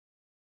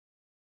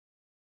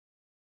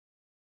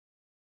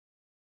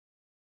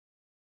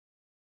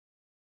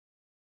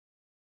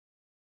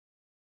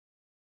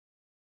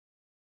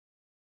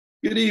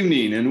Good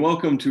evening and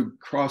welcome to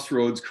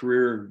Crossroads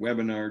Career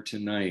Webinar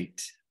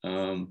tonight.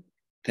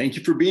 Thank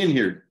you for being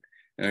here.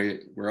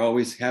 We're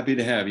always happy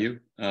to have you.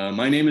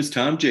 My name is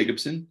Tom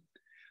Jacobson.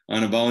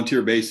 On a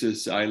volunteer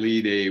basis, I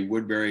lead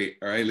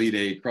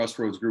a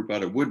Crossroads group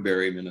out of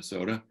Woodbury,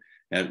 Minnesota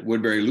at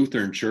Woodbury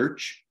Lutheran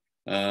Church.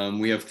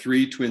 We have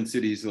 3 Twin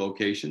Cities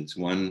locations,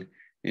 one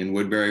in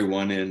Woodbury,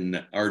 one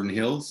in Arden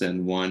Hills,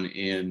 and one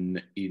in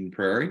Eden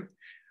Prairie.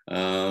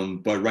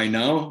 But right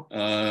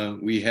now,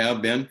 we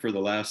have been for the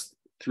last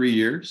 3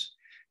 years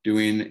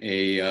doing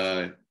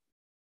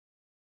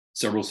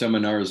several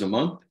seminars a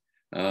month,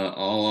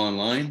 all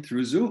online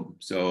through Zoom.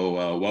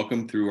 So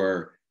welcome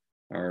through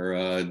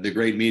the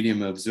great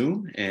medium of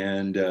Zoom,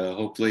 and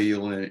hopefully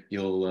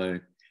you'll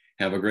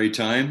have a great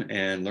time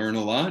and learn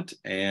a lot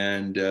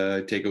and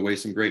take away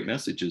some great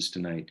messages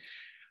tonight.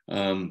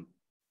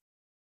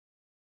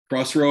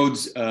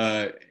 Crossroads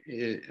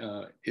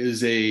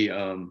is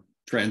a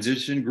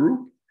transition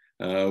group.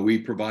 We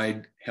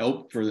provide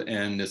help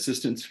and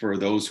assistance for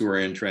those who are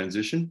in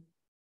transition.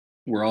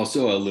 We're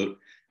also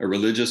a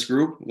religious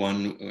group,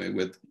 one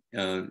with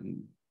a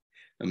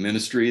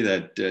ministry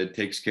that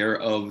takes care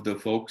of the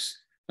folks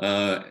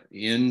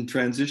in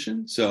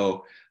transition.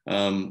 So,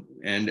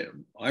 and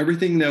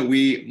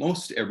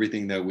most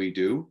everything that we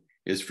do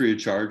is free of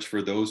charge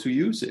for those who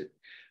use it.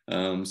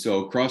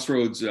 So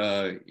Crossroads,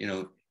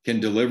 can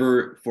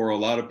deliver for a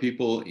lot of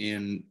people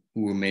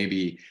who may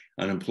be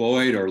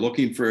unemployed or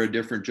looking for a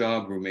different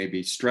job, who may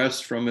be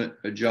stressed from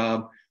a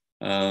job,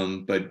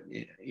 but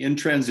in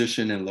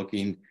transition and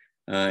looking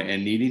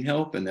and needing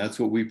help. And that's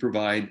what we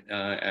provide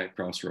at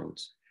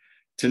Crossroads.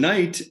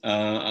 Tonight,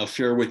 I'll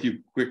share with you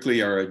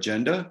quickly our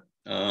agenda.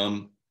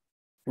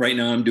 Right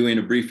now, I'm doing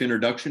a brief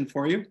introduction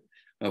for you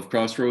of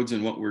Crossroads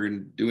and what we're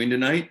doing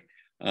tonight.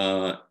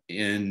 After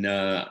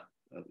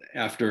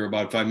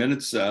about 5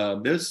 minutes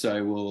of this,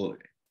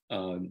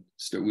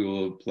 we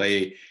will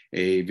play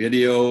a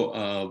video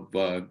of,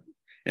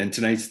 and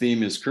tonight's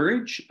theme is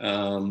courage.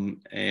 You'll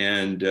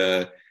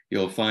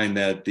find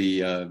that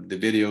the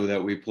video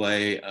that we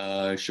play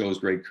shows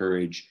great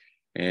courage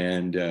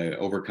and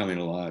overcoming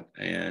a lot.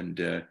 And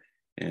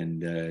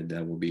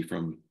that will be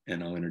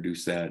and I'll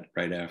introduce that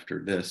right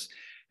after this.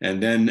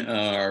 And then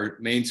our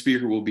main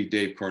speaker will be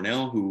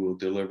𝙔𝙤𝙪𝙧, who will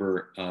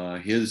deliver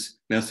his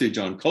message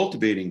on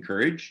cultivating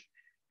courage.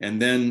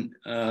 And then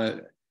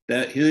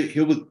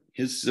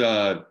his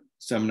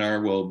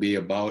seminar will be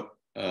about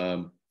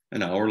an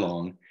hour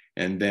long.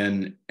 And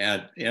then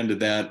at the end of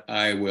that,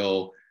 I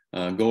will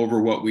go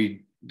over what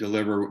we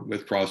deliver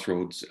with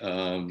Crossroads,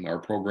 our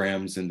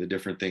programs and the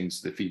different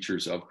things, the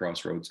features of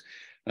Crossroads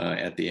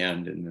at the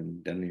end,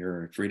 and then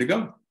you're free to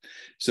go.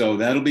 So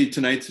that'll be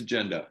tonight's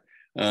agenda.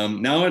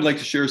 Now I'd like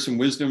to share some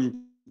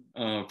wisdom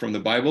from the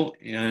Bible.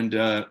 And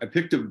I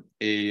picked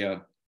a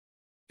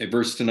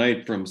verse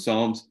tonight from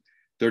Psalms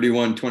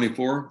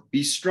 31:24.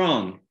 Be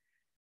strong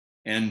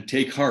and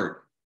take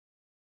heart,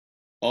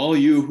 all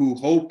you who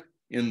hope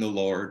in the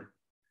Lord.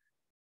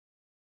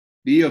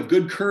 Be of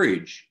good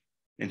courage,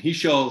 and he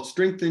shall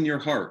strengthen your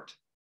heart,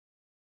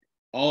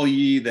 all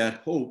ye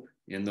that hope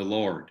in the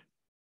Lord.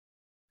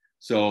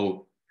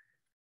 So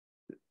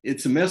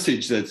it's a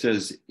message that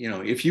says,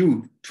 if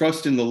you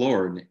trust in the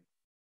Lord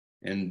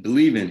and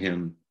believe in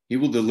him, he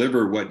will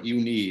deliver what you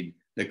need,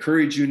 the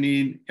courage you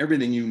need,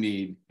 everything you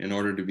need in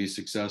order to be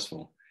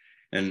successful.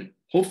 And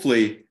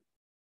hopefully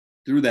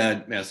through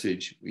that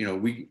message,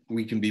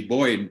 we can be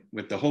buoyed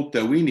with the hope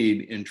that we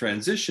need in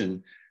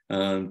transition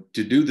to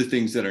do the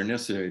things that are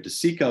necessary, to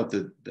seek out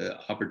the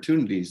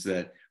opportunities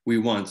that we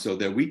want so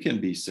that we can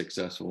be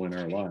successful in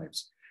our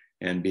lives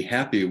and be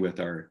happy with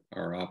our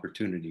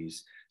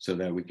opportunities so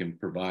that we can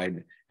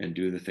provide and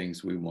do the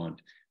things we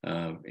want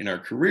in our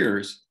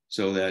careers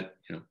so that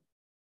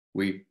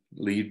we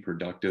lead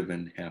productive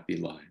and happy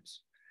lives.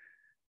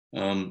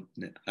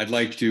 I'd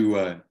like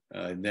to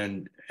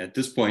then at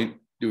this point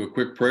do a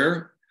quick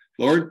prayer.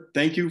 Lord,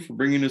 thank you for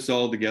bringing us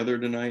all together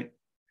tonight.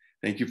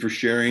 Thank you for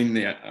sharing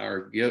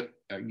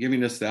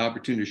giving us the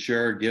opportunity to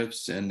share our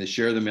gifts and to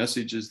share the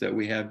messages that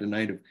we have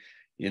tonight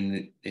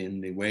in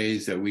the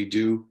ways that we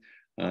do.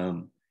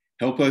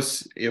 Help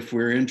us, if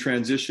we're in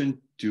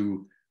transition,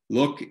 to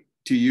look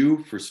to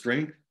you for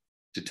strength,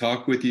 to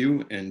talk with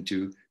you, and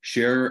to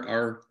share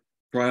our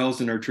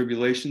trials and our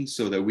tribulations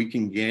so that we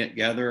can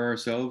gather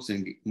ourselves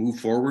and move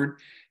forward.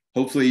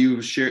 Hopefully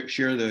you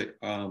share the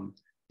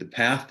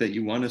path that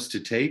you want us to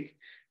take,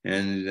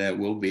 and that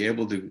we'll be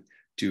able to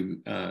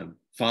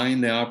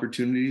find the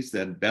opportunities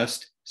that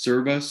best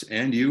serve us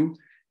and you,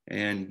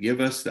 and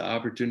give us the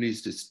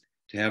opportunities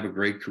to have a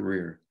great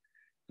career.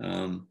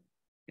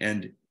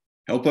 And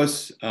help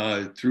us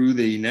through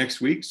the next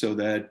week so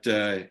that,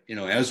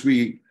 as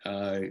we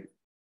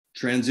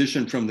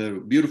transition from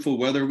the beautiful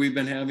weather we've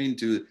been having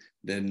to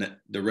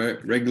the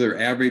regular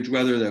average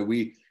weather, that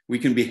we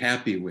can be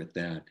happy with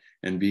that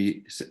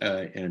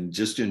and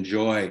just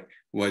enjoy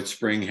what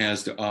spring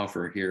has to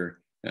offer here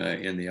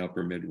in the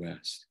upper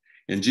Midwest.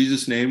 In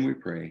Jesus' name we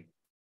pray,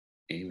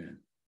 amen.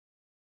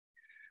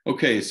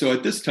 Okay, so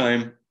at this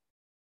time,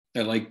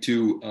 I'd like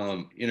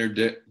to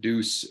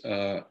introduce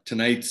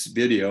tonight's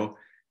video.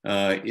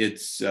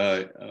 It's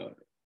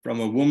from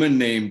a woman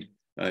named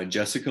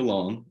Jessica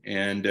Long,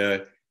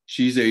 and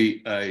she's a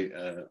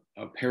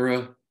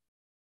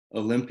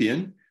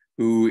para-Olympian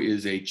who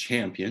is a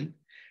champion,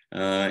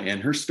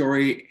 and her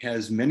story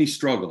has many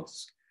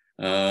struggles.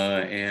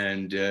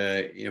 And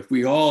if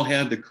we all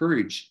had the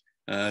courage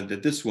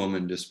that this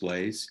woman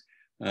displays,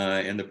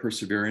 and the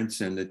perseverance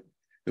and the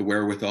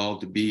wherewithal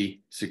to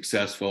be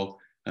successful,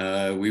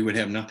 we would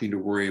have nothing to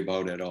worry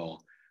about at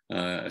all.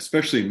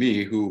 Especially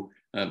me, who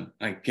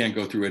I can't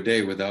go through a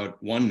day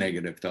without one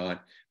negative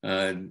thought.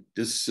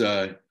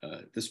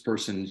 This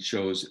person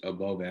shows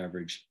above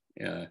average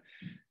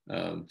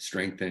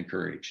strength and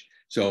courage.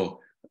 So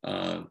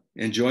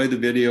enjoy the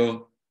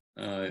video.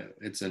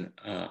 It's an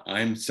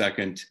I'm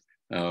second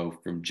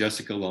from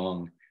Jessica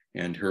Long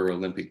and her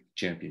Olympic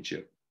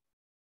championship.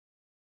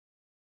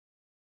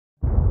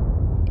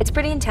 It's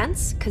pretty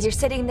intense because you're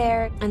sitting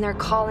there and they're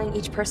calling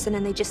each person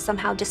and they just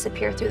somehow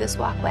disappear through this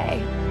walkway.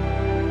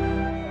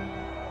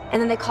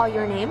 And then they call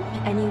your name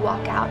and you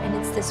walk out and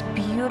it's this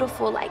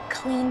beautiful, like,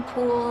 clean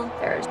pool.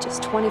 There's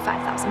just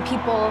 25,000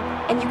 people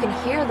and you can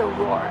hear the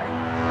roar.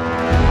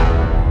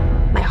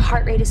 My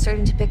heart rate is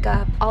starting to pick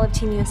up. All of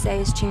Team USA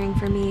is cheering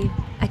for me.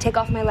 I take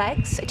off my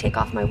legs, I take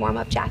off my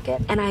warm-up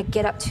jacket, and I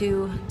get up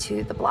to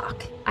the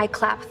block. I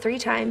clap 3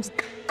 times.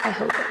 I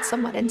hope it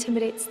somewhat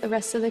intimidates the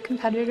rest of the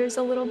competitors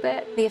a little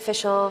bit. The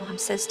official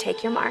says,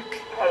 "Take your mark."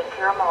 Take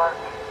your mark.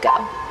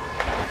 Go.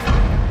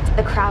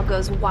 The crowd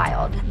goes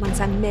wild once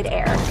I'm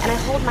midair, and I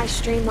hold my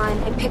streamline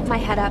and pick my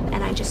head up,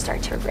 and I just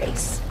start to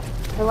race.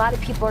 A lot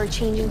of people are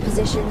changing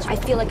positions. I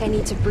feel like I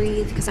need to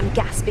breathe because I'm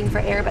gasping for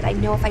air, but I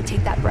know if I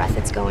take that breath,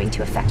 it's going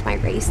to affect my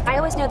race. I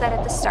always know that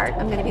at the start,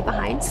 I'm going to be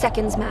behind.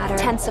 Seconds matter,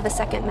 tenths of a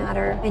second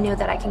matter. I know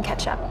that I can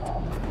catch up.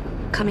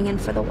 Coming in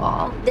for the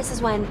wall. This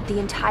is when the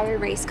entire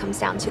race comes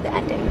down to the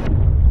ending.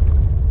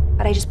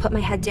 But I just put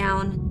my head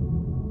down,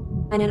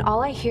 and then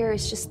all I hear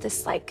is just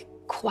this, like,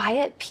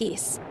 quiet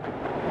peace.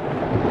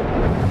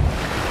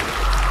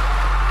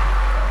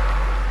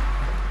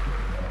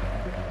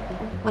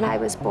 When I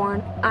was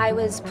born, I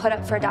was put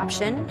up for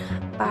adoption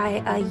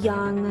by a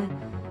young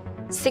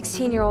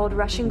 16-year-old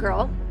Russian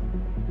girl,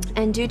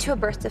 and due to a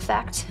birth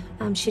defect,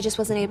 she just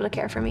wasn't able to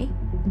care for me.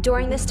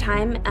 During this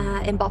time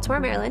in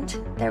Baltimore,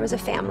 Maryland, there was a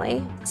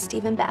family,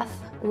 Steve and Beth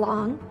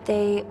Long.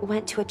 They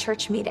went to a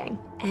church meeting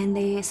and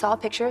they saw a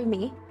picture of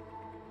me,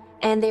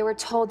 and they were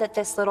told that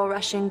this little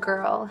Russian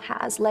girl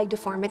has leg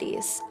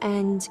deformities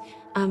and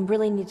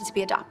really needed to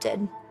be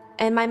adopted.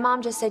 And my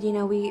mom just said, you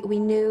know, we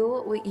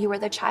knew you were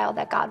the child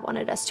that God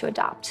wanted us to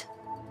adopt.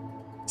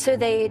 So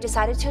they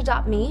decided to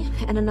adopt me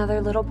and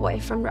another little boy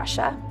from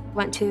Russia.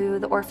 Went to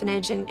the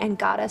orphanage and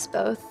got us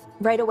both.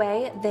 Right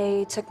away,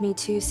 they took me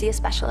to see a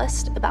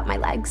specialist about my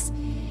legs.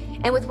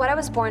 And with what I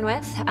was born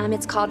with,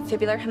 it's called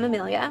fibular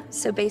hemimelia.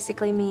 So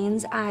basically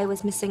means I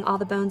was missing all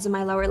the bones in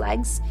my lower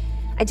legs.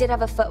 I did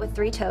have a foot with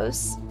 3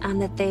 toes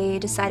that they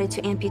decided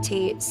to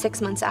amputate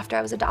 6 months after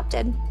I was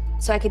adopted.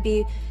 So I could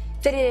be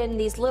fitted in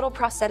these little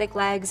prosthetic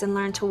legs and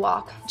learn to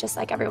walk just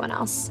like everyone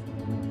else.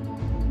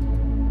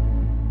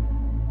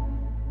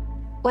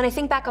 When I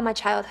think back on my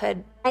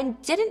childhood, I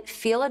didn't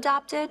feel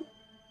adopted.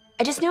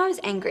 I just knew I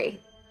was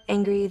angry.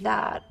 Angry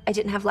that I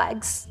didn't have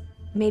legs.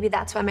 Maybe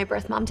that's why my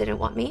birth mom didn't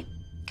want me,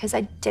 because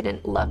I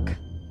didn't look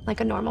like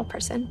a normal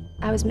person.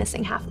 I was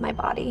missing half my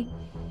body.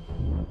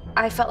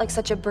 I felt like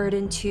such a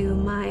burden to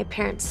my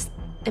parents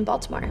in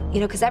Baltimore,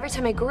 you know, because every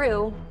time I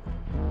grew,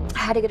 I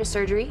had to get a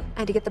surgery. I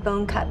had to get the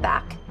bone cut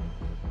back.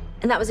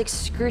 And that was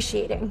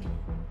excruciating.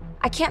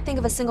 I can't think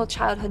of a single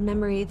childhood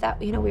memory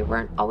that, you know, we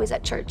weren't always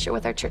at church or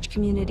with our church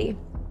community.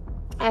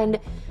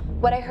 And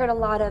what I heard a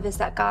lot of is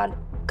that God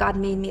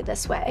made me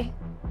this way.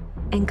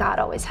 And God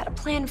always had a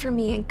plan for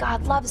me, and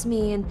God loves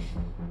me, and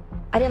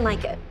I didn't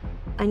like it.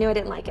 I knew I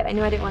didn't like it. I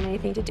knew I didn't want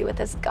anything to do with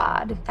this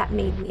God that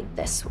made me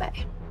this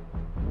way.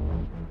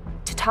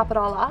 To top it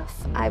all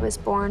off, I was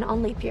born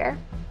on leap year.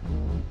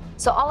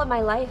 So all of my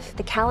life,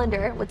 the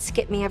calendar would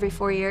skip me every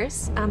 4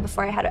 years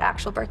before I had an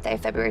actual birthday,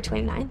 February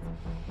 29th.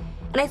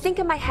 And I think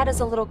in my head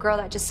as a little girl,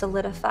 that just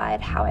solidified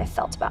how I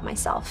felt about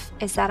myself,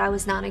 is that I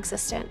was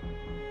non-existent.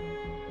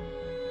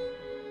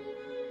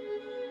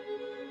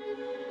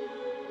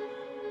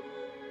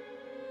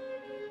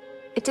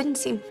 It didn't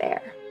seem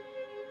fair,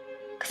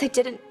 because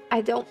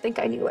I don't think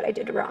I knew what I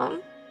did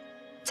wrong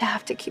to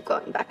have to keep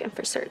going back in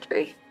for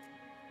surgery.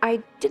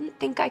 I didn't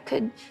think I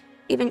could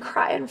even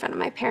cry in front of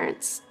my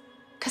parents,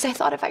 because I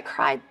thought if I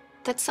cried,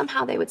 that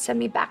somehow they would send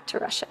me back to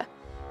Russia.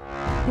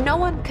 No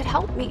one could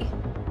help me.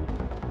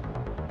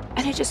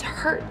 And it just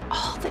hurt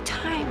all the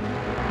time.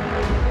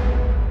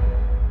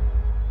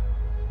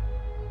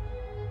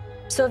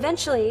 So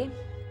eventually,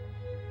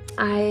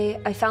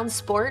 I found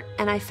sport,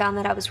 and I found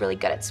that I was really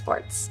good at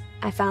sports.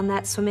 I found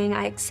that swimming,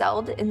 I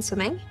excelled in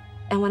swimming.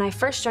 And when I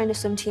first joined a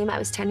swim team, I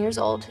was 10 years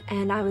old,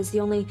 and I was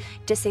the only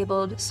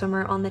disabled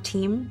swimmer on the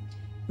team.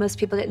 Most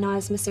people didn't know I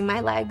was missing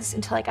my legs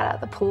until I got out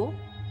of the pool.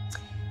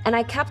 And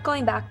I kept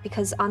going back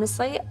because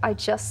honestly, I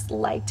just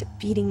liked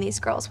beating these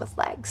girls with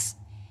legs.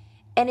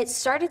 And it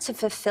started to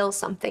fulfill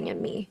something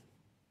in me,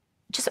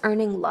 just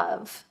earning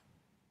love.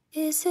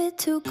 Is it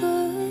too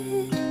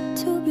good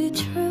to be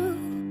true?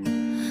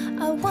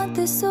 I want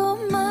this so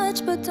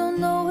much, but don't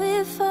know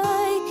if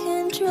I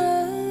can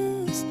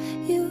trust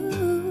you.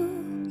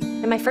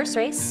 In my first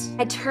race,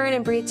 I turned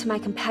and breathed to my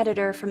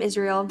competitor from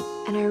Israel,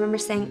 and I remember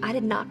saying, I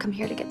did not come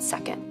here to get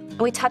second. And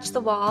we touched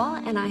the wall,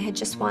 and I had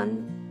just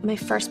won my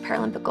first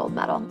Paralympic gold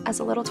medal as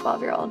a little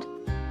 12-year-old.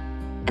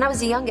 And I was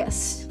the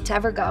youngest to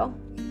ever go,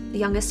 the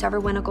youngest to ever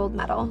win a gold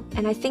medal,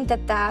 and I think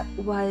that that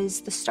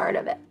was the start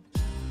of it.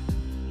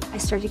 I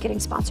started getting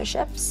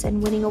sponsorships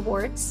and winning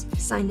awards. I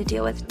signed a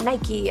deal with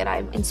Nike, and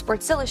I'm in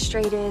Sports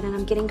Illustrated, and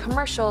I'm getting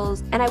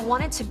commercials. And I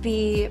wanted to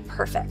be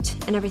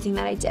perfect in everything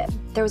that I did.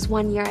 There was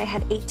one year I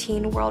had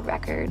 18 world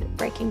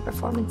record-breaking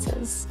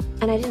performances,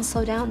 and I didn't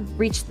slow down.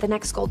 Reached the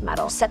next gold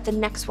medal, set the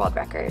next world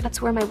record.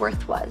 That's where my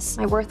worth was.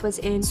 My worth was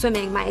in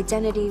swimming. My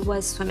identity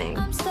was swimming.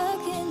 I'm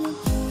stuck in the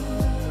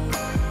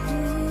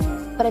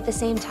But at the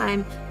same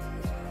time,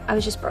 I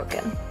was just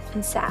broken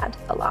and sad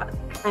a lot.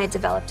 I had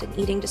developed an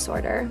eating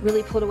disorder,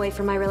 really pulled away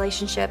from my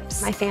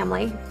relationships, my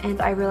family,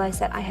 and I realized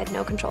that I had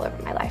no control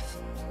over my life.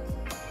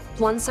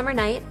 One summer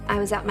night, I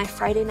was at my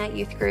Friday night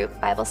youth group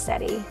Bible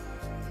study,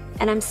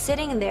 and I'm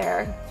sitting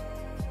there,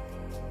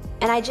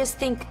 and I just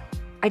think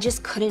I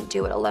just couldn't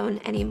do it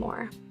alone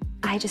anymore.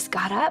 I just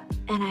got up,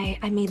 and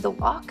I made the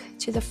walk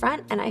to the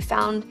front, and I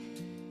found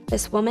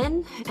this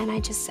woman, and I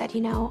just said,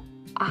 you know,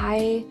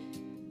 I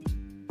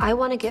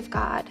want to give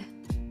God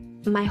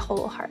my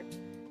whole heart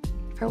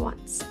for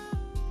once.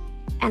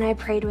 And I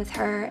prayed with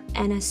her,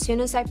 and as soon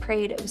as I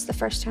prayed, it was the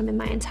first time in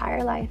my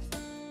entire life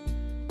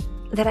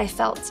that I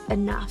felt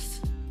enough,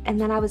 and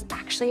that I was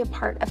actually a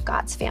part of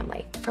God's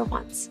family for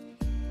once.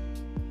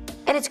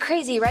 And it's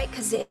crazy, right?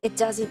 Because it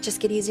doesn't just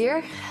get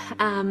easier.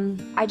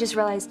 I just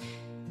realized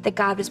that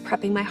God was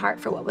prepping my heart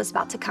for what was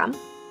about to come.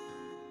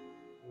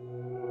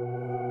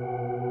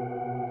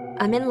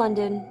 I'm in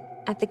London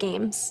at the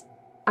Games.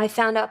 I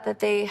found out that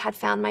they had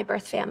found my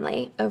birth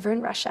family over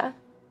in Russia.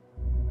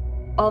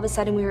 All of a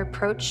sudden, we were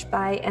approached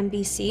by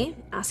NBC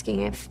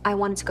asking if I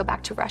wanted to go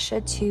back to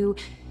Russia to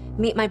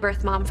meet my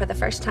birth mom for the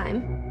first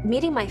time.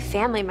 Meeting my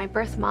family, my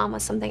birth mom,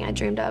 was something I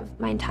dreamed of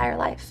my entire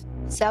life.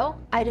 So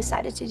I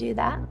decided to do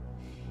that,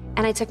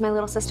 and I took my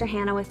little sister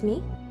Hannah with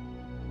me.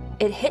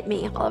 It hit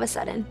me all of a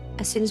sudden,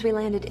 as soon as we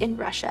landed in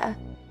Russia,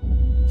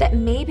 that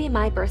maybe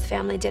my birth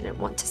family didn't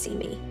want to see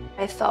me.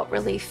 I felt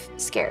really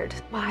scared.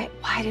 Why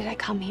did I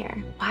come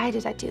here? Why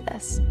did I do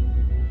this?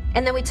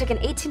 And then we took an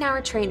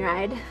 18-hour train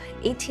ride,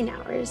 18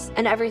 hours,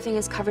 and everything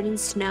is covered in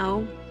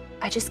snow.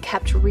 I just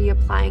kept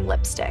reapplying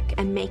lipstick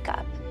and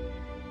makeup.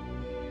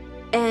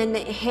 And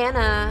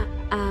Hannah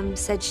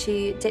said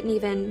she didn't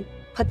even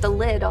put the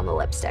lid on the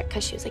lipstick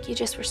because she was like, you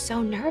just were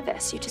so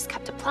nervous. You just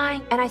kept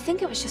applying. And I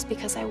think it was just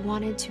because I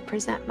wanted to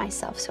present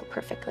myself so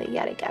perfectly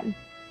yet again.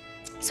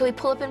 So we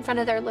pull up in front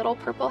of their little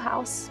purple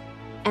house,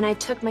 and I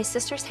took my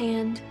sister's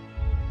hand,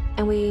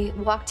 and we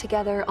walked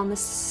together on the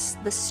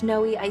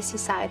snowy, icy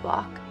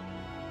sidewalk.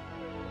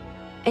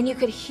 And you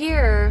could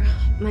hear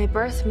my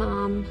birth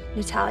mom,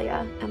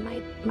 Natalia, and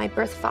my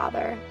birth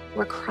father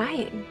were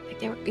crying.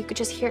 Like you could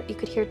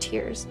hear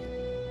tears.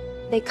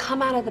 They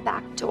come out of the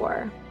back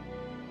door,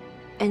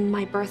 and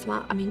my birth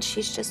mom, I mean,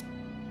 she's just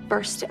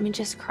burst, I mean,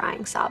 just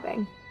crying,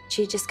 sobbing.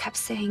 She just kept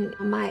saying,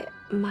 my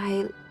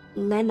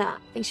Lena,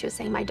 I think she was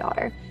saying my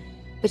daughter.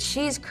 But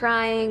she's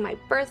crying, my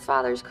birth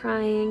father's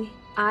crying.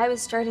 I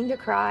was starting to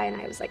cry,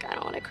 and I was like, I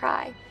don't want to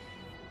cry.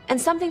 And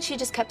something she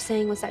just kept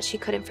saying was that she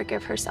couldn't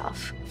forgive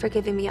herself for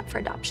giving me up for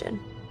adoption.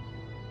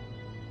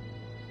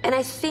 And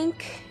I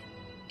think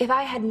if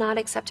I had not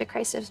accepted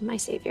Christ as my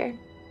Savior,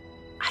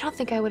 I don't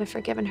think I would have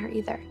forgiven her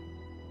either.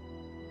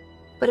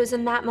 But it was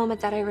in that moment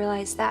that I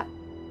realized that,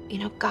 you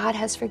know, God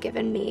has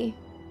forgiven me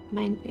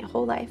my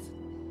whole life.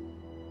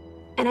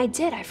 And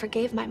I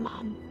forgave my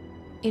mom.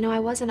 You know, I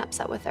wasn't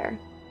upset with her.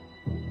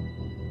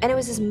 And it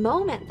was this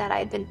moment that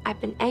I've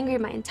been angry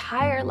my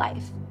entire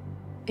life.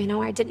 You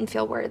know, I didn't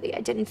feel worthy, I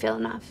didn't feel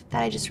enough,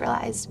 that I just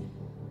realized,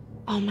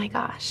 oh my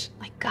gosh,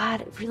 like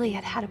God really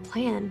had a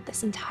plan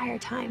this entire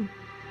time.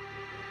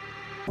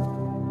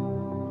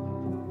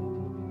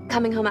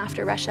 Coming home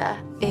after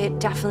Russia, it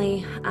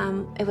definitely,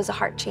 it was a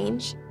heart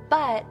change,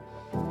 but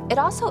it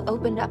also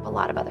opened up a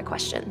lot of other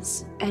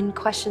questions, and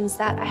questions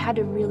that I had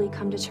to really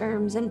come to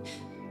terms and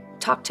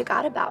talk to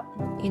God about,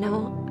 you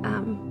know,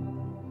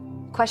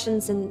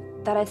 questions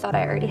that I thought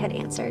I already had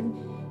answered.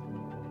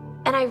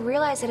 And I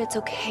realized that it's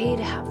okay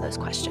to have those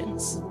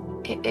questions.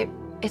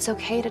 It's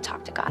okay to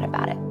talk to God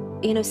about it.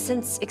 You know,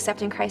 since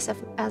accepting Christ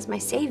as my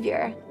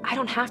Savior, I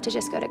don't have to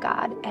just go to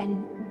God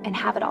and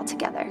have it all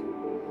together.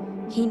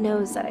 He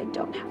knows that I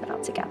don't have it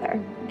all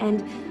together.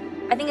 And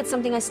I think it's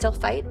something I still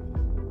fight.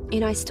 You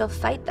know, I still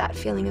fight that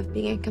feeling of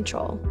being in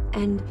control.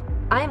 And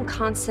I am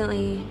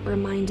constantly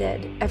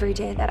reminded every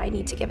day that I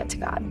need to give it to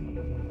God.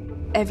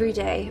 Every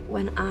day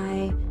when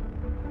I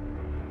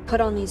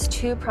put on these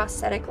 2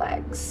 prosthetic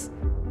legs,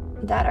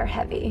 that are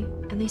heavy,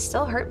 and they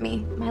still hurt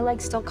me. My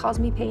leg still cause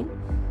me pain.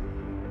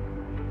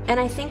 And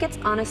I think it's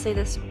honestly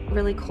this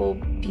really cool,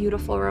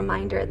 beautiful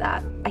reminder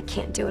that I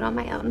can't do it on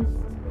my own.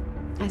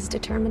 As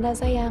determined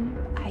as I am,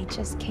 I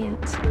just can't.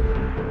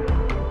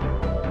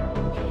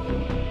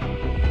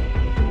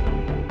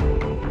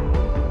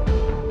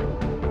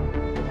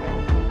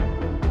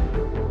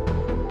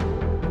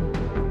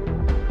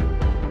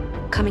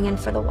 Coming in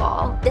for the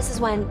wall. This is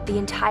when the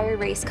entire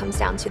race comes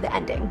down to the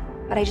ending.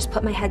 But I just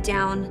put my head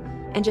down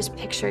and just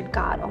pictured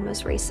God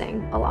almost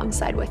racing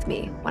alongside with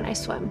me when I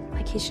swim,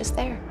 like he's just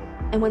there.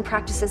 And when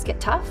practices get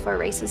tough or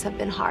races have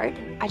been hard,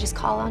 I just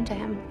call on to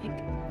him,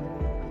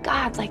 like,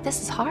 God, like,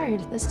 this is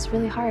hard. This is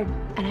really hard.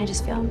 And I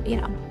just feel, you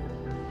know,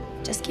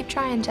 just keep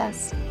trying,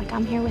 Jess. Like,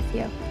 I'm here with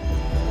you.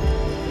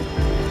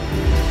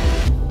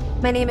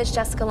 My name is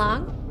Jessica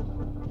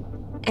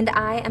Long, and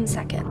I am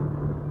second.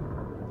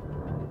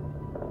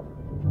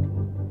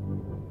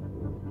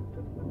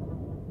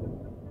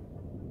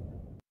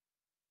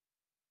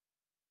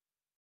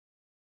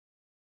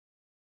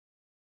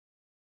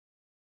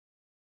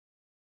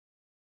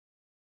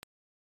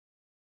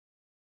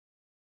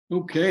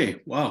 Okay,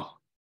 wow,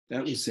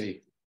 that was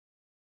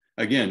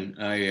again,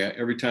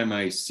 every time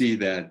I see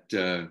that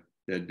that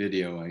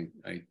video,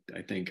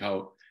 I think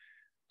how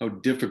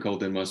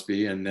difficult it must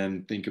be, and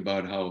then think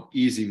about how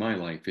easy my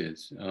life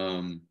is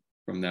from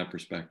that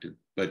perspective.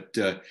 But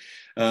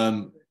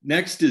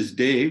next is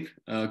Dave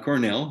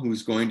Cornell,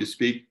 who's going to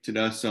speak to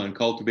us on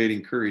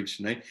cultivating courage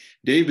tonight.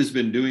 Dave has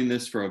been doing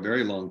this for a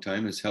very long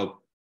time, has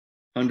helped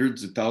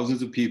hundreds of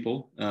thousands of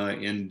people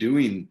in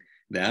doing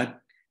that,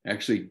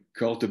 actually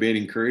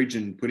cultivating courage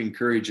and putting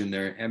courage in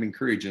their, having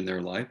courage in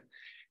their life.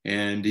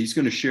 And he's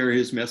going to share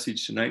his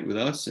message tonight with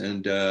us,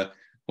 and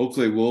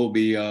hopefully we'll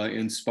be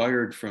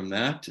inspired from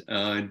that.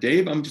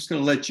 Dave, I'm just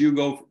going to let you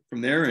go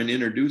from there and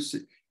introduce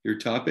your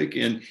topic.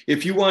 And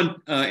if you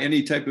want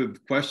any type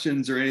of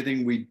questions or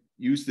anything, we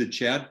use the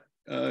chat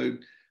and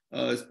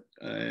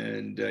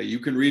you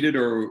can read it,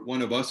 or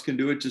one of us can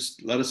do it.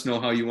 Just let us know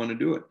how you want to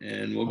do it,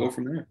 and we'll go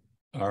from there.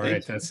 All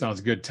right, that sounds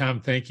good, Tom.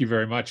 Thank you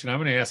very much. And I'm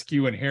going to ask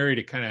you and Harry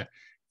to kind of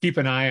keep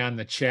an eye on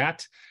the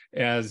chat,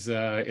 as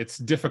it's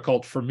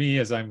difficult for me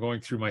as I'm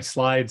going through my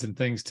slides and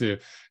things to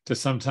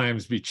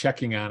sometimes be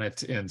checking on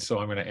it. And so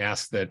I'm going to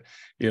ask that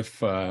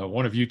if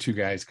one of you two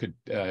guys could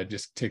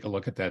just take a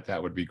look at that,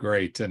 that would be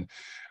great. And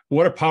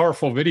what a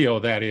powerful video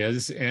that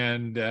is.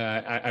 And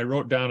I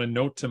wrote down a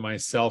note to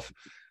myself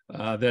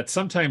that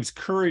sometimes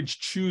courage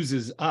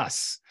chooses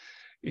us.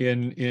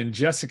 In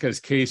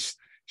Jessica's case,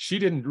 she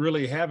didn't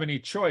really have any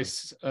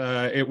choice.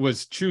 It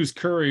was choose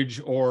courage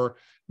or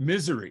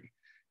misery.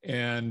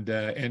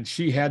 And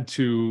she had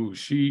to,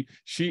 she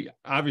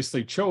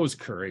obviously chose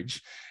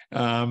courage.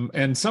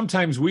 And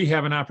sometimes we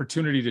have an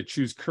opportunity to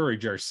choose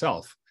courage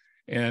ourselves.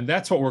 And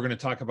that's what we're going to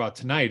talk about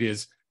tonight,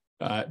 is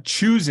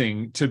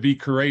choosing to be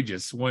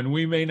courageous when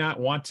we may not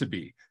want to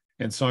be.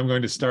 And so I'm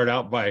going to start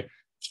out by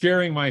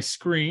sharing my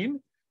screen.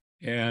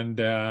 And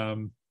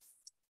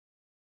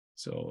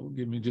so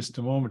give me just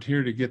a moment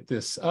here to get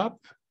this up.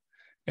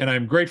 And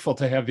I'm grateful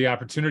to have the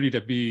opportunity to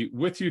be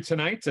with you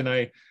tonight. And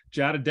I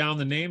jotted down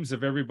the names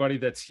of everybody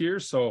that's here.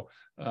 So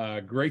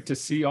great to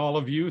see all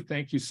of you.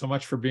 Thank you so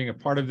much for being a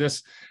part of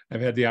this.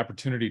 I've had the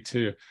opportunity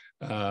to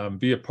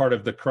be a part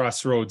of the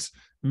Crossroads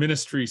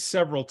ministry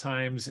several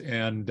times,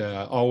 and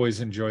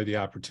always enjoy the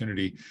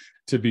opportunity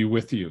to be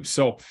with you.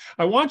 So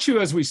I want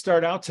you, as we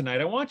start out tonight,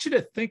 I want you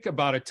to think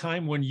about a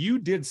time when you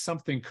did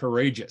something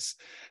courageous.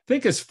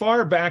 Think as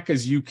far back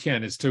as you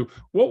can as to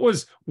what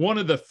was one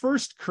of the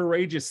first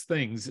courageous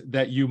things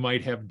that you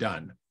might have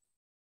done.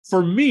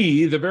 For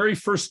me, the very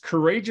first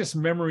courageous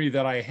memory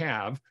that I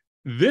have,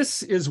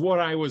 this is what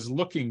I was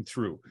looking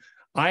through.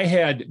 I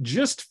had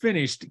just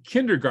finished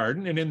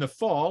kindergarten, and in the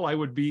fall, I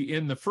would be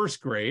in the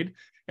first grade.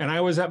 And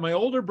I was at my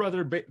older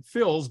brother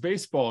Phil's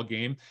baseball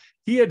game.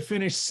 He had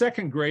finished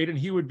second grade, and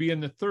he would be in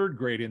the third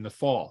grade in the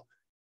fall.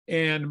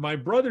 And my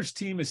brother's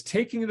team is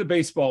taking the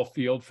baseball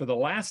field for the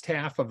last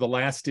half of the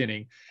last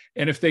inning.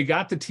 And if they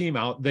got the team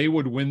out, they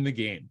would win the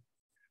game.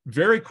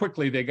 Very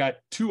quickly, they got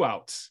 2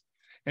 outs.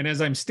 And as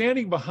I'm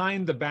standing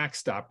behind the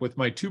backstop with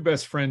my 2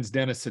 best friends,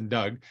 Dennis and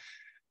Doug,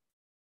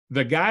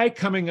 the guy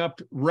coming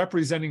up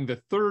representing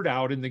the 3rd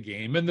out in the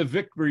game and the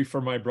victory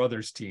for my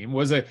brother's team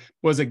was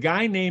a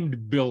guy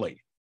named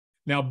Billy.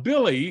 Now,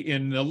 Billy,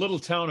 in the little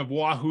town of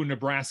𝙔𝙤𝙪𝙧,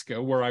 Nebraska,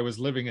 where I was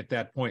living at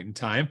that point in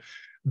time,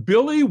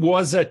 Billy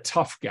was a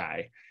tough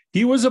guy.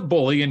 He was a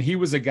bully, and he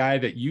was a guy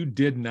that you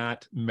did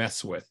not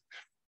mess with.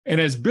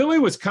 And as Billy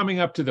was coming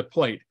up to the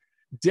plate,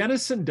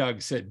 Dennis and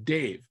Doug said,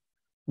 "Dave,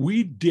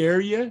 we dare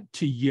you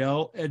to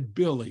yell at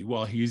Billy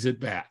while he's at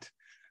bat."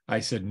 I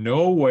said,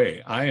 "No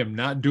way. I am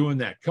not doing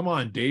that. Come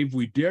on, Dave.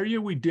 We dare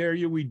you. We dare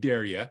you. We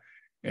dare you."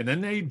 And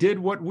then they did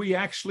what we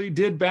actually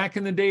did back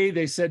in the day.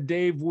 They said,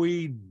 "Dave,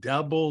 we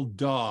double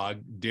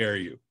dog dare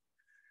you."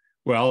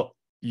 Well,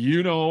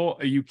 you know,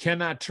 you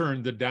cannot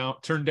turn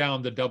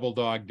down the double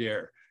dog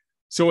dare.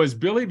 So as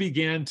Billy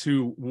began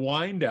to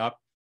wind up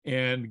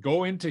and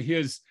go into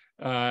his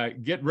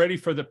get ready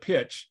for the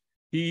pitch,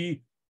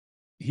 he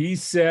he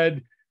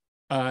said,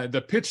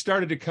 the pitch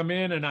started to come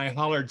in and I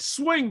hollered,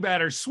 swing,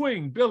 batter,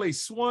 swing. Billy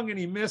swung and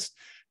he missed.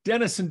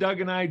 Dennis and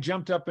Doug and I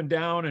jumped up and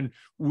down and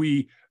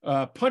we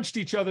punched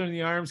each other in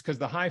the arms because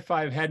the high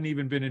five hadn't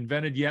even been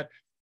invented yet.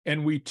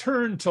 And we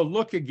turned to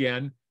look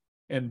again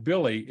and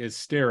Billy is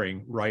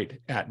staring right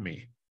at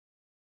me.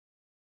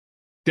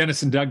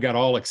 Dennis and Doug got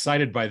all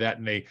excited by that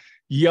and they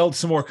yelled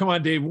some more. Come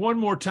on, Dave, one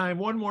more time,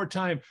 one more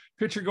time.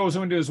 Pitcher goes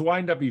into his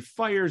windup. He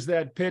fires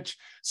that pitch.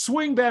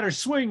 Swing, batter,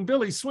 swing.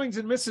 Billy swings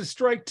and misses,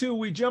 strike two.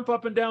 We jump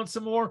up and down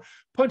some more,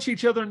 punch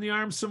each other in the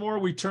arms some more.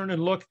 We turn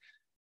and look.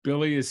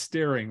 Billy is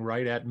staring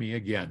right at me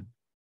again.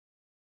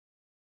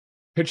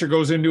 Pitcher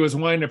goes into his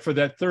windup for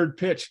that third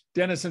pitch.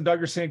 Dennis and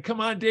Doug are saying,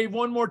 come on, Dave,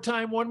 one more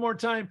time, one more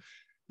time.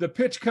 The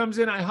pitch comes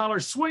in. I holler,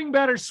 swing,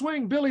 batter,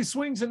 swing. Billy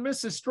swings and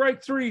misses,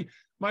 strike three.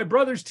 My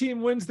brother's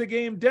team wins the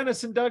game.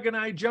 Dennis and Doug and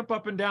I jump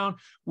up and down.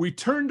 We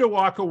turn to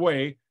walk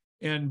away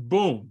and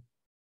boom,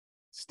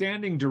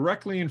 standing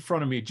directly in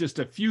front of me just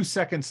a few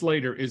seconds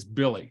later is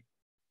Billy.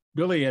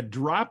 Billy had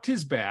dropped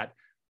his bat,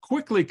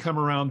 quickly come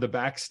around the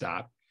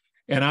backstop,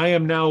 and I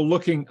am now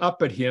looking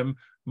up at him,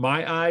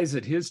 my eyes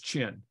at his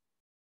chin.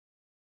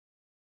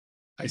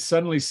 I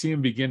suddenly see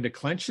him begin to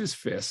clench his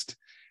fist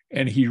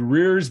and he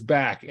rears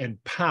back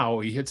and pow,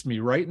 he hits me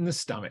right in the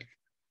stomach.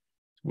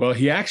 Well,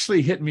 he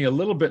actually hit me a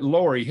little bit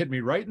lower. He hit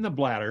me right in the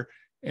bladder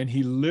and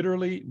he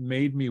literally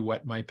made me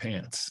wet my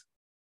pants.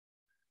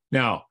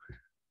 Now,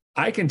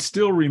 I can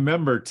still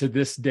remember to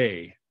this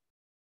day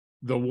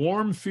the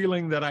warm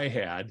feeling that I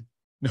had.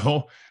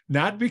 No,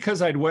 not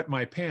because I'd wet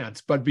my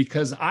pants, but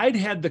because I'd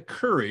had the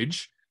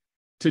courage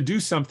to do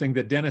something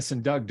that Dennis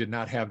and Doug did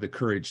not have the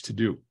courage to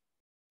do.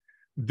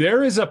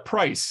 There is a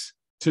price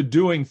to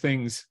doing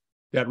things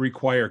that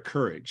require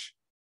courage.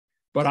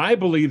 But I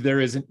believe there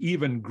is an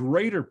even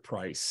greater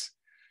price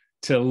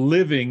to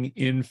living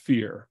in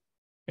fear.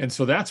 And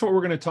so that's what we're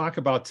going to talk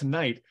about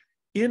tonight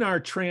in our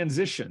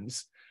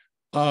transitions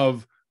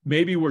of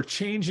maybe we're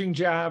changing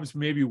jobs,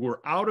 maybe we're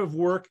out of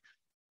work,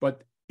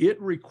 but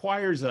it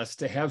requires us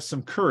to have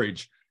some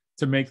courage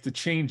to make the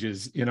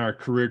changes in our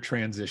career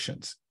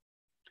transitions.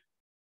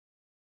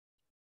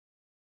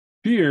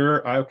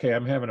 Fear, okay,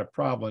 I'm having a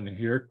problem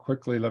here.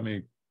 Quickly, let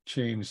me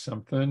change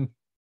something.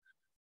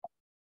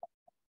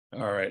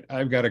 All right,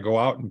 I've got to go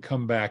out and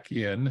come back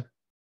in.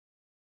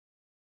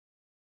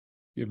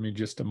 Give me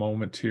just a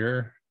moment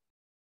here.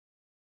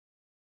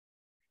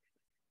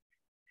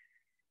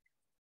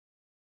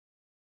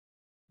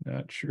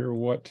 Not sure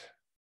what.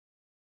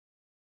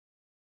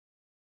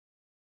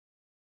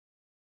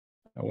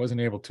 I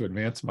wasn't able to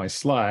advance my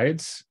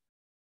slides.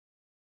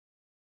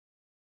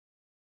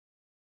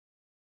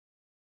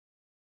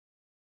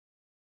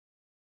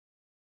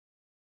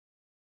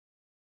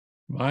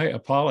 My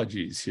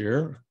apologies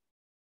here.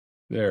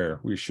 There,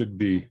 we should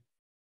be.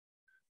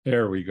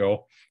 There we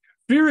go.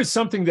 Fear is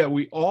something that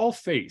we all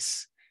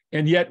face,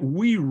 and yet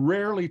we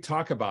rarely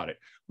talk about it.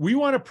 We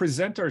want to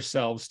present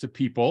ourselves to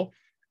people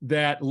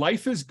that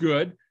life is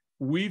good,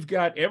 we've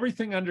got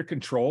everything under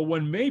control,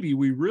 when maybe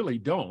we really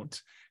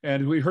don't.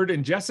 And we heard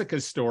in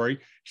Jessica's story,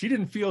 she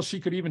didn't feel she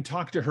could even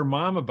talk to her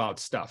mom about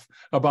stuff,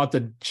 about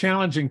the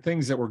challenging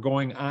things that were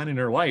going on in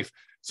her life.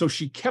 So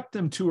she kept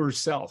them to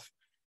herself.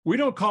 We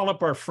don't call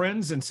up our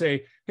friends and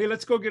say, hey,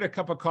 let's go get a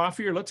cup of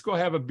coffee or let's go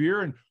have a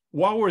beer. And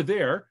while we're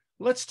there,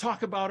 let's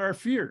talk about our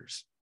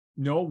fears.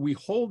 No, we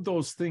hold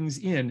those things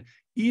in,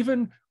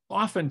 even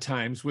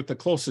oftentimes with the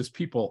closest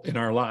people in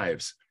our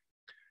lives.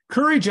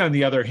 Courage, on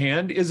the other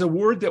hand, is a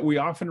word that we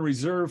often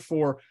reserve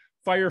for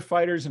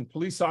firefighters and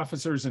police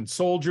officers and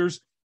soldiers.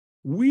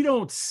 We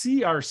don't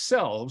see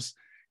ourselves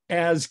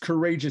as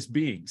courageous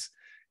beings.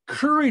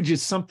 Courage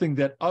is something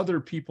that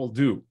other people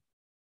do.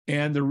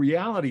 And the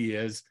reality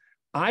is,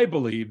 I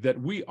believe that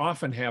we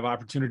often have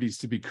opportunities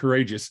to be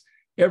courageous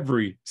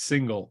every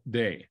single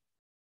day.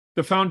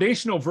 The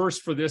foundational verse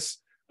for this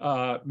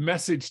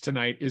message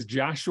tonight is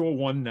Joshua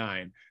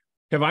 1:9.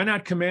 Have I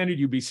not commanded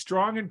you, be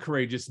strong and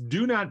courageous?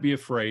 Do not be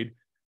afraid.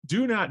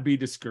 Do not be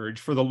discouraged,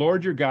 for the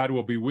Lord your God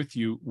will be with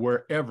you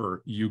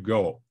wherever you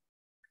go.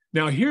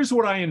 Now, here's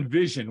what I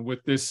envision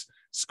with this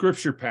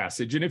scripture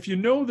passage. And if you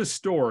know the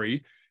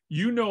story,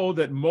 you know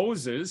that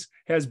Moses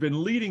has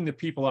been leading the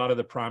people out of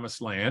the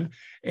promised land,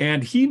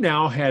 and he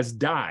now has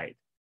died.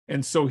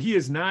 And so he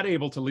is not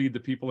able to lead the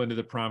people into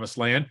the promised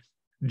land.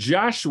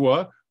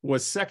 Joshua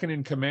was second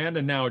in command,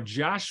 and now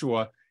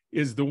Joshua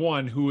is the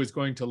one who is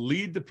going to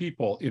lead the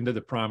people into the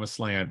promised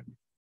land.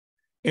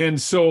 And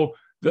so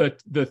the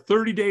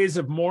 30 days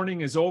of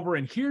mourning is over,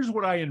 and here's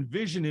what I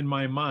envision in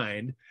my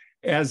mind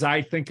as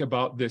I think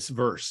about this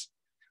verse.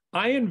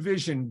 I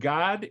envision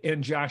God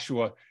and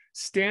Joshua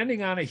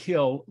standing on a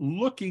hill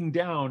looking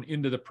down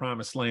into the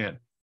promised land.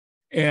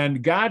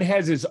 And God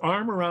has his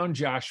arm around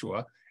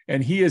Joshua,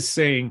 and he is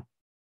saying,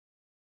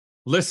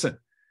 listen,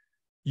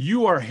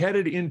 you are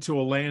headed into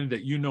a land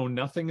that you know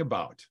nothing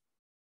about.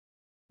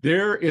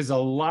 There is a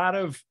lot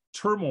of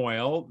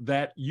turmoil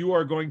that you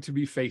are going to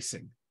be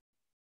facing.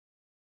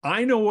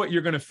 I know what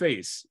you're going to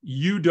face.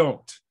 You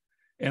don't.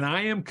 And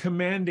I am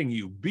commanding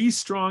you, be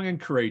strong and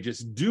courageous.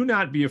 Do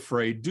not be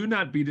afraid. Do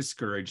not be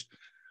discouraged,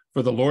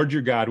 for the Lord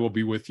your God will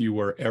be with you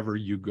wherever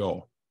you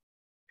go.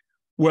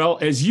 Well,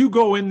 as you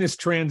go in this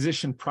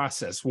transition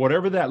process,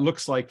 whatever that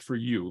looks like for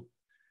you,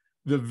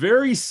 the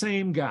very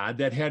same God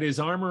that had his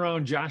arm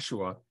around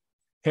Joshua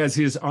has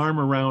his arm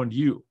around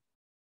you.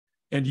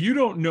 And you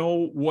don't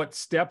know what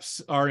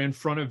steps are in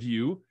front of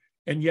you,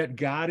 and yet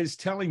God is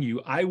telling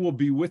you, I will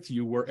be with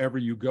you wherever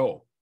you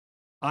go.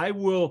 I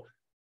will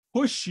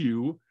push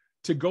you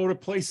to go to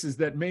places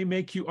that may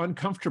make you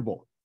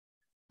uncomfortable.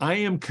 I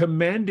am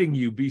commanding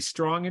you, be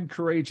strong and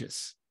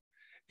courageous.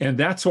 And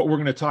that's what we're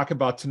going to talk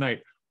about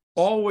tonight.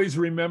 Always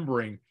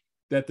remembering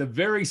that the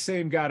very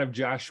same God of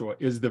Joshua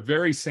is the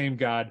very same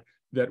God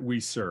that we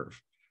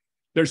serve.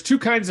 There's two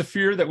kinds of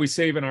fear that we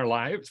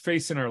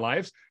face in our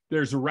lives.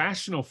 There's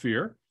rational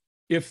fear.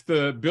 If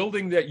the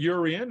building that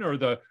you're in or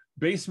the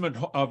basement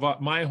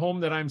of my home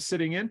that I'm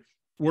sitting in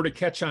were to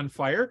catch on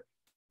fire,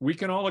 we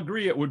can all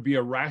agree it would be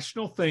a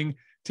rational thing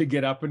to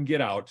get up and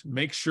get out,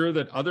 make sure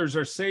that others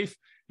are safe.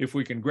 If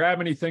we can grab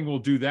anything, we'll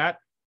do that.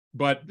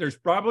 But there's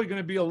probably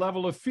going to be a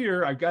level of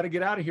fear. I've got to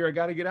get out of here. I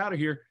got to get out of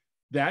here.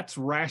 That's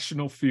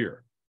rational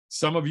fear.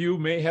 Some of you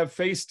may have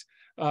faced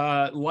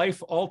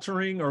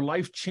life-altering or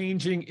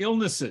life-changing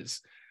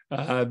illnesses.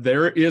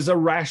 There is a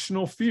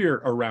rational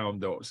fear around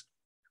those.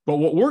 But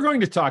what we're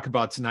going to talk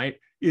about tonight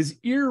is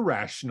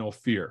irrational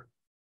fear.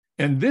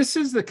 And this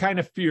is the kind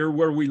of fear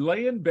where we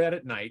lay in bed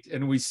at night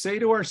and we say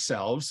to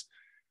ourselves,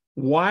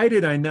 why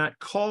did I not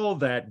call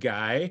that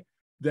guy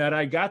that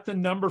I got the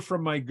number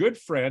from my good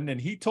friend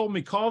and he told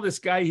me, call this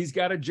guy, he's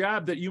got a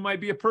job that you might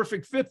be a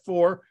perfect fit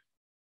for,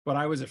 but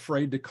I was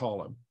afraid to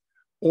call him?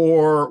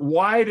 Or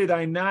why did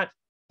I not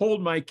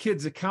hold my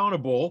kids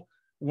accountable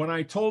when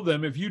I told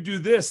them, if you do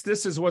this,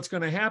 this is what's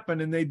going to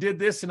happen, and they did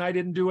this and I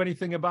didn't do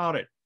anything about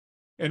it?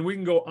 And we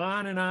can go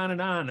on and on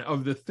and on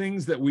of the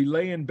things that we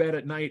lay in bed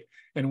at night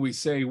and we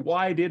say,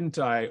 why didn't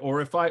I? Or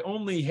if I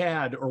only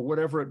had, or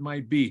whatever it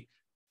might be.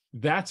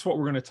 That's what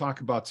we're going to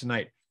talk about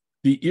tonight,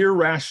 the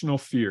irrational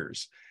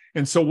fears.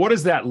 And so what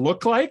does that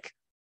look like?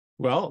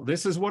 Well,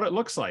 this is what it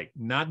looks like.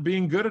 Not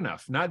being good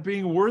enough, not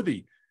being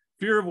worthy,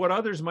 fear of what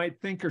others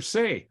might think or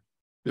say,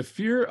 the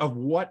fear of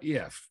what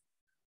if.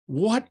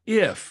 What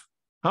if?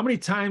 How many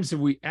times have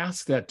we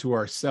asked that to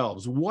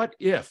ourselves? What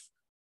if?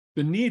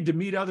 The need to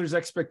meet others'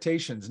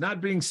 expectations, not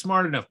being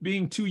smart enough,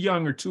 being too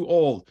young or too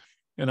old.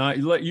 And I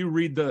let you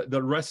read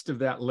the rest of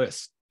that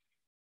list.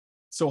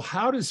 So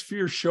how does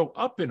fear show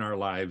up in our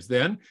lives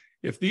then?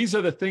 If these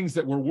are the things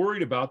that we're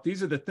worried about,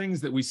 these are the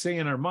things that we say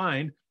in our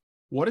mind,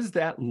 what does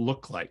that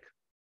look like?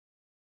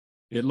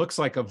 It looks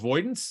like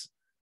avoidance,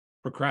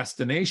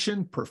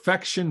 procrastination,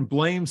 perfection,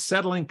 blame,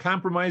 settling,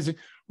 compromising,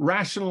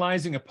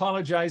 rationalizing,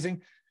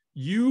 apologizing.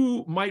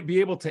 You might be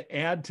able to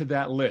add to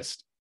that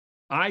list.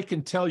 I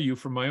can tell you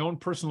from my own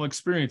personal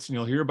experience, and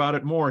you'll hear about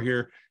it more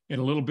here in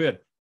a little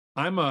bit,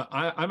 I'm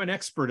an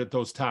expert at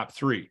those top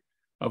three: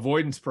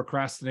 avoidance,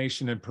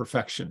 procrastination, and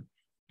perfection.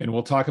 And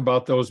we'll talk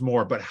about those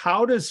more. But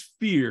how does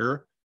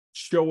fear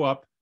show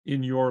up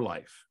in your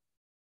life?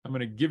 I'm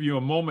going to give you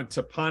a moment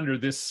to ponder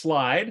this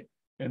slide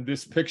and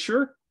this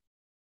picture.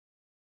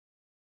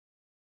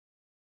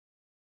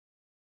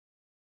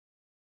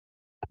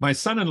 My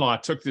son-in-law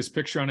took this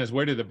picture on his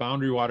way to the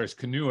Boundary Waters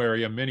canoe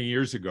area many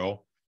years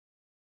ago.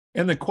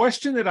 And the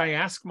question that I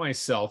ask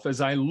myself as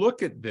I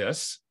look at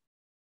this,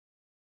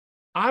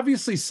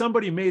 obviously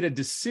somebody made a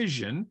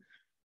decision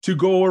to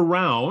go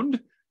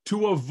around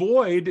to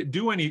avoid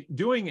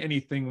doing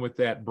anything with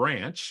that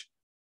branch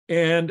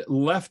and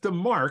left a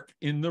mark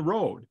in the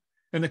road.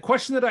 And the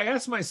question that I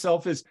ask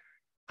myself is,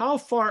 how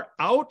far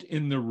out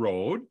in the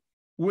road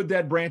would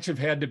that branch have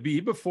had to be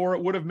before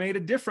it would have made a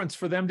difference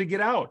for them to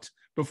get out,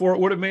 before it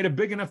would have made a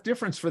big enough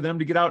difference for them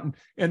to get out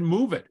and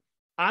move it?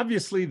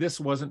 Obviously, this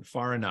wasn't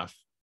far enough.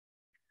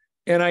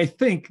 And I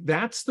think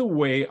that's the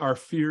way our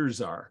fears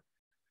are.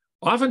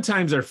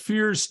 Oftentimes, our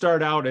fears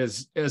start out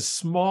as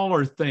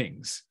smaller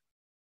things,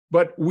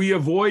 but we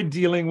avoid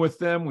dealing with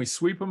them. We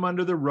sweep them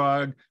under the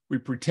rug. We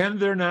pretend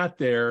they're not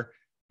there,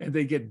 and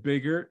they get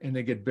bigger and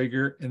they get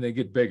bigger and they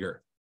get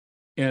bigger.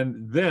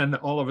 And then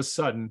all of a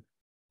sudden,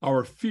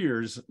 our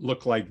fears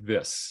look like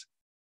this.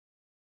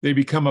 They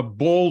become a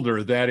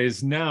boulder that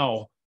is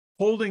now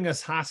holding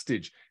us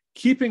hostage,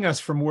 keeping us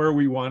from where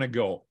we want to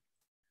go.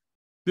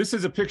 This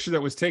is a picture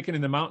that was taken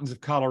in the mountains of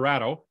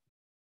Colorado.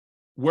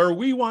 Where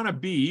we want to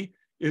be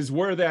is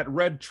where that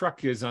red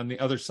truck is on the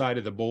other side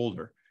of the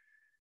boulder.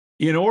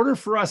 In order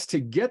for us to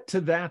get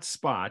to that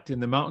spot in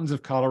the mountains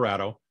of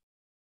Colorado,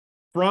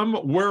 from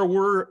where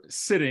we're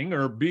sitting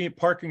or being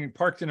parked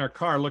in our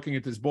car looking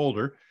at this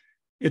boulder,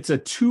 it's a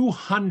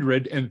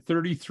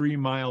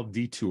 233-mile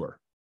detour.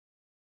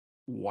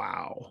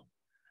 Wow.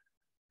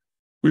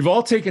 We've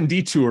all taken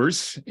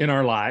detours in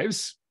our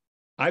lives.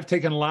 I've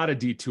taken a lot of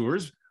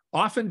detours.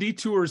 Often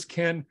detours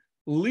can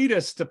lead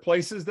us to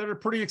places that are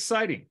pretty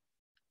exciting.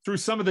 Through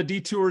some of the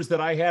detours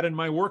that I had in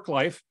my work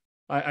life,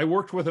 I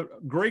worked with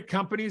great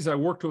companies. I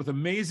worked with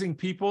amazing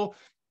people,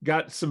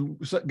 got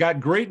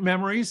great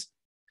memories.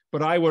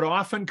 but I would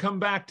often come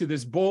back to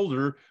this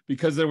boulder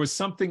because there was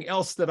something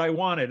else that I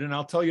wanted. And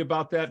I'll tell you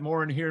about that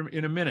more in here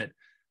in a minute.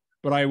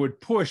 But I would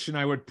push and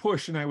I would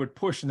push and I would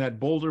push, and that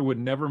boulder would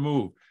never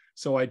move.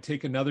 So I'd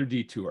take another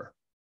detour.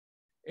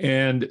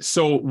 And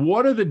so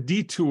what are the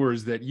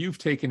detours that you've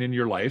taken in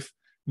your life,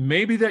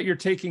 maybe that you're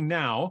taking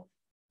now,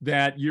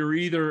 that you're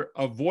either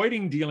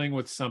avoiding dealing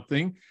with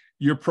something,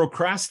 you're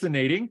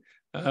procrastinating,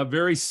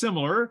 very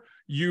similar,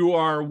 you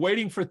are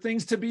waiting for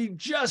things to be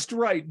just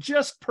right,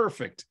 just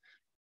perfect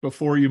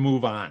before you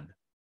move on?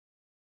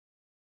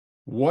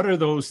 What are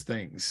those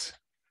things?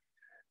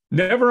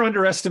 Never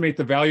underestimate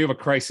the value of a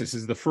crisis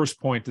is the first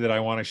point that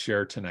I want to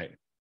share tonight.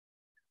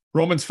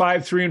 Romans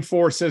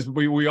 5:3-4 says,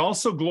 we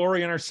also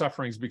glory in our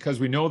sufferings because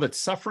we know that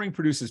suffering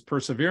produces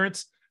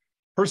perseverance,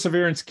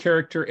 perseverance,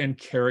 character, and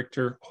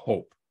character,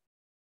 hope.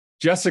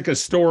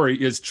 Jessica's story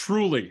is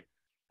truly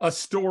a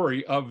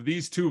story of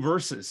these two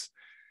verses.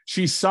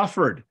 She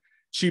suffered,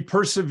 she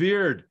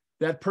persevered.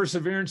 That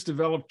perseverance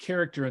developed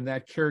character, and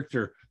that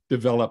character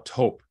developed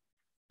hope.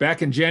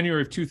 Back in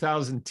January of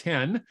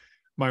 2010,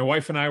 my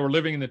wife and I were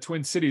living in the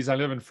Twin Cities. I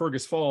live in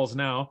Fergus Falls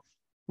now.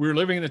 We were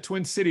living in the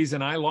Twin Cities,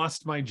 and I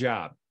lost my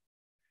job.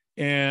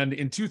 And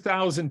in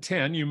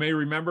 2010, you may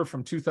remember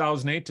from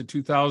 2008 to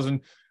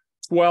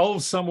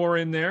 2012, somewhere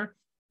in there,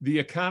 the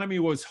economy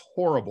was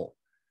horrible.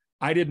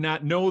 I did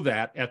not know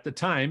that at the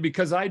time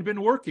because I'd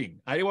been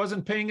working. I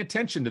wasn't paying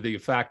attention to the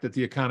fact that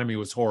the economy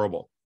was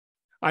horrible.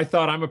 I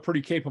thought, I'm a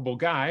pretty capable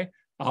guy.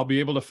 I'll be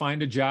able to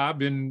find a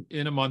job in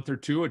a month or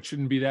two. It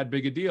shouldn't be that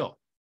big a deal.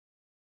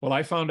 Well,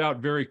 I found out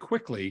very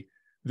quickly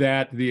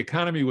that the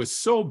economy was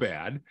so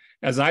bad,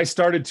 as I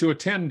started to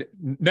attend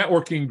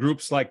networking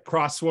groups like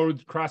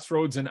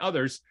Crossroads and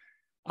others,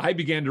 I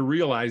began to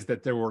realize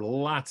that there were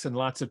lots and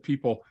lots of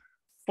people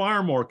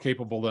far more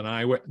capable than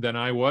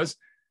I was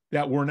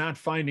that were not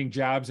finding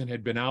jobs and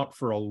had been out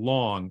for a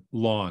long,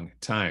 long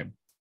time.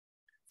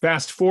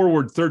 Fast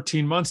forward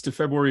 13 months to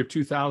February of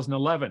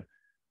 2011.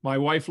 My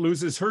wife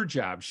loses her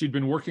job. She'd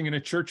been working in a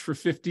church for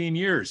 15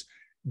 years.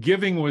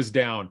 Giving was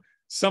down.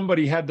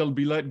 Somebody had to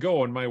be let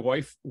go, and my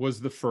wife was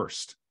the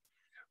first.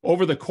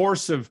 Over the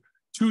course of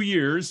 2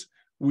 years,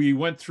 we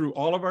went through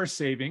all of our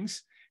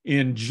savings.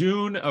 In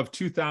June of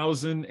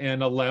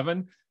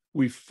 2011,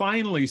 we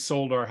finally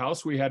sold our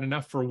house. We had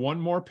enough for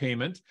one more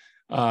payment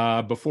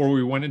before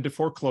we went into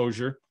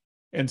foreclosure.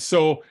 And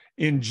so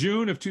in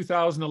June of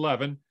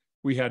 2011,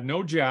 we had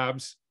no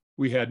jobs,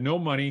 we had no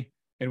money,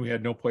 and we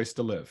had no place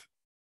to live.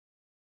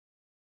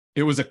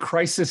 It was a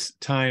crisis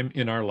time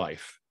in our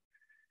life.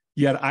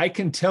 Yet I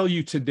can tell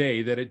you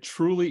today that it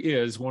truly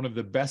is one of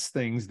the best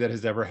things that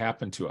has ever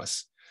happened to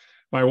us.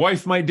 My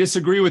wife might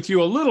disagree with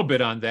you a little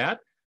bit on that,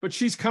 but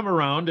she's come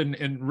around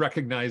and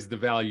recognized the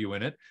value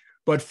in it.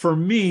 But for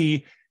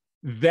me,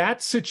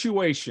 that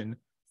situation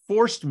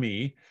forced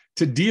me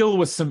to deal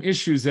with some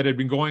issues that had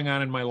been going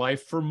on in my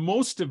life for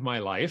most of my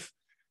life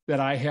that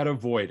I had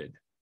avoided.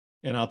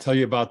 And I'll tell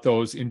you about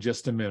those in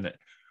just a minute.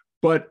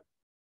 But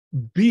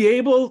be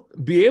able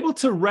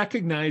to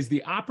recognize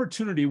the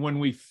opportunity when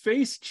we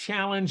face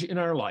challenge in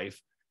our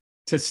life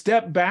to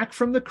step back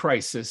from the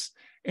crisis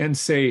and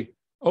say,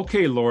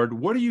 okay, Lord,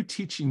 what are you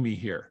teaching me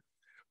here?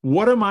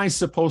 What am I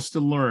supposed to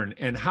learn?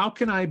 And how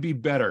can I be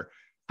better?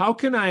 How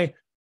can I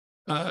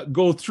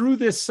go through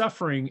this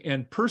suffering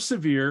and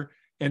persevere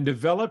and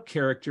develop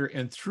character,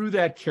 and through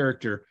that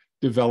character,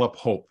 develop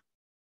hope?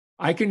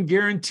 I can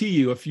guarantee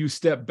you, if you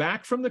step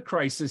back from the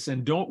crisis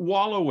and don't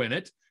wallow in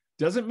it,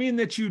 doesn't mean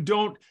that you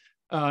don't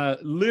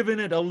live in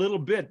it a little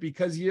bit,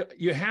 because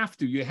you have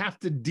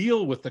to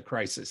deal with the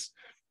crisis,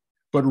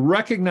 but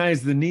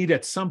recognize the need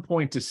at some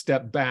point to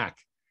step back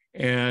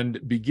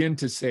and begin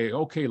to say,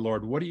 okay,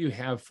 Lord, what do you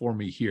have for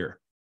me here?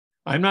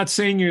 I'm not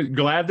saying you're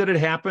glad that it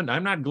happened.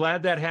 I'm not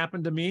glad that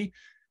happened to me.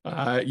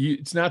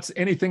 It's not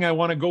anything I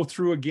want to go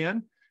through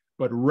again,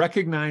 but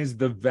recognize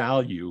the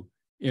value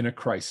in a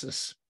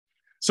crisis.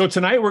 So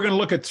tonight we're going to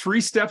look at 3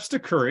 steps to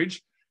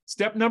courage.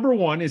 Step number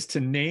 1 is to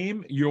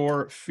name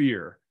your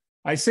fear.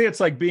 I say it's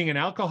like being an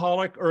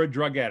alcoholic or a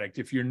drug addict.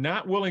 If you're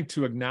not willing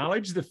to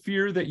acknowledge the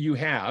fear that you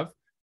have,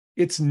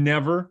 it's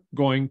never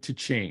going to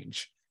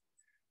change.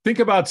 Think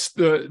about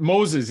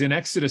Moses in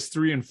Exodus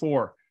 3 and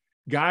 4.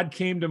 God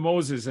came to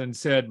Moses and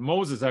said,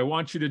 Moses, I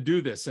want you to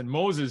do this. And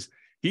Moses,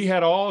 he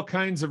had all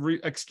kinds of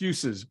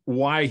excuses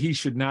why he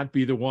should not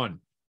be the one.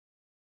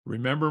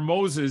 Remember,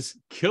 Moses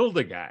killed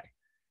a guy,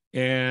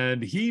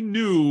 and he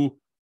knew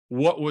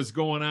what was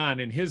going on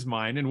in his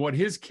mind and what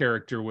his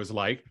character was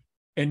like.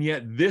 And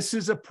yet this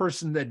is a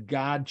person that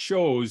God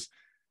chose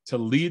to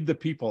lead the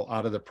people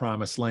out of the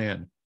promised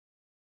land.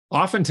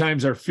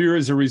 Oftentimes our fear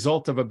is a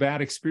result of a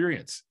bad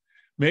experience.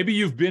 Maybe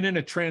you've been in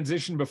a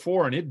transition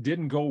before and it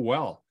didn't go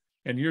well.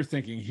 And you're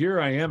thinking,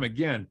 here I am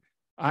again.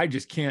 I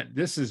just can't,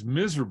 this is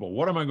miserable.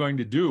 What am I going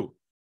to do?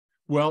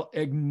 Well,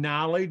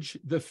 acknowledge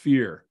the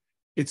fear.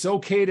 It's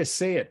okay to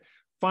say it.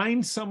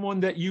 Find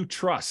someone that you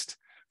trust.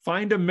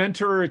 Find a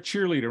mentor or a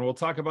cheerleader. And we'll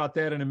talk about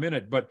that in a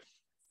minute, but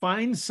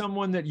find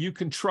someone that you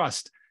can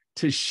trust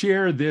to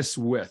share this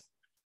with.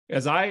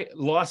 As I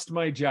lost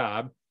my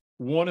job,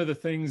 one of the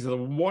things, the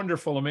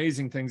wonderful,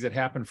 amazing things that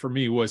happened for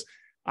me was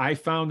I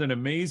found an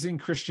amazing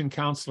Christian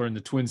counselor in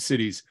the Twin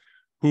Cities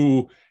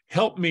who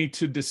helped me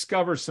to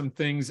discover some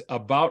things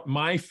about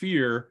my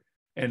fear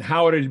and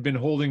how it had been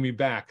holding me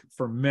back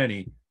for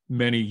many,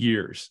 many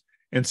years.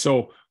 And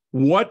so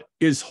what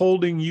is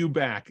holding you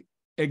back?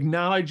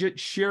 Acknowledge it,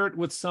 share it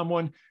with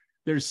someone.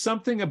 There's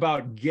something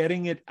about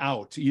getting it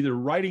out, either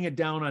writing it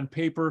down on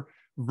paper,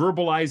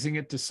 verbalizing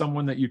it to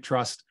someone that you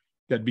trust,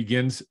 that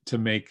begins to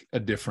make a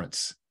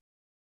difference.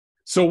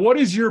 So what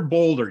is your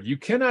boulder? You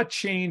cannot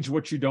change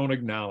what you don't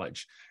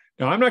acknowledge.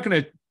 Now, I'm not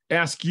going to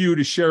ask you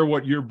to share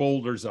what your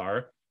boulders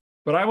are,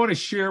 but I want to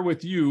share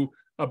with you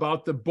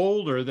about the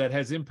boulder that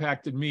has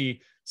impacted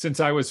me since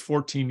I was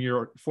 14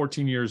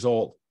 years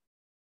old.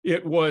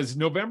 It was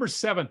November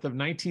 7th of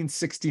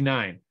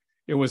 1969.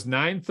 It was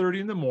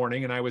 9:30 in the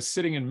morning, and I was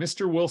sitting in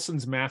Mr.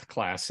 Wilson's math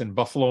class in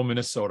Buffalo,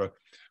 Minnesota,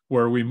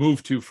 where we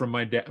moved to from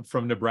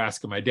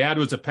Nebraska. My dad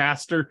was a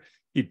pastor.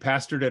 He'd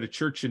pastored at a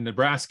church in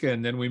Nebraska,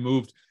 and then we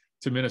moved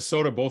to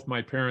Minnesota. Both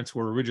my parents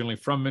were originally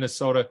from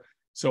Minnesota,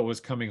 so it was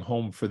coming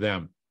home for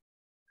them.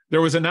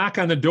 There was a knock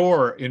on the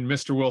door in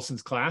Mr.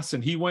 Wilson's class,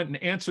 and he went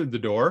and answered the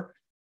door,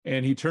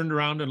 and he turned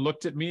around and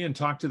looked at me and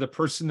talked to the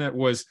person that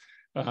was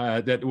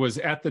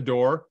at the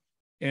door,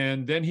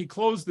 and then he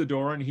closed the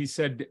door and he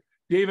said,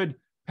 "David,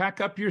 pack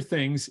up your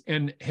things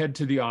and head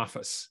to the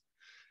office."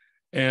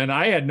 And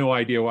I had no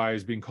idea why I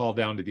was being called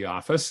down to the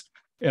office.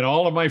 And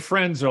all of my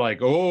friends are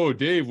like, "Oh,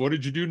 Dave, what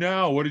did you do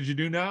now? What did you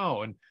do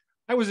now?" And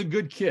I was a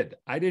good kid.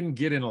 I didn't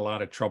get in a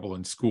lot of trouble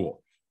in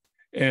school.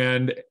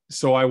 And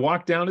so I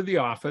walked down to the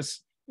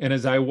office. And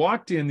as I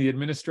walked in, the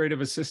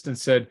administrative assistant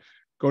said,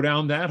 "Go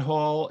down that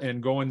hall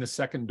and go in the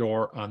second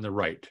door on the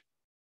right."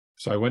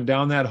 So I went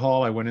down that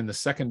hall. I went in the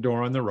second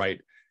door on the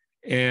right.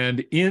 And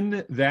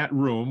in that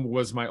room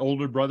was my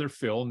older brother,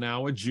 Phil,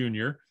 now a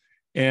junior,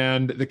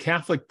 and the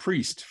Catholic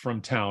priest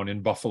from town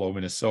in Buffalo,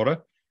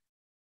 Minnesota.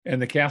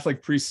 And the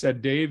Catholic priest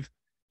said, "Dave,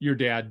 your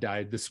dad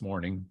died this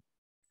morning.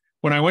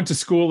 When I went to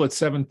school at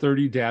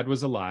 7:30, Dad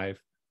was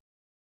alive.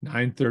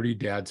 9:30,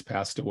 Dad's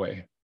passed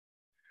away."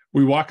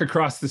 We walk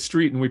across the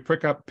street and we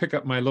pick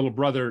up my little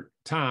brother,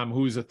 Tom,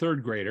 who's a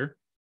third grader.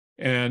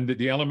 And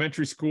the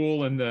elementary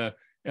school and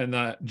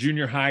the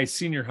junior high,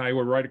 senior high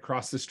were right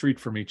across the street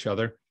from each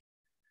other.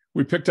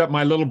 We picked up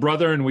my little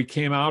brother and we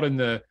came out, and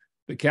the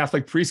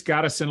Catholic priest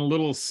got us in a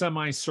little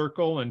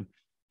semicircle, and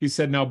he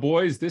said, "Now,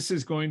 boys, this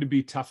is going to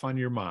be tough on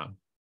your mom.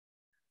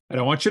 I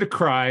don't want you to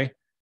cry.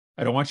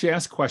 I don't want you to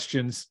ask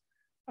questions.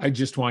 I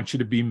just want you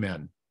to be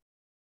men."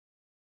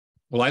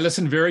 Well, I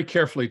listened very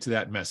carefully to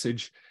that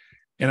message,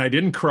 and I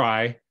didn't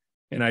cry,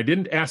 and I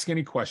didn't ask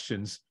any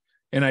questions,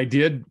 and I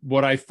did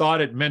what I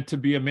thought it meant to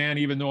be a man,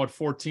 even though at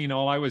 14,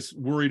 all I was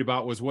worried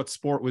about was what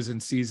sport was in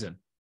season.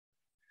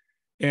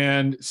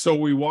 And so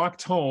we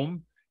walked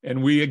home,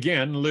 and we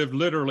again lived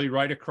literally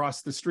right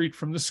across the street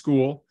from the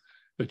school.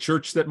 The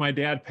church that my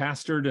dad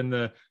pastored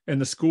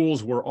and the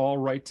schools were all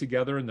right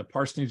together, and the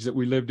parsonage that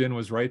we lived in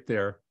was right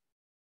there.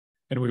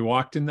 And we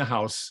walked in the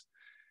house,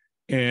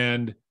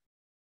 and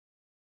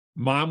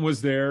Mom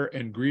was there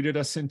and greeted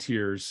us in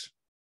tears.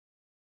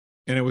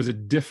 And it was a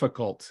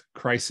difficult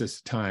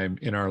crisis time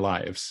in our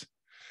lives.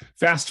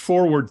 Fast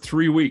forward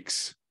 3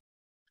 weeks.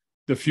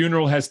 The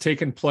funeral has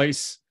taken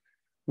place.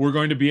 We're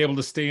going to be able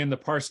to stay in the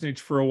parsonage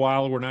for a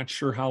while. We're not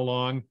sure how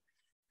long.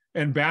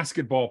 And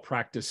basketball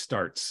practice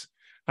starts.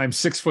 I'm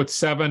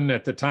 6'7".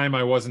 At the time,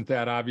 I wasn't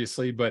that,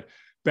 obviously, but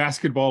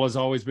basketball has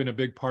always been a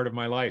big part of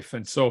my life.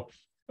 And so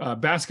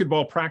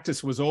basketball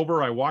practice was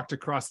over. I walked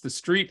across the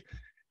street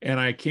and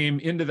I came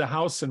into the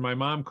house, and my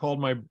mom called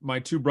my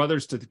two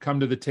brothers to come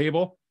to the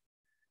table.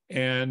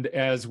 And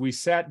as we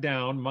sat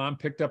down, Mom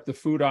picked up the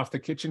food off the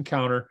kitchen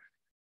counter,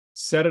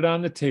 set it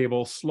on the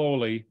table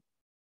slowly,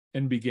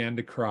 and began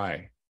to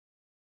cry.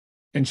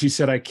 And she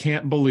said, "I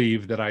can't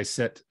believe that I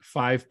set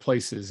 5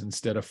 places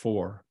instead of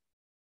 4.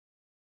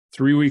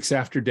 3 weeks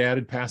after Dad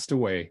had passed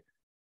away,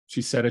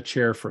 she set a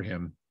chair for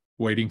him,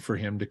 waiting for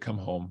him to come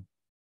home."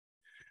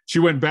 She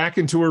went back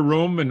into her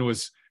room and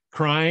was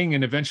crying,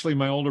 and eventually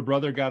my older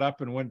brother got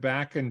up and went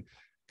back and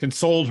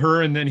consoled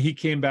her, and then he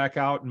came back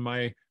out, and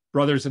my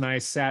brothers and I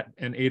sat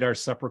and ate our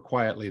supper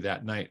quietly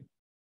that night.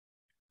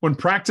 When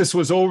practice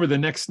was over the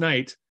next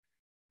night,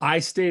 I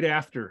stayed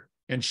after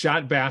and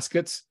shot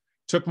baskets,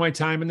 took my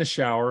time in the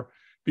shower,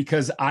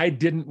 because I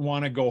didn't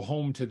want to go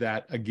home to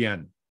that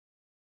again.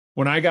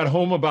 When I got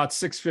home about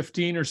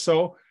 6:15 or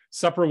so,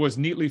 supper was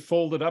neatly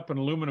folded up in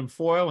aluminum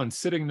foil and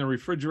sitting in the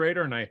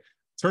refrigerator, and I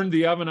turned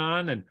the oven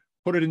on and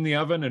put it in the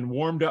oven and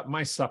warmed up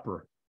my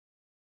supper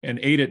and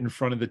ate it in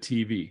front of the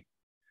TV.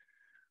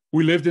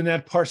 We lived in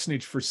that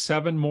parsonage for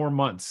 7 more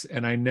months,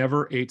 and I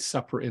never ate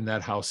supper in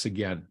that house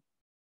again.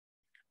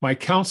 My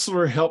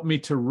counselor helped me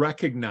to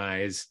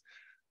recognize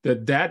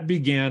that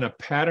began a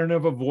pattern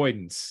of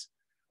avoidance,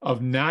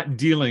 of not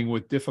dealing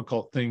with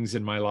difficult things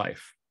in my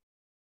life.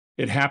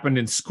 It happened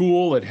in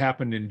school, it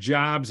happened in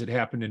jobs, it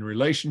happened in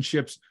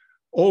relationships.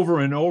 Over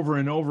and over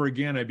and over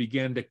again, I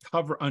began to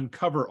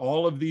uncover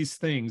all of these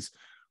things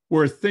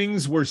where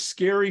things were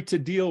scary to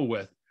deal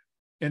with.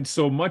 And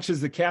so much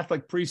as the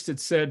Catholic priest had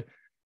said,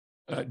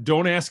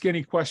 don't ask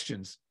any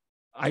questions,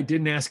 I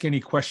didn't ask any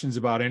questions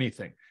about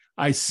anything.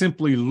 I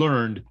simply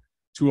learned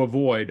to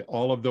avoid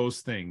all of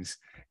those things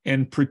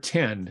and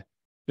pretend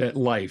that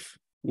life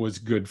was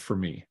good for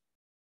me.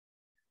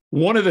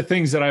 One of the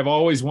things that I've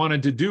always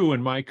wanted to do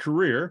in my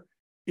career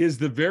is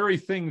the very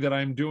thing that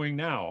I'm doing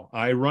now.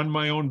 I run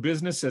my own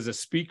business as a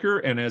speaker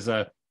and as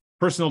a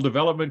personal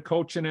development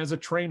coach and as a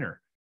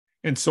trainer.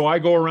 And so I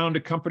go around to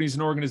companies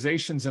and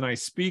organizations and I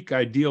speak.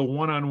 I deal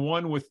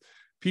one-on-one with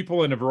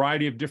people in a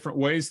variety of different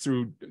ways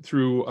through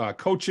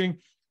coaching.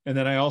 And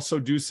then I also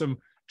do some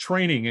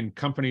training in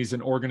companies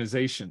and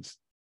organizations.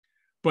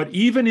 But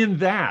even in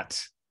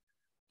that,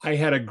 I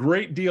had a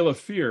great deal of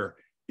fear.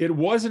 It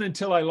wasn't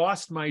until I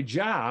lost my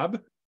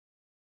job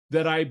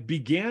that I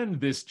began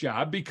this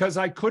job, because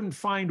I couldn't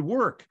find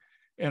work.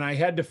 And I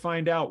had to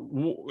find out,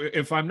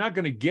 if I'm not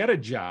going to get a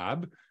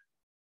job,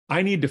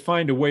 I need to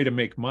find a way to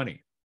make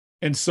money.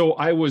 And so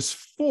I was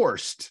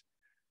forced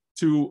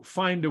to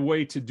find a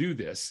way to do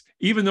this,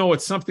 even though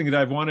it's something that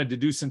I've wanted to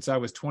do since I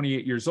was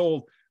 28 years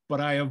old, but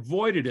I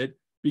avoided it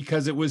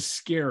because it was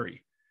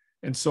scary.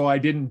 And so I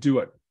didn't do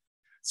it.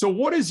 So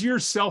what is your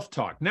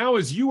self-talk? Now,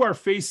 as you are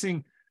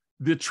facing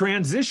the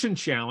transition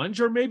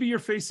challenge, or maybe you're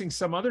facing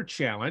some other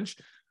challenge,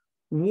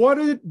 what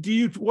do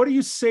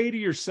you say to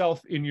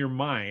yourself in your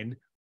mind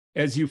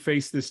as you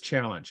face this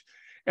challenge?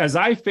 As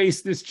I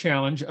face this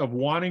challenge of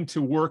wanting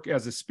to work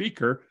as a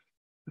speaker,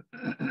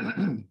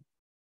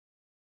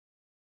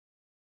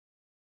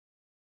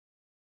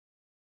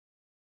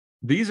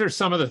 these are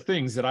some of the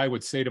things that I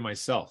would say to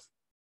myself.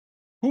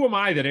 Who am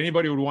I that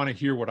anybody would want to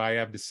hear what I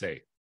have to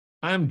say?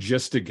 I'm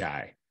just a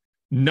guy.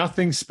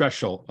 Nothing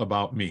special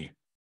about me.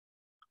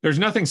 There's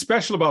nothing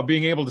special about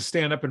being able to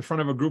stand up in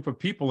front of a group of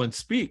people and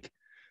speak.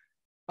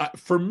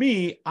 For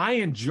me, I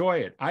enjoy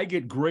it. I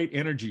get great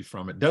energy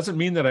from it. Doesn't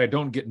mean that I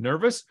don't get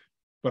nervous,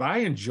 but I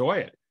enjoy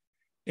it.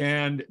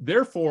 And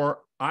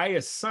therefore, I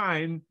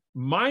assign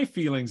my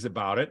feelings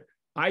about it.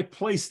 I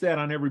place that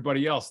on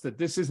everybody else, that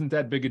this isn't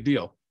that big a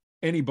deal.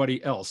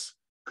 Anybody else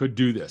could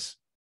do this.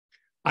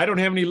 I don't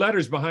have any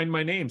letters behind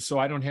my name, so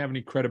I don't have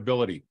any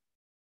credibility.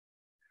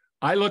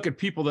 I look at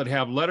people that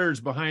have letters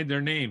behind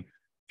their name,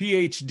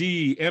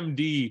 PhD,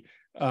 MD,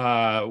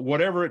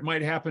 whatever it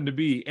might happen to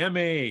be,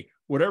 MA,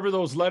 whatever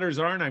those letters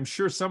are, and I'm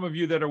sure some of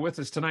you that are with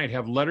us tonight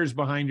have letters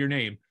behind your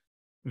name.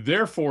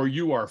 Therefore,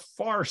 you are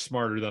far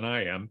smarter than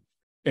I am.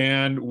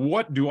 And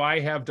what do I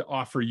have to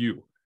offer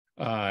you?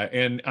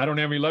 And I don't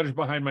have any letters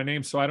behind my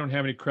name, so I don't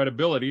have any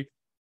credibility.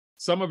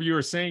 Some of you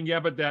are saying, yeah,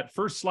 but that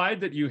first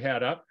slide that you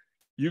had up,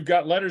 you've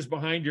got letters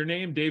behind your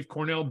name, Dave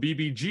Cornell,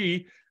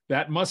 BBG.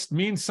 That must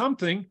mean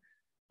something.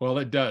 Well,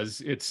 it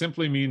does. It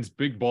simply means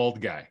big bald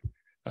guy.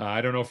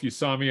 I don't know if you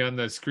saw me on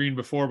the screen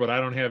before, but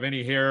I don't have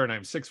any hair and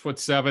I'm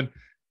 6'7".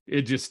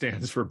 It just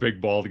stands for big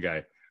bald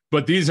guy.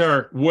 But these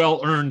are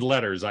well-earned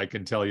letters, I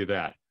can tell you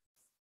that.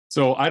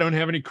 So I don't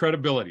have any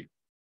credibility.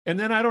 And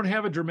then I don't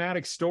have a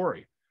dramatic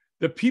story.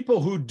 The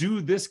people who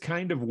do this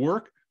kind of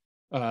work,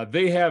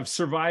 they have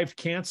survived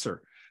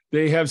cancer.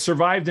 They have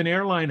survived an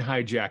airline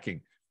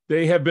hijacking.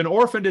 They have been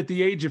orphaned at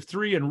the age of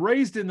 3 and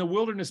raised in the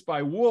wilderness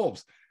by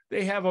wolves.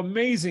 They have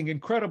amazing,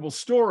 incredible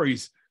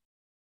stories.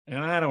 And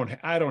I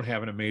don't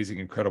have an amazing,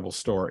 incredible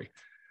story.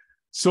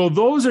 So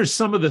those are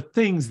some of the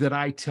things that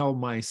I tell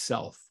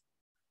myself.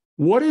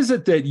 What is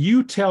it that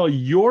you tell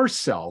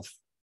yourself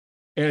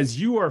as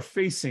you are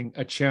facing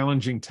a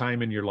challenging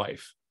time in your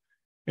life?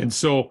 And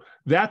so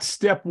that's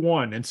step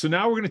one. And so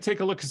now we're going to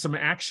take a look at some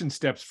action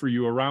steps for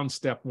you around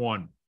step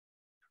one.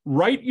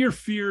 Write your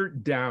fear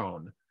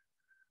down.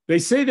 They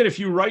say that if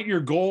you write your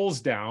goals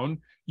down,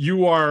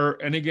 you are,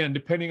 and again,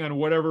 depending on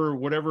whatever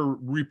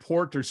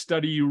report or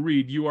study you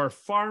read, you are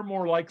far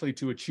more likely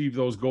to achieve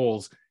those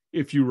goals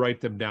if you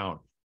write them down.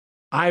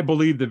 I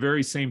believe the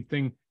very same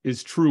thing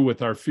is true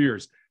with our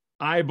fears.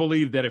 I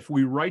believe that if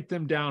we write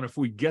them down, if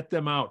we get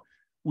them out,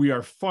 we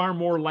are far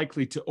more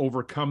likely to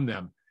overcome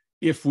them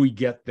if we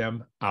get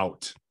them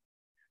out.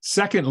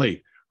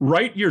 Secondly,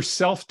 write your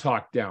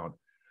self-talk down.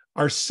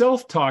 Our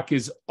self-talk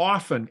is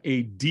often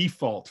a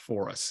default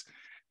for us.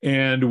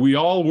 And we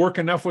all work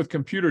enough with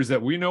computers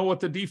that we know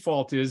what the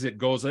default is. It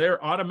goes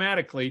there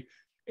automatically.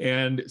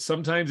 And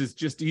sometimes it's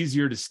just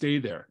easier to stay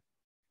there.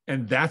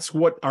 And that's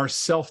what our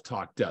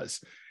self-talk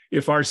does.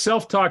 If our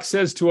self-talk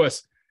says to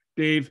us,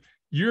 Dave,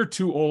 you're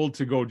too old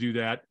to go do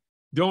that.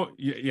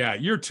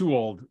 You're too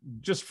old.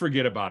 Just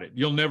forget about it.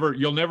 You'll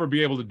never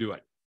be able to do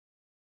it.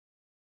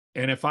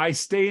 And if I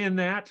stay in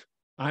that,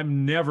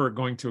 I'm never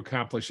going to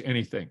accomplish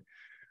anything.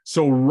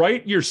 So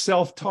write your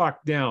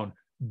self-talk down.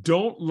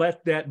 Don't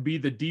let that be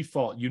the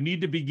default. You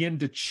need to begin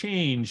to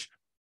change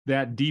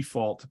that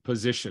default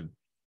position.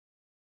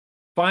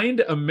 Find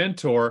a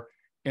mentor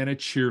and a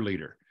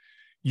cheerleader.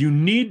 You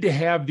need to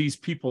have these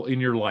people in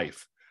your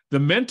life. The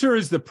mentor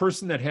is the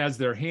person that has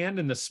their hand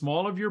in the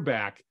small of your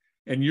back,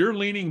 and you're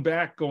leaning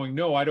back going,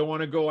 no, I don't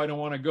want to go. I don't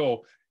want to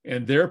go.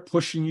 And they're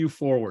pushing you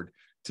forward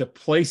to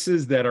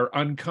places that are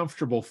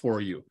uncomfortable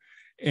for you.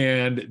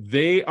 And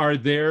they are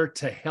there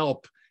to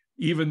help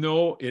even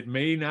though it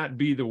may not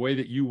be the way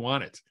that you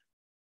want it.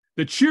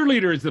 The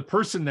cheerleader is the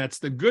person that's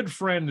the good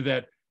friend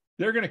that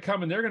they're going to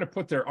come and they're going to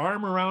put their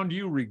arm around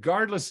you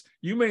regardless.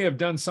 You may have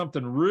done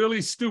something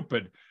really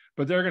stupid,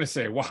 but they're going to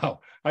say, wow,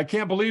 I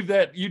can't believe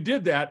that you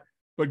did that,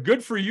 but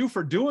good for you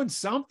for doing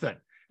something.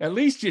 At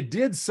least you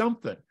did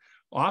something.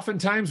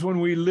 Oftentimes when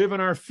we live in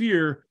our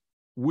fear,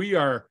 we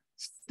are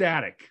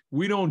static.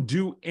 We don't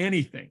do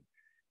anything.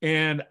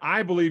 And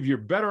I believe you're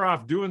better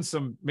off doing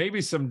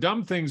maybe some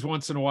dumb things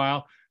once in a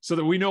while so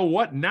that we know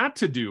what not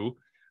to do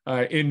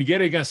in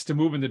getting us to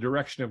move in the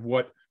direction of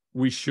what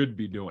we should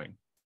be doing.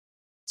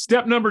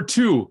 Step number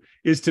 2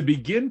 is to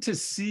begin to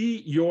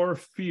see your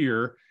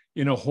fear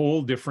in a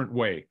whole different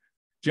way.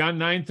 John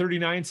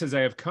 9:39 says, I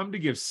have come to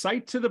give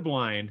sight to the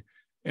blind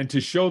and to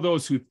show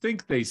those who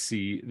think they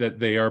see that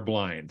they are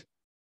blind.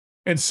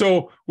 And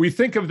so we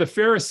think of the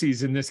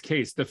Pharisees in this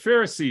case. The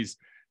Pharisees,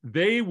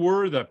 they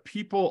were the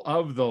people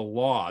of the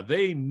law.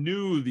 They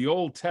knew the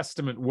Old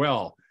Testament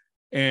well,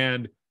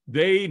 and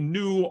they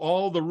knew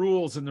all the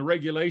rules and the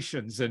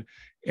regulations.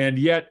 And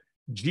yet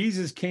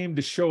Jesus came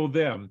to show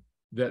them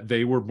that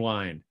they were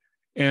blind,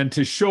 and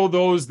to show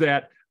those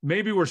that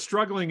maybe were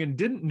struggling and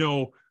didn't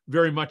know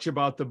very much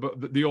about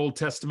the Old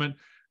Testament,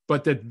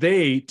 but that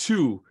they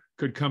too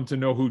could come to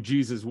know who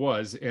Jesus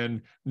was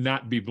and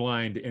not be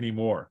blind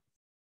anymore.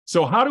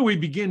 So how do we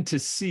begin to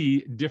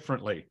see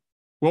differently?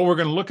 Well, we're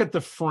going to look at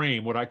the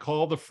frame, what I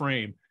call the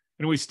frame.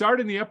 And we start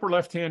in the upper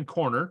left-hand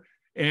corner.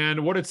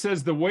 And what it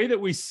says, the way that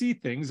we see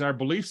things, our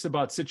beliefs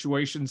about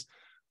situations,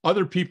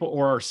 other people,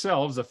 or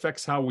ourselves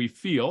affects how we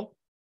feel.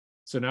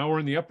 So now we're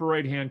in the upper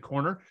right-hand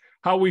corner.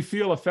 How we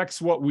feel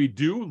affects what we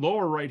do.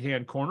 Lower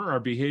right-hand corner, our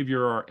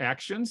behavior, our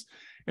actions.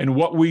 And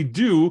what we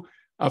do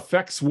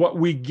affects what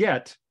we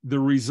get, the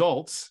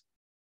results.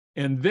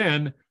 And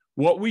then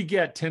what we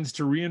get tends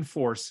to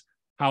reinforce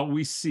how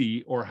we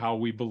see or how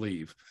we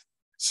believe.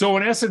 So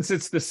in essence,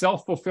 it's the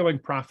self-fulfilling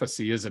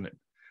prophecy, isn't it?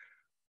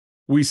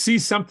 We see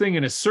something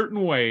in a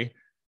certain way,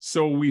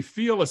 so we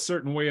feel a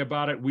certain way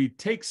about it. We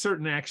take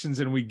certain actions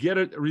and we get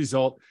a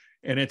result,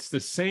 and it's the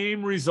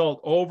same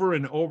result over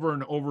and over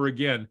and over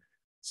again.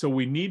 So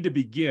we need to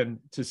begin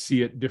to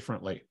see it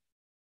differently.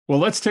 Well,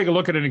 let's take a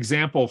look at an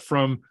example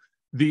from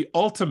the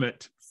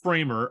ultimate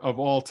framer of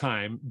all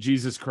time,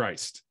 Jesus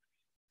Christ.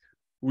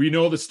 We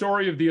know the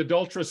story of the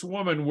adulterous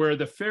woman where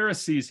the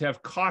Pharisees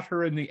have caught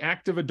her in the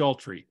act of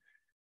adultery,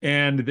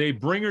 and they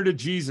bring her to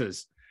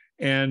Jesus,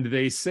 and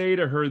they say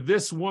to her,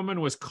 this woman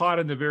was caught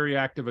in the very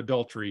act of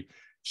adultery.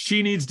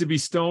 She needs to be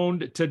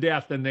stoned to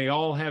death, and they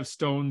all have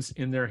stones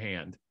in their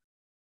hand.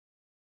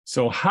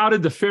 So how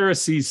did the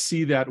Pharisees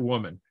see that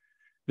woman?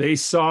 They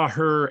saw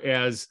her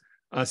as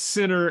a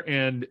sinner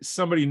and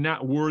somebody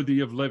not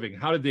worthy of living.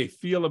 How did they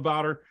feel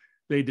about her?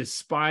 They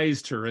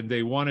despised her and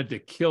they wanted to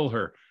kill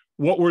her.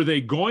 What were they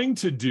going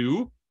to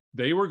do?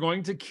 They were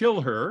going to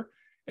kill her.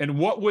 And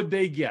what would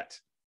they get?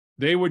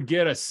 They would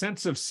get a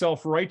sense of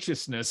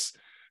self-righteousness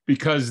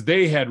because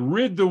they had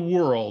rid the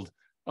world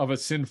of a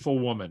sinful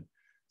woman.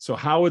 So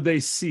how would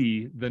they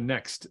see the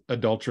next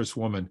adulterous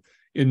woman?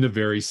 In the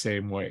very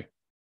same way.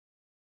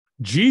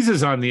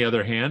 Jesus, on the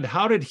other hand,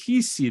 how did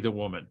he see the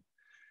woman?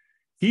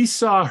 He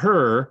saw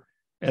her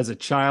as a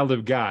child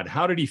of God.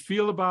 How did he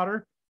feel about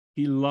her?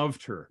 He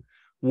loved her.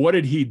 What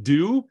did he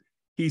do?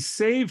 He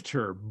saved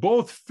her,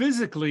 both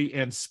physically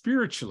and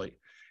spiritually.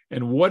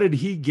 And what did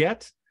he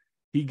get?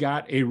 He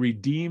got a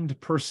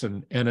redeemed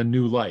person and a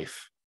new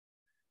life.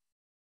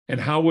 And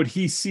how would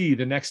he see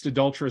the next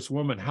adulterous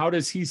woman? How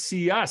does he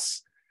see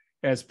us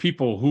as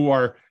people who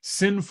are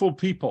sinful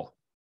people?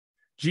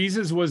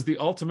 Jesus was the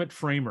ultimate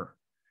framer.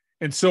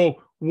 And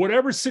so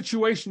whatever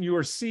situation you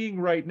are seeing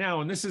right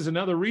now, and this is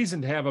another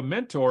reason to have a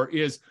mentor,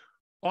 is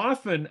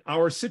often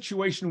our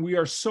situation, we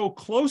are so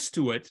close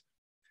to it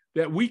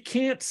that we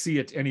can't see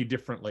it any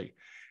differently.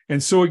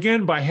 And so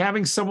again, by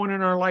having someone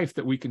in our life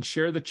that we can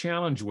share the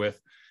challenge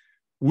with,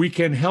 we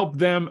can help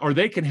them, or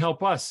they can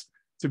help us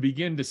to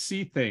begin to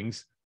see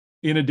things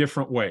in a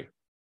different way.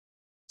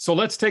 So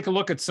let's take a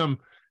look at some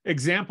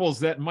examples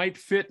that might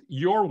fit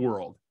your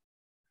world.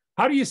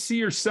 How do you see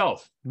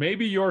yourself?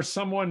 Maybe you're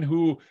someone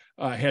who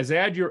has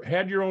had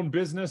your own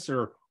business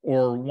or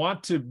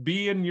want to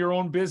be in your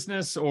own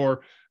business,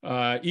 or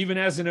even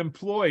as an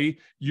employee,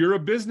 you're a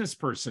business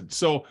person.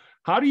 So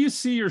how do you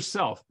see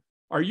yourself?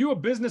 Are you a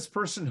business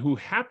person who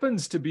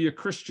happens to be a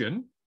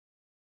Christian,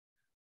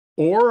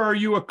 or are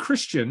you a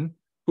Christian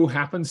who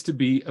happens to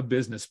be a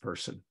business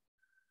person?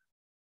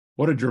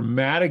 What a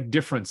dramatic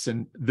difference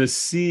in the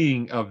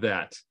seeing of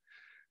that.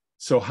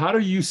 So how do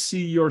you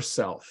see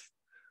yourself?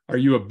 Are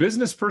you a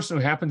business person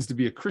who happens to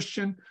be a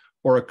Christian,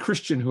 or a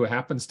Christian who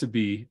happens to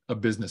be a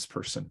business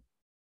person?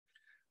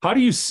 How do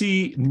you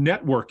see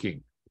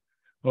networking?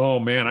 Oh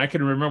man, I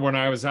can remember when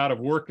I was out of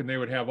work and they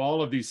would have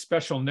all of these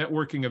special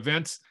networking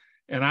events,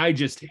 and I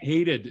just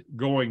hated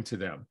going to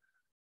them.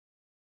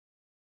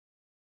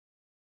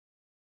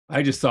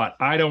 I just thought,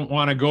 I don't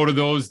want to go to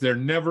those. They're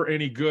never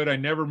any good. I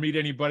never meet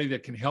anybody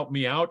that can help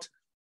me out.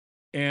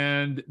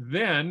 And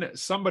then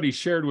somebody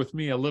shared with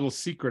me a little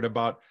secret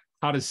about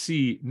how to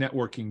see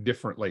networking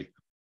differently.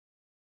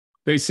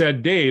 They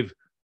said, Dave,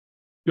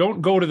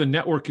 don't go to the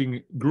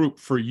networking group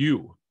for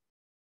you.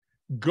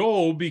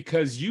 Go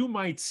because you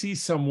might see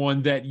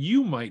someone that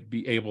you might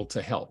be able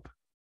to help.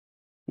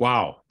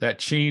 Wow, that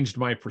changed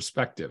my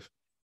perspective.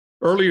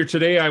 Earlier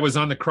today, I was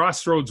on the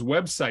Crossroads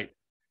website,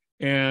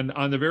 and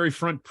on the very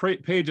front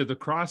page of the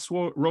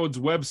Crossroads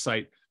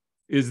website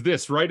is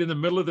this right in the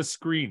middle of the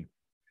screen: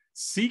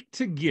 seek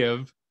to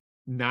give,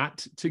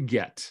 not to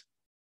get.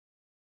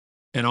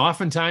 And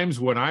oftentimes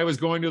when I was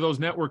going to those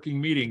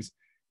networking meetings,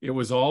 it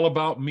was all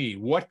about me.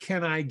 What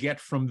can I get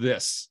from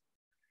this?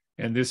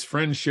 And this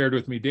friend shared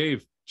with me,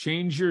 Dave,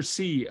 change your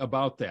see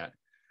about that.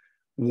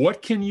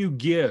 What can you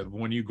give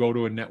when you go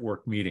to a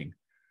network meeting?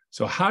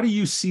 So how do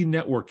you see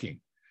networking?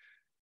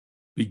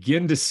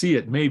 Begin to see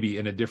it maybe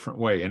in a different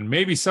way. And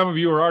maybe some of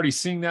you are already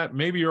seeing that.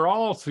 Maybe you're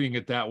all seeing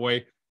it that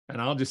way.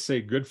 And I'll just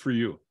say, good for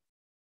you.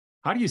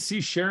 How do you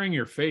see sharing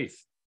your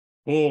faith?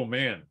 Oh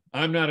man,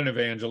 I'm not an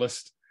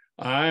evangelist.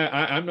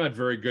 I'm not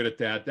very good at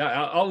that.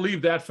 I'll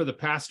leave that for the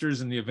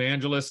pastors and the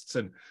evangelists.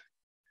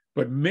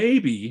 But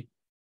maybe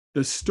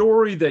the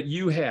story that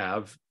you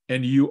have,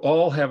 and you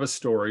all have a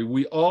story,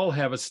 we all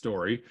have a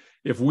story.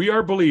 If we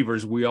are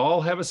believers, we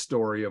all have a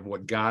story of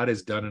what God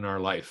has done in our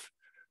life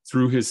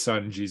through his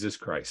son, Jesus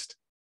Christ.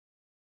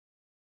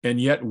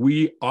 And yet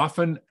we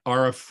often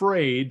are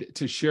afraid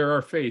to share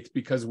our faith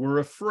because we're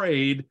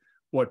afraid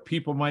what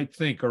people might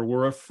think, or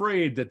we're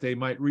afraid that they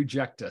might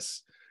reject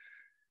us.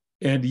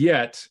 And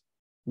yet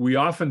we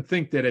often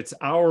think that it's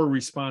our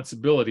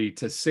responsibility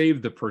to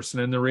save the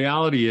person. And the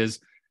reality is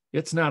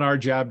it's not our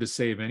job to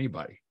save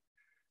anybody.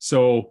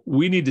 So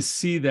we need to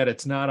see that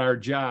it's not our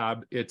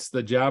job. It's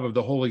the job of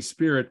the Holy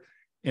Spirit.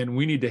 And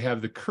we need to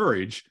have the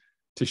courage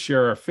to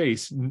share our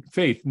faith,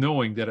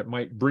 knowing that it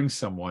might bring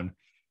someone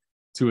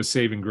to a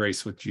saving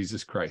grace with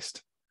Jesus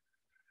Christ.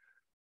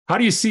 How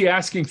do you see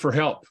asking for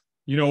help?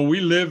 You know,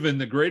 we live in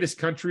the greatest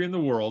country in the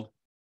world,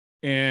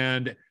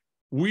 and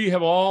we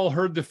have all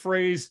heard the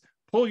phrase,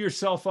 pull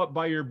yourself up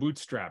by your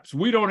bootstraps.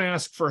 We don't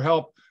ask for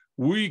help.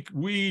 We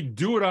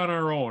do it on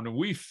our own, and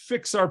we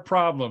fix our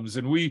problems,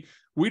 and we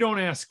don't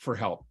ask for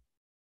help.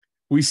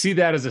 We see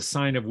that as a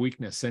sign of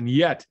weakness, and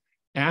yet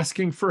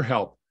asking for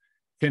help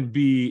can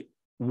be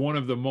one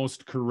of the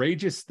most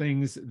courageous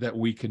things that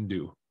we can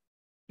do,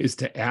 is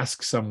to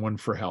ask someone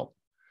for help.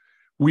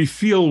 We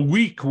feel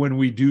weak when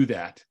we do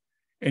that,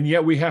 and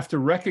yet we have to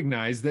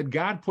recognize that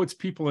God puts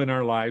people in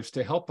our lives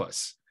to help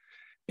us.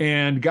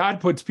 And God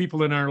puts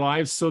people in our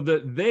lives so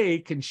that they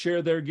can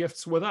share their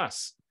gifts with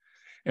us.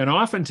 And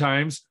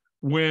oftentimes,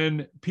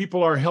 when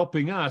people are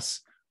helping us,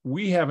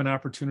 we have an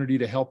opportunity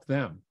to help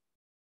them.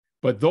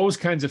 But those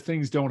kinds of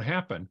things don't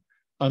happen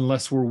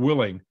unless we're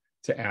willing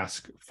to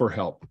ask for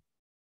help.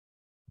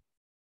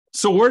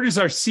 So where does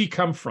our see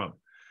come from?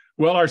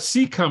 Well, our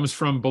see comes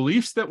from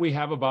beliefs that we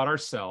have about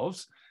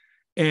ourselves,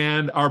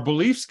 and our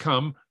beliefs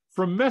come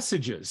from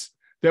messages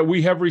that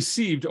we have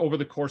received over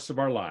the course of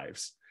our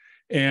lives.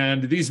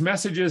 And these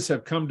messages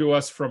have come to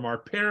us from our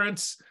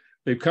parents,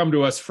 they've come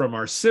to us from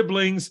our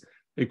siblings,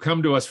 they've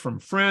come to us from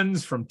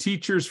friends, from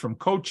teachers, from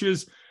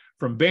coaches,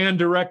 from band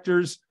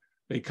directors.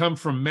 They come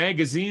from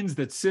magazines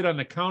that sit on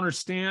the counter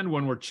stand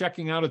when we're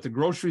checking out at the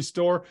grocery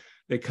store.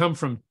 They come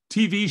from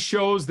TV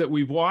shows that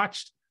we've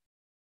watched.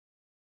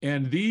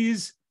 And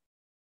these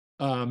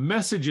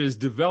messages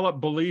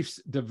develop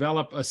beliefs,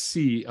 develop a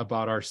see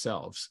about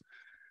ourselves.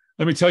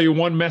 Let me tell you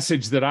one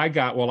message that I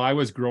got while I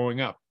was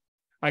growing up.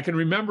 I can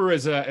remember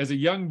as a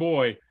young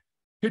boy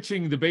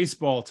pitching the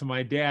baseball to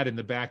my dad in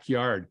the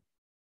backyard.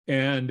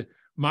 And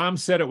Mom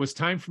said it was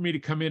time for me to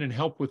come in and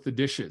help with the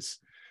dishes.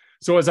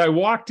 So as I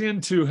walked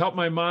in to help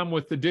my mom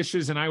with the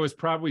dishes, and I was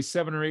probably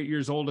 7 or 8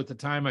 years old at the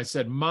time, I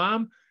said,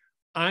 Mom,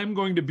 I'm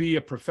going to be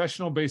a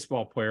professional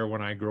baseball player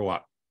when I grow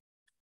up.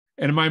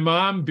 And my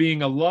mom,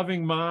 being a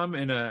loving mom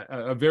and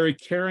a very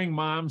caring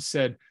mom,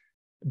 said,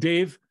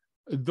 Dave,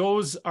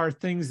 those are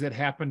things that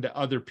happen to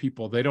other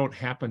people. They don't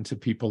happen to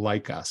people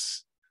like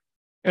us.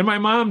 And my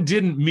mom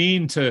didn't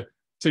mean to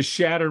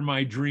shatter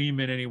my dream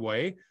in any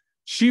way.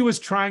 She was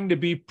trying to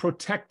be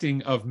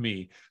protecting of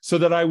me so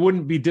that I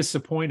wouldn't be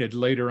disappointed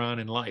later on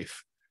in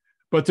life.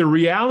 But the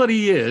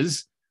reality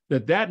is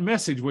that that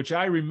message, which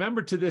I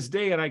remember to this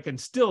day, and I can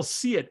still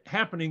see it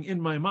happening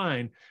in my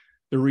mind,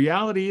 the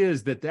reality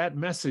is that that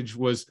message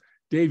was,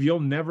 Dave, you'll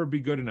never be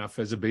good enough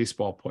as a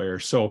baseball player.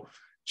 So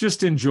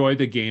just enjoy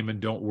the game and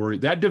don't worry.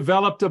 That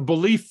developed a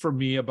belief for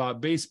me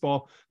about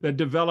baseball, that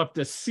developed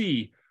a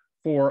see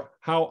for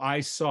how I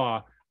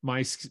saw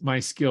my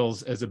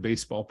skills as a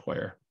baseball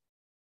player.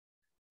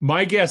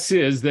 My guess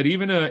is that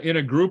even in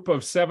a group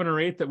of 7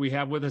 or 8 that we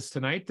have with us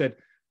tonight, that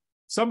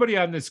somebody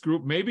on this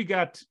group maybe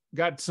got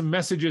some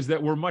messages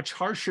that were much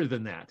harsher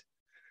than that.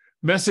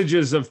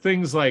 Messages of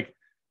things like,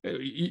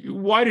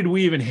 why did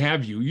we even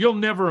have you? You'll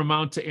never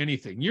amount to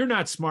anything. You're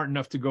not smart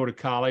enough to go to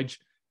college.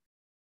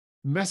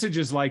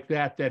 Messages like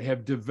that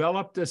have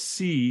developed a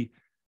see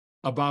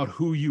about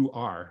who you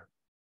are.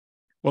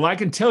 Well, I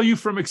can tell you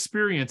from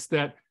experience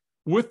that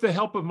with the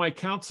help of my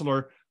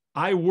counselor,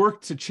 I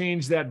worked to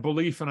change that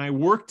belief, and I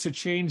worked to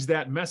change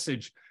that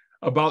message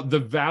about the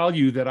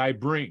value that I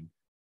bring.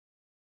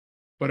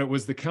 But it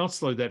was the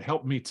counselor that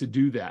helped me to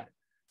do that,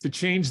 to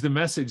change the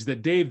message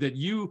that, Dave, that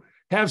you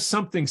have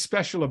something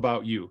special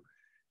about you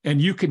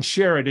and you can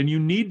share it and you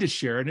need to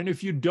share it. And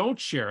if you don't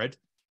share it,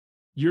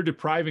 you're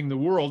depriving the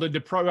world and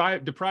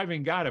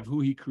depriving God of who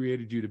he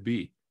created you to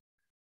be.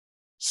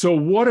 So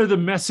what are the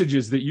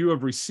messages that you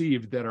have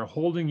received that are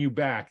holding you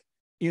back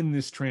in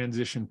this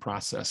transition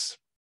process?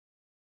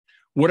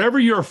 Whatever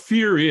your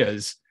fear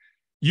is,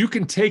 you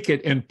can take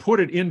it and put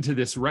it into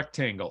this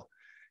rectangle.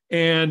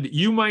 And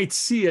you might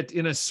see it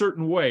in a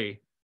certain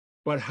way,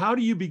 but how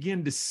do you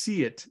begin to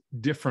see it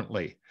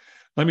differently?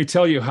 Let me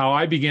tell you how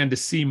I began to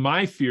see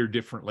my fear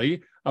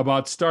differently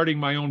about starting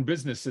my own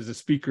business as a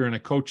speaker and a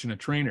coach and a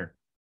trainer.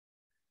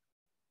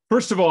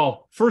 First of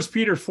all, 1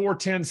 Peter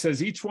 4:10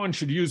 says, each one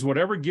should use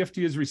whatever gift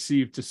he has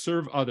received to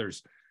serve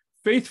others,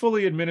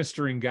 faithfully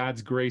administering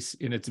God's grace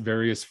in its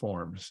various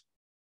forms.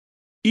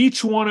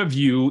 Each one of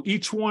you,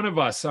 each one of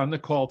us on the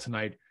call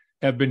tonight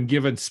have been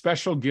given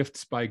special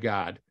gifts by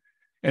God.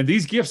 And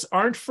these gifts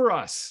aren't for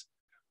us,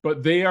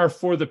 but they are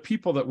for the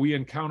people that we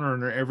encounter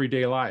in our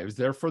everyday lives.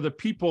 They're for the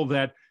people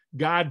that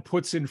God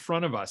puts in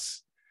front of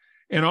us.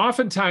 And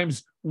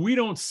oftentimes we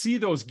don't see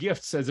those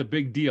gifts as a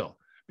big deal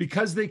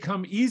because they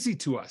come easy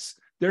to us.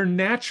 They're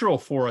natural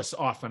for us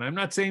often. I'm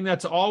not saying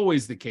that's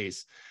always the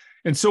case.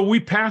 And so we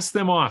pass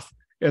them off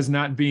as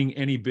not being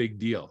any big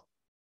deal.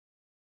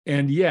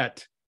 And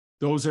yet,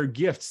 those are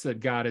gifts that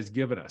God has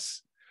given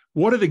us.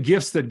 What are the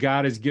gifts that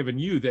God has given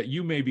you that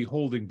you may be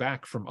holding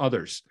back from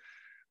others?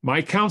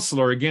 My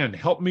counselor, again,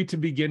 helped me to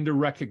begin to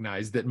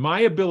recognize that my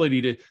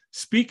ability to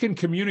speak and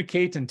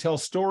communicate and tell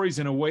stories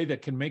in a way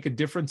that can make a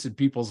difference in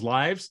people's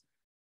lives,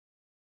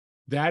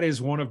 that is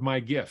one of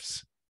my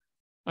gifts.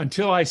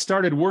 Until I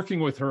started working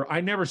with her, I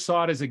never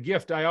saw it as a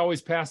gift. I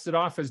always passed it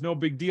off as no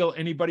big deal.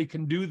 Anybody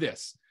can do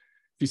this.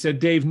 She said,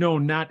 Dave, no,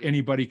 not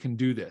anybody can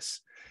do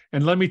this.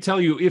 And let me tell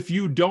you, if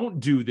you don't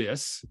do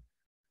this,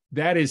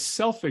 that is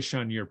selfish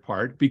on your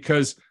part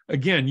because,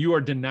 again, you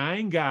are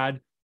denying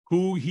God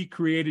who he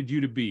created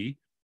you to be,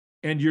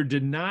 and you're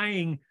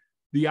denying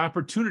the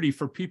opportunity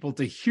for people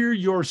to hear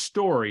your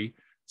story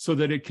so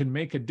that it can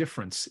make a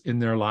difference in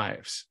their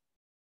lives.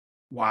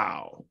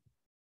 Wow.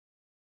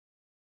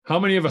 How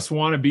many of us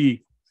want to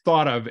be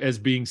thought of as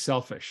being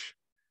selfish?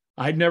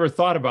 I'd never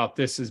thought about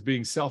this as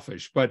being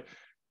selfish, but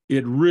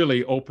it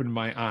really opened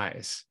my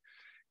eyes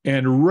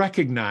and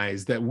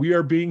recognized that we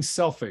are being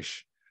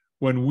selfish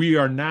when we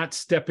are not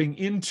stepping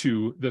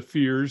into the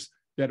fears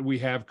that we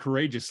have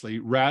courageously,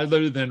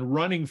 rather than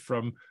running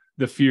from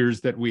the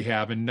fears that we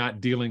have and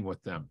not dealing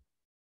with them.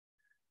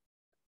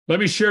 Let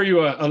me share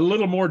you a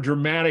little more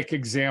dramatic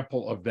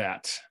example of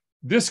that.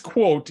 This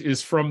quote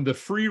is from the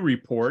Free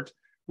Report,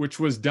 which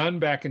was done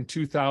back in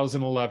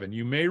 2011.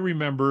 You may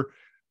remember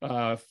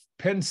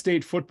Penn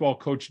State football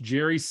coach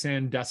Jerry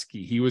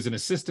Sandusky. He was an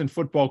assistant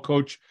football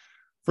coach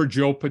for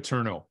Joe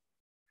Paterno.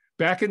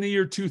 Back in the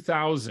year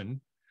 2000,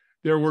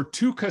 there were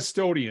two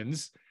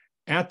custodians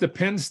at the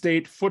Penn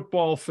State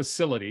football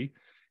facility.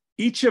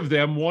 Each of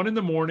them, one in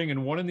the morning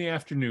and one in the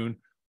afternoon,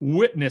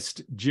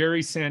 witnessed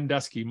Jerry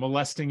Sandusky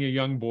molesting a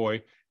young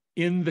boy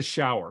in the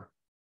shower.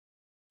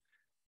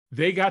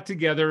 They got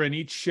together and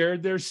each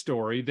shared their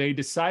story. They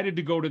decided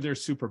to go to their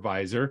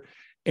supervisor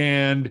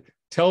and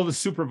tell the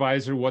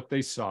supervisor what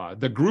they saw.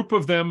 The group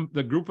of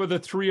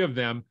the three of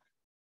them,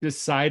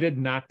 decided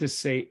not to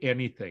say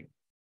anything.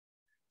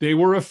 They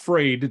were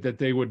afraid that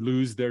they would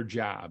lose their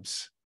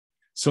jobs.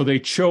 So they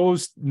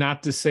chose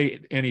not to say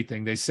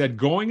anything. They said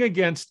going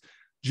against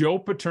Joe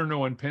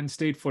Paterno and Penn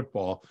State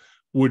football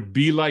would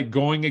be like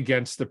going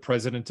against the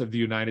President of the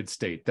United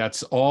States.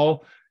 That's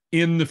all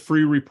in the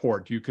Free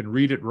Report. You can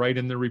read it right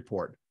in the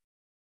report.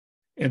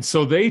 And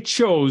so they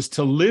chose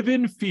to live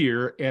in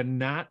fear and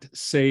not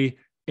say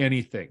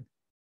anything.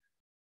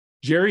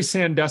 Jerry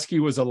Sandusky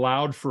was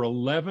allowed for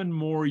 11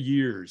 more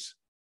years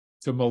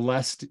to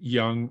molest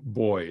young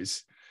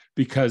boys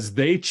because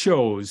they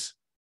chose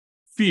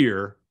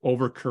fear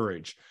over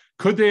courage.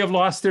 Could they have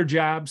lost their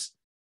jobs?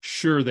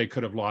 Sure, they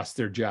could have lost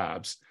their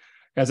jobs.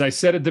 As I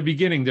said at the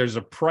beginning, there's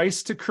a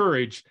price to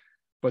courage,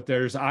 but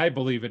there's, I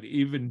believe, an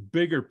even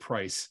bigger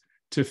price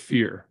to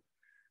fear.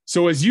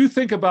 So as you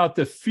think about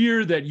the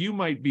fear that you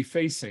might be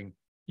facing,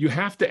 you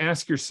have to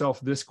ask yourself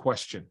this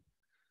question: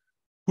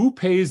 who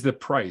pays the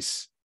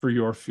price for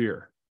your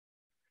fear?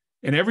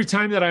 And every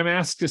time that I'm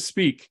asked to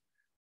speak,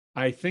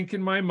 I think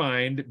in my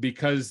mind,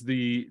 because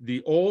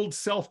the old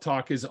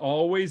self-talk is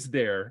always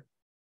there,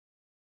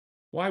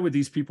 why would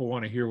these people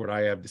want to hear what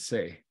I have to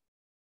say?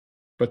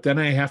 But then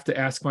I have to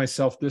ask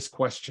myself this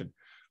question: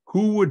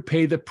 who would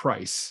pay the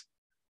price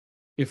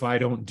if I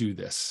don't do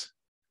this?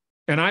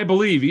 And I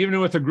believe, even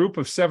with a group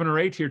of 7 or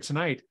 8 here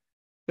tonight,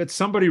 that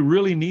somebody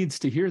really needs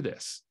to hear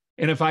this.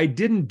 And if I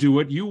didn't do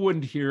it, you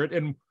wouldn't hear it,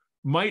 and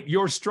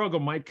your struggle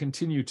might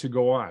continue to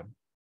go on.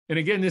 And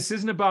again, this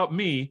isn't about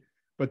me,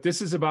 but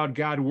this is about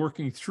God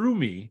working through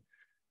me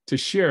to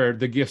share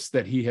the gifts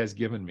that he has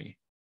given me.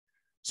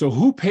 So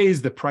who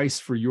pays the price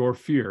for your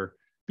fear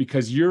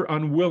because you're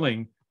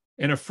unwilling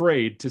and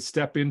afraid to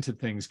step into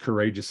things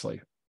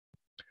courageously?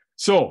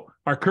 So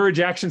our courage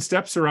action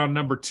steps are on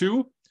number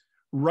 2.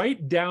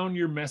 Write down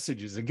your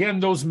messages. Again,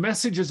 those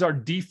messages are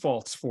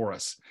defaults for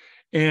us.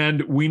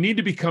 And we need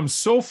to become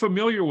so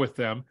familiar with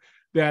them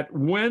that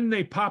when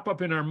they pop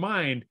up in our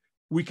mind,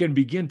 we can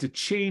begin to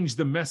change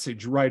the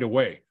message right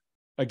away.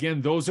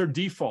 Again, those are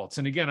defaults.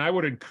 And again, I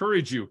would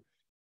encourage you,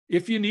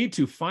 if you need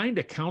to, find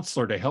a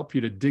counselor to help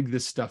you to dig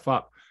this stuff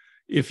up.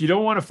 If you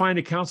don't want to find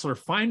a counselor,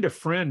 find a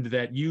friend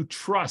that you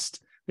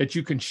trust, that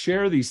you can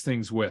share these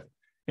things with,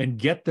 and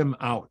get them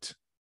out.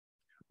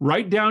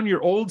 Write down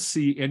your old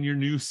C and your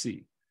new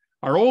C.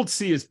 Our old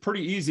C is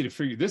pretty easy to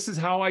figure. This is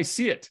how I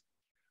see it.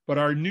 But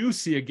our new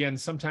C, again,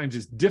 sometimes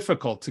is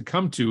difficult to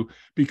come to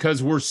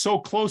because we're so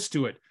close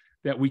to it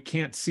that we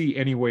can't see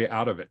any way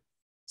out of it.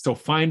 So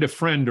find a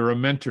friend or a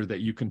mentor that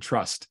you can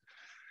trust.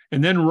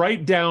 And then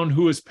write down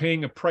who is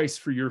paying a price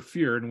for your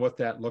fear and what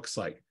that looks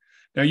like.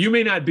 Now, you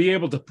may not be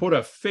able to put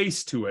a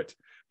face to it,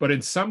 but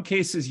in some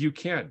cases you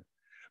can.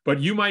 But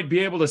you might be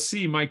able to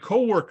see my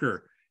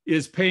coworker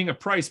is paying a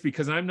price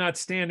because I'm not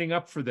standing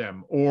up for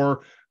them,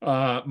 or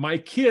my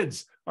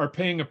kids are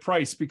paying a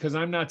price because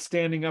I'm not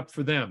standing up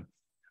for them.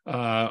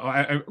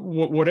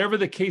 Whatever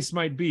the case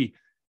might be,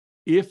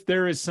 if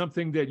there is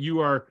something that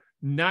you are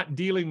not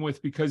dealing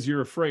with because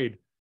you're afraid,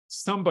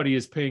 somebody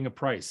is paying a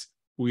price.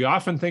 We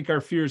often think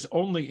our fears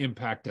only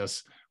impact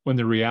us when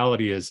the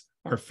reality is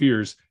our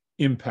fears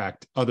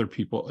impact other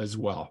people as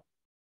well.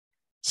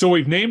 So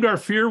we've named our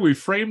fear, we've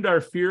framed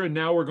our fear, and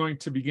now we're going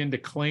to begin to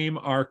claim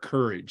our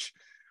courage.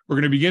 We're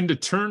going to begin to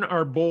turn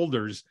our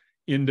boulders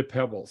into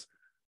pebbles.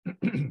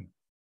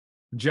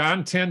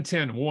 John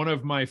 10:10, one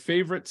of my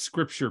favorite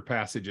scripture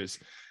passages.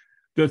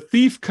 The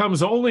thief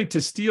comes only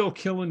to steal,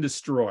 kill, and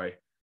destroy.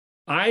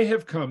 I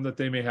have come that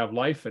they may have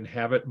life and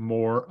have it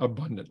more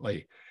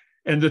abundantly.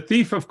 And the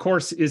thief, of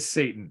course, is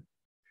Satan.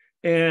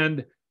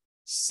 And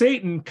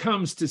Satan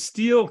comes to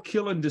steal,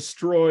 kill, and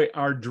destroy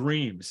our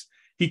dreams.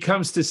 He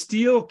comes to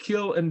steal,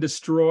 kill, and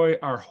destroy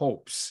our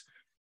hopes.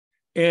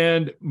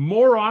 And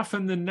more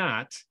often than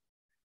not,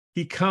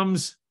 he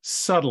comes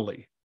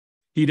subtly.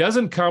 He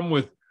doesn't come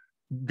with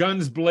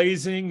guns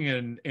blazing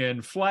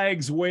and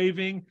flags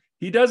waving.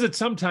 He does it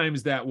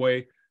sometimes that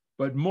way,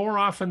 but more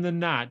often than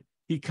not,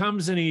 he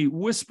comes and he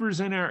whispers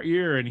in our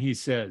ear and he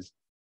says,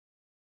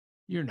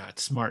 "You're not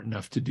smart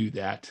enough to do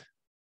that.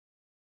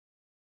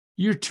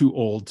 You're too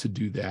old to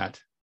do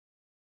that.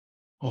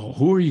 Oh,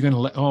 who are you going to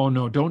let? Oh,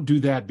 no, don't do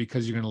that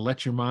because you're going to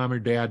let your mom or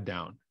dad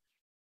down."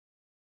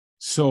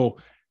 So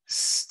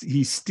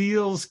he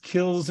steals,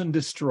 kills, and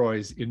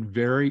destroys in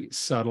very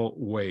subtle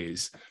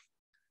ways.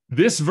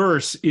 This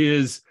verse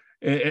is,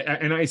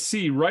 and I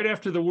see right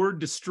after the word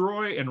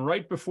destroy and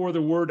right before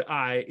the word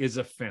I is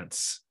a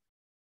fence.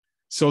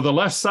 So the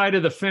left side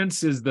of the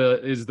fence is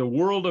the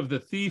world of the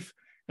thief,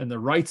 and the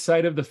right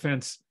side of the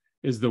fence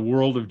is the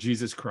world of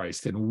Jesus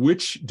Christ. And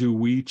which do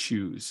we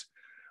choose?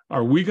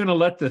 Are we going to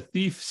let the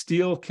thief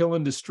steal, kill,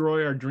 and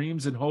destroy our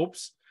dreams and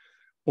hopes?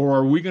 Or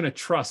are we going to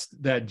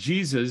trust that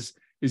Jesus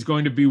is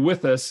going to be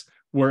with us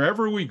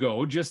wherever we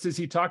go, just as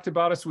he talked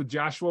about us with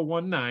Joshua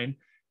 1:9?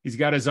 He's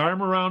got his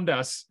arm around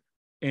us,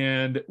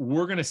 and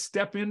we're going to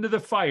step into the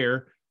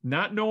fire,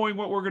 not knowing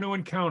what we're going to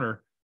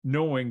encounter,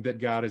 knowing that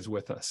God is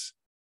with us.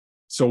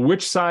 So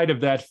which side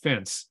of that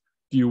fence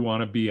do you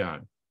want to be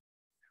on?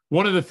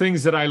 One of the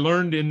things that I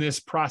learned in this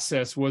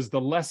process was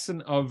the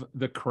lesson of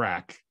the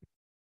crack.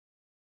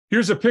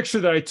 Here's a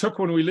picture that I took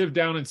when we lived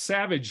down in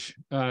Savage,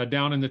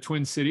 down in the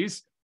Twin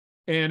Cities.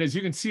 And as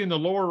you can see in the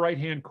lower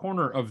right-hand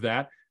corner of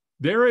that,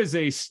 there is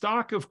a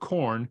stalk of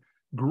corn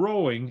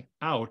growing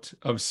out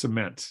of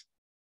cement.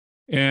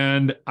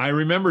 And I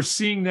remember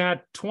seeing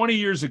that 20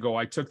 years ago.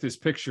 I took this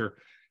picture.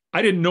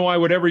 I didn't know I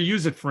would ever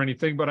use it for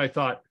anything, but I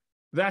thought,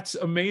 that's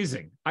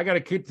amazing. I got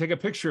to take a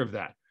picture of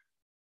that.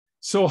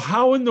 So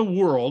how in the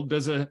world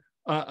does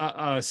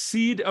a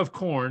seed of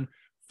corn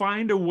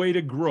find a way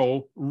to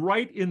grow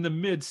right in the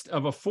midst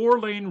of a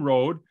 4-lane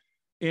road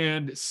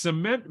and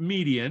cement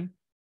median,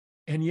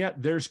 and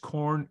yet there's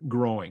corn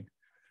growing?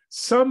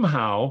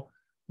 Somehow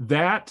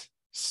that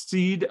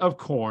seed of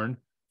corn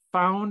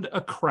found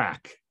a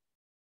crack,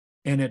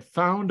 and it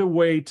found a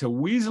way to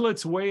weasel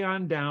its way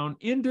on down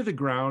into the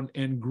ground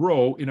and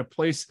grow in a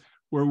place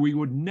where we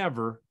would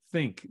never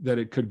think that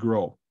it could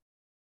grow.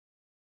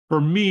 For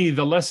me,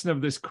 the lesson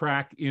of this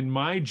crack in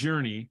my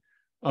journey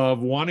of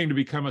wanting to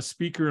become a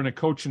speaker and a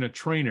coach and a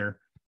trainer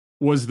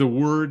was the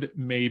word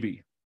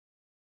maybe.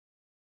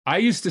 I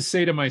used to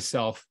say to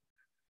myself,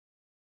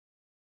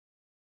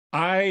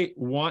 I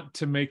want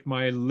to make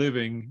my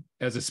living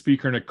as a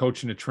speaker and a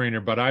coach and a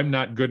trainer, but I'm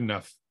not good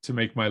enough to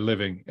make my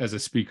living as a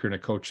speaker and a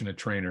coach and a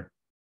trainer.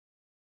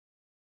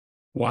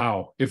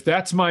 Wow. If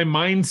that's my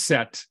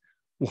mindset,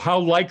 how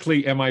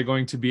likely am I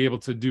going to be able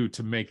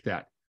to make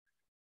that?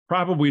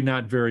 Probably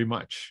not very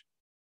much.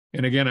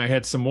 And again, I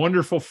had some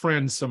wonderful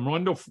friends, some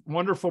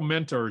wonderful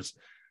mentors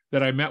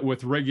that I met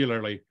with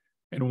regularly.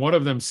 And one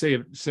of them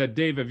said,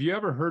 "Dave, have you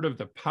ever heard of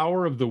the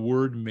power of the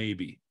word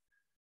maybe?"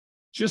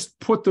 Just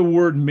put the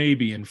word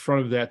maybe in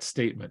front of that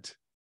statement.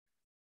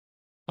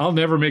 I'll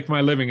never make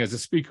my living as a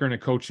speaker and a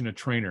coach and a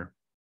trainer.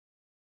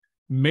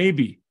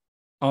 Maybe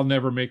I'll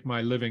never make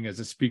my living as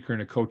a speaker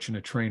and a coach and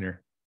a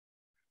trainer.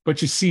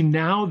 But you see,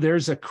 now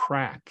there's a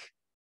crack.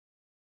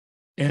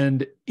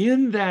 And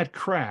in that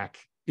crack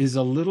is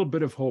a little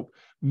bit of hope.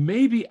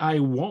 Maybe I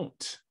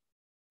won't,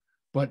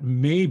 but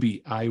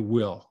maybe I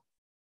will.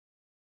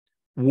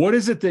 What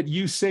is it that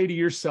you say to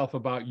yourself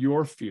about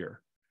your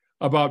fear?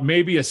 About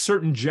maybe a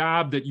certain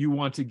job that you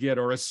want to get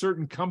or a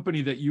certain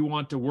company that you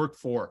want to work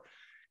for.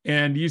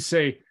 And you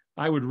say,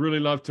 I would really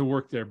love to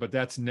work there, but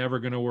that's never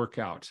going to work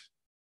out.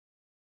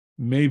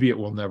 Maybe it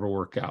will never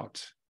work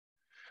out.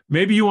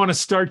 Maybe you want to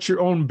start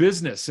your own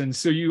business. And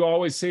so you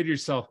always say to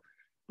yourself,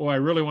 oh, I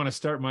really want to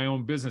start my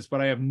own business, but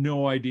I have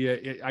no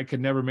idea. I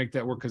could never make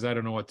that work because I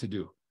don't know what to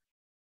do.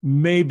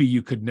 Maybe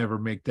you could never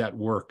make that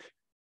work,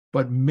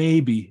 but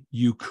maybe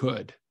you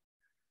could.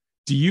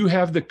 Do you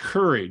have the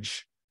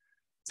courage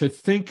to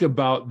think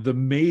about the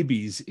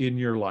maybes in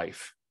your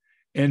life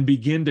and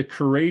begin to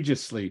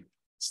courageously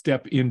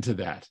step into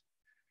that?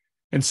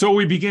 And so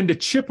we begin to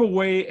chip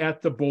away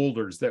at the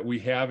boulders that we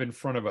have in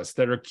front of us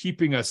that are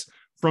keeping us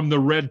from the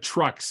red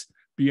trucks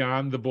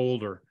beyond the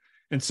boulder.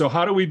 And so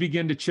how do we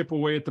begin to chip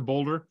away at the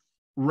boulder?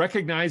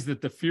 Recognize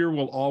that the fear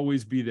will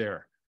always be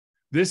there.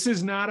 This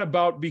is not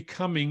about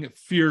becoming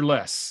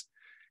fearless.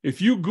 If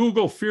you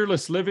Google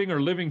fearless living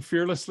or living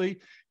fearlessly,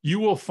 you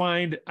will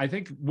find, I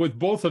think with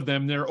both of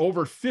them, there are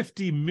over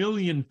 50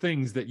 million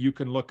things that you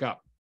can look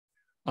up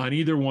on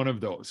either one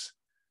of those.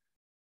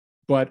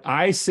 But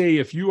I say,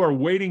 if you are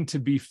waiting to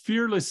be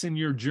fearless in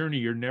your journey,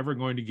 you're never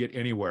going to get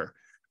anywhere,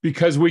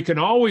 because we can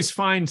always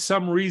find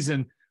some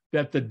reason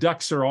that the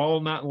ducks are all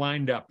not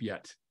lined up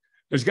yet.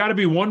 There's got to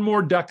be one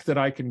more duck that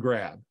I can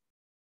grab.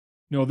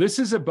 No, this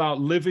is about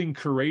living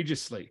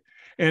courageously.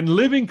 And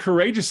living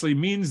courageously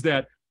means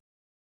that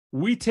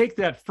we take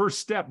that first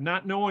step,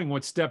 not knowing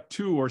what step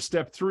 2 or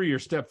step 3 or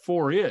step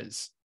 4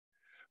 is.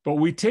 But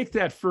we take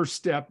that first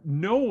step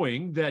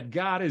knowing that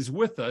God is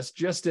with us,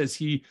 just as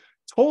he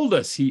told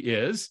us he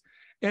is,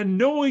 and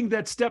knowing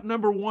that step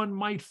number 1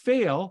 might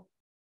fail,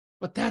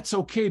 but that's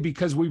okay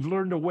because we've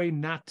learned a way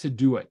not to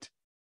do it.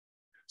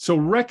 So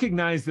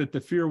recognize that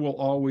the fear will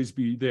always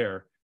be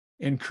there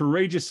and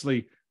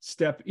courageously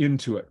step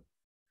into it.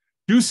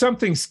 Do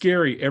something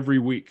scary every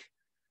week.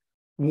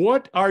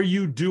 What are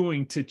you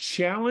doing to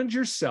challenge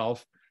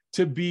yourself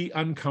to be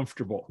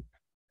uncomfortable?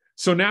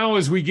 So now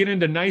as we get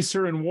into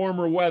nicer and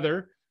warmer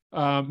weather,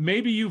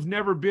 maybe you've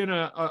never been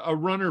a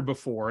runner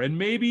before, and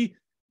maybe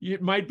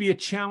it might be a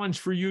challenge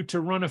for you to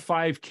run a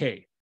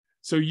 5K.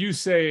 So you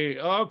say,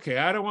 okay,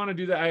 I don't want to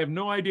do that. I have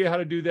no idea how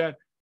to do that,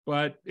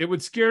 but it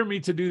would scare me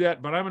to do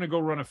that, but I'm going to go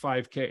run a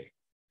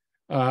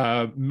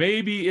 5K.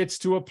 Maybe it's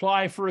to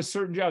apply for a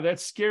certain job.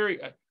 That's scary.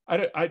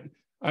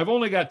 I've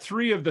only got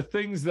 3 of the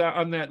things that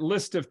on that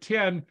list of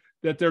 10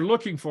 that they're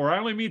looking for. I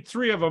only meet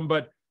 3 of them,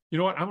 but you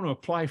know what? I'm going to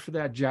apply for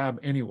that job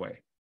anyway.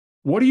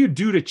 What do you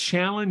do to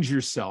challenge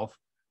yourself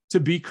to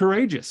be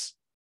courageous?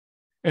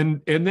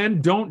 And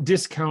then don't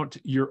discount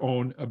your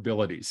own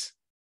abilities.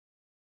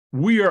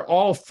 We are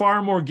all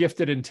far more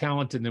gifted and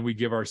talented than we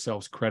give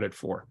ourselves credit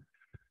for.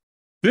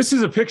 This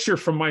is a picture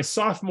from my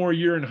sophomore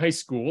year in high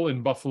school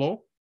in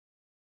Buffalo.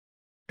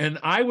 And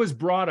I was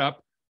brought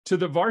up to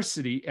the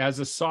varsity as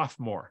a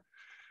sophomore.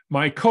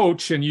 My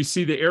coach, and you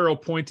see the arrow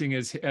pointing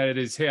at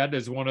his head,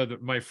 as one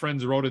of my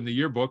friends wrote in the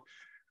yearbook,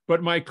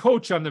 but my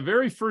coach on the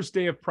very first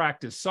day of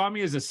practice saw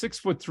me as a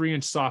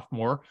 6'3"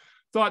 sophomore,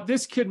 thought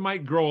this kid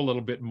might grow a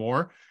little bit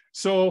more.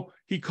 So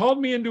he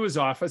called me into his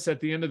office at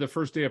the end of the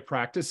first day of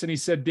practice, and he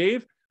said,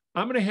 Dave,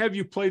 I'm going to have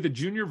you play the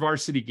junior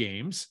varsity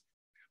games,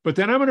 but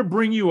then I'm going to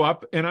bring you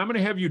up and I'm going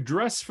to have you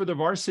dress for the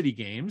varsity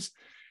games.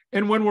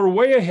 And when we're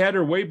way ahead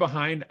or way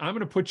behind, I'm going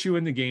to put you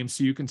in the game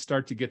so you can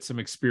start to get some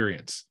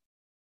experience.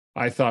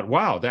 I thought,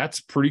 wow,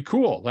 that's pretty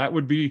cool. That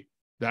would be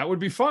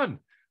fun.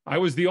 I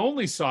was the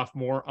only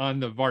sophomore on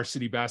the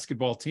varsity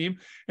basketball team,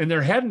 and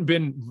there hadn't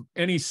been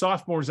any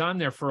sophomores on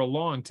there for a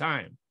long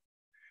time.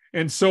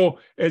 And so,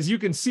 as you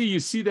can see, you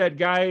see that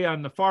guy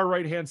on the far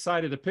right-hand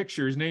side of the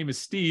picture. His name is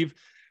Steve.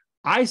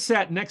 I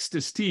sat next to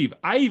Steve.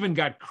 I even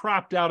got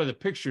cropped out of the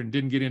picture and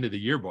didn't get into the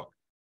yearbook.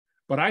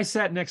 But I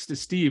sat next to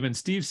Steve, and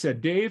Steve said,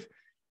 Dave,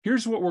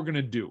 here's what we're going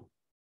to do.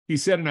 He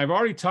said, and I've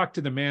already talked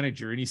to the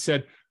manager, and he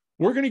said,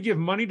 we're going to give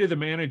money to the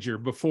manager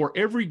before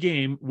every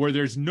game where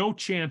there's no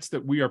chance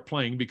that we are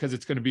playing because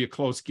it's going to be a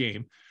close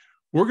game.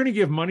 We're going to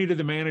give money to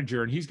the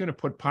manager, and he's going to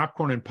put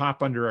popcorn and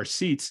pop under our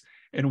seats,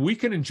 and we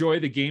can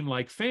enjoy the game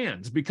like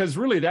fans, because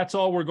really that's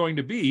all we're going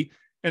to be.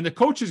 And the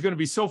coach is going to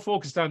be so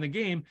focused on the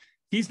game,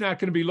 he's not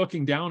going to be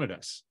looking down at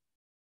us.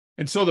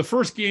 And so the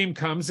first game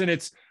comes, and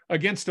it's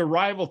against a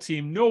rival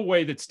team. No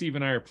way that Steve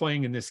and I are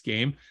playing in this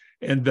game.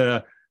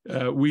 And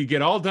we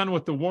get all done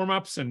with the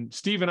warm-ups, and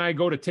Steve and I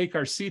go to take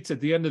our seats at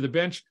the end of the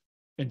bench.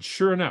 And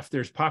sure enough,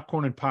 there's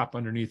popcorn and pop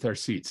underneath our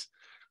seats.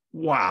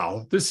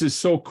 Wow, this is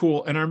so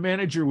cool. And our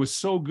manager was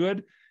so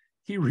good.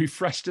 He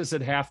refreshed us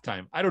at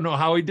halftime. I don't know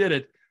how he did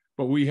it,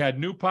 but we had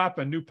new pop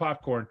and new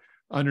popcorn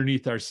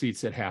underneath our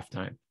seats at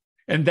halftime.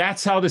 And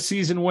that's how the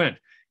season went.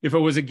 If it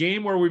was a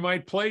game where we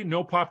might play,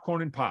 no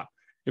popcorn and pop.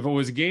 If it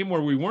was a game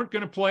where we weren't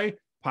going to play,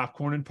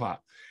 popcorn and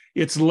pop.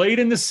 It's late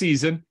in the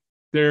season.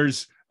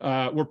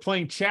 We're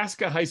playing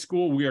Chaska High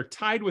School. We are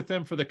tied with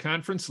them for the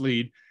conference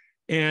lead,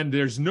 and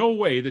there's no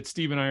way that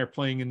Steve and I are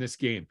playing in this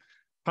game.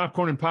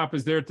 Popcorn and pop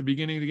is there at the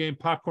beginning of the game.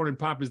 Popcorn and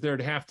pop is there at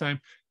halftime.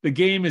 The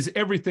game is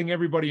everything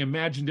everybody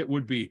imagined it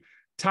would be.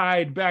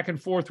 Tied, back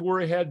and forth.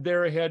 We're ahead,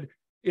 they're ahead.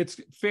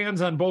 It's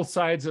fans on both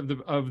sides of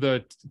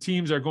the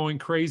teams are going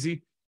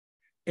crazy.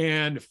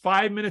 And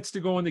 5 minutes to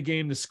go in the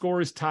game, the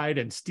score is tied,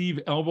 and Steve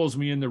elbows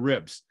me in the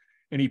ribs.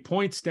 And he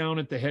points down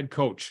at the head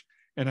coach.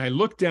 And I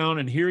look down,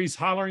 and here he's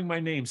hollering my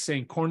name,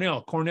 saying,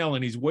 Cornell, Cornell,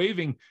 and he's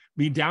waving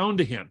me down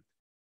to him.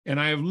 And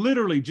I have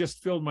literally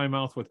just filled my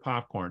mouth with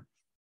popcorn.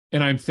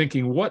 And I'm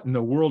thinking, what in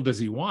the world does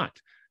he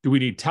want? Do we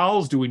need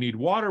towels? Do we need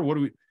water? What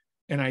do we?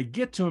 And I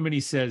get to him, and he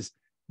says,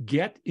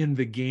 get in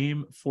the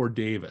game for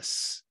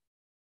Davis.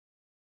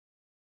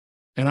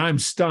 And I'm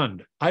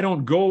stunned. I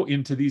don't go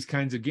into these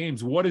kinds of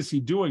games. What is he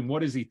doing?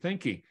 What is he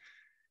thinking?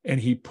 And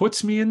he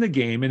puts me in the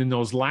game. And in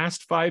those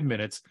last 5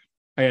 minutes,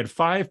 I had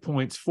 5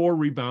 points, 4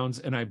 rebounds,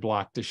 and I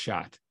blocked a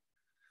shot.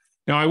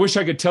 Now, I wish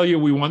I could tell you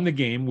we won the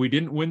game. We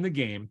didn't win the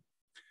game.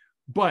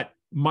 But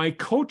my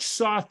coach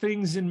saw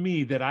things in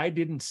me that I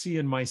didn't see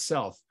in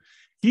myself.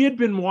 He had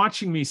been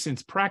watching me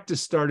since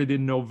practice started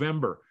in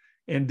November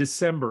and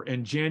December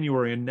and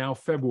January and now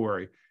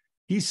February.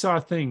 He saw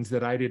things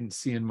that I didn't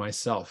see in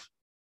myself.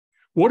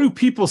 What do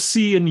people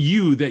see in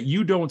you that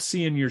you don't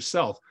see in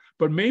yourself?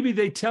 But maybe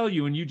they tell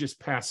you and you just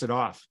pass it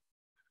off.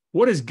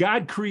 What has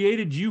God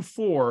created you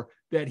for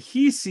that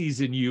he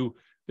sees in you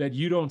that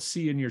you don't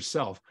see in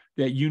yourself,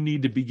 that you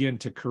need to begin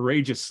to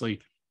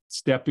courageously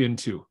step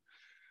into?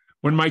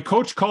 When my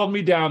coach called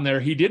me down there,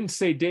 he didn't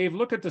say, Dave,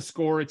 look at the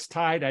score. It's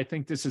tied. I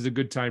think this is a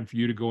good time for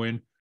you to go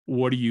in.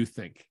 What do you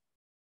think?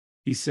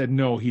 He said,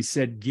 no. He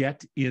said,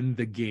 get in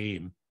the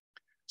game.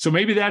 So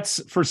maybe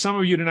that's, for some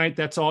of you tonight,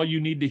 that's all you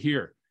need to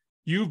hear.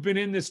 You've been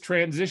in this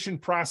transition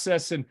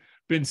process and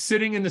been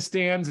sitting in the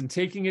stands and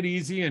taking it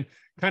easy and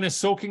kind of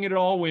soaking it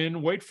all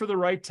in, wait for the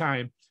right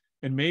time.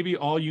 And maybe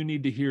all you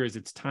need to hear is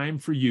it's time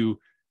for you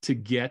to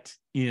get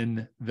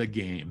in the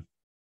game.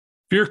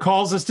 Fear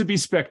calls us to be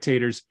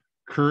spectators.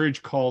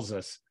 Courage calls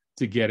us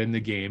to get in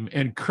the game.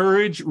 And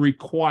courage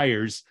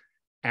requires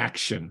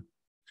action.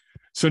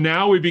 So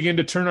now we begin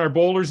to turn our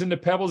boulders into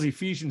pebbles.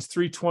 Ephesians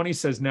 3:20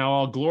 says, now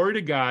all glory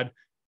to God,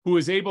 who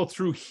is able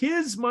through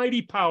his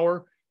mighty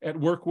power at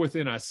work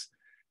within us,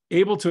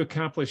 able to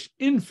accomplish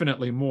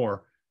infinitely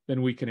more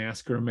than we can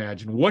ask or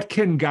imagine. What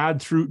can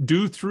God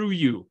do through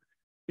you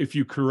if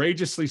you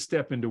courageously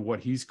step into what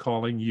he's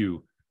calling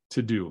you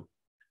to do?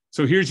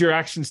 So here's your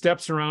action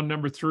steps around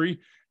number 3.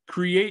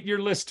 Create your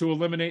list to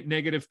eliminate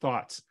negative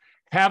thoughts.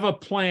 Have a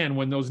plan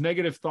when those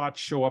negative thoughts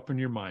show up in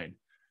your mind.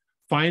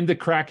 Find the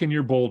crack in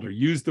your boulder.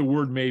 Use the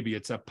word maybe.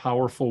 It's a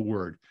powerful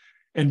word.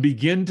 And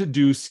begin to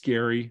do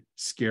scary,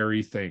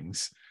 scary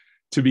things.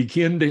 To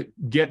begin to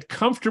get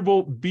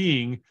comfortable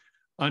being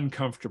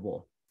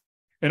uncomfortable.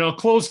 And I'll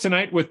close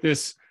tonight with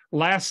this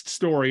last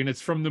story, and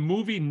it's from the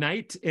movie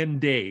Night and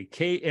Day,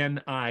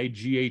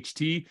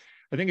 K-N-I-G-H-T.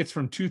 I think it's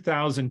from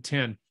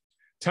 2010.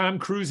 Tom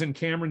Cruise and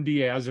Cameron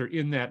Diaz are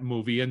in that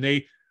movie, and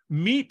they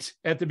meet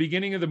at the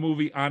beginning of the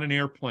movie on an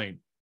airplane.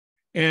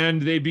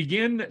 And they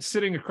begin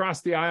sitting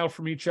across the aisle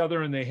from each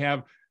other, and they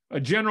have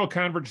a general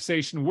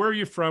conversation. Where are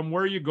you from?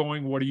 Where are you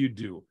going? What do you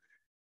do?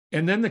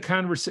 And then the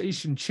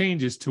conversation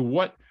changes to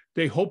what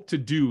they hope to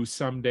do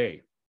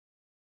someday.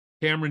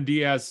 Cameron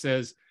Diaz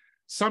says,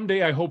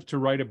 someday I hope to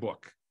write a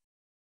book.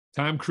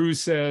 Tom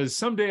Cruise says,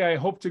 someday I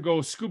hope to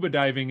go scuba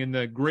diving in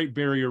the Great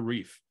Barrier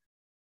Reef.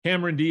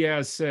 Cameron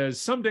Diaz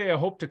says, someday I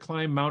hope to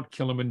climb Mount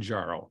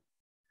Kilimanjaro.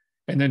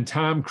 And then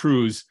Tom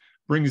Cruise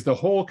brings the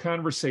whole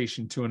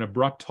conversation to an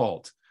abrupt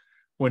halt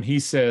when he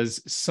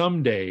says,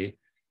 someday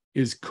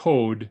is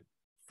code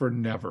for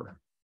never.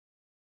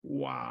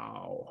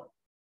 Wow.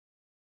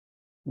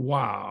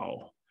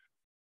 Wow.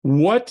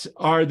 What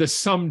are the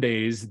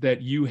somedays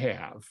that you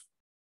have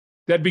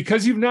that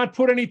because you've not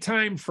put any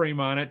time frame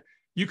on it,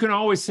 you can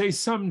always say,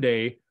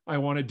 someday I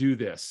want to do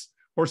this,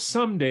 or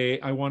someday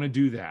I want to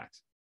do that.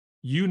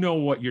 You know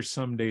what your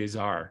somedays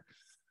are.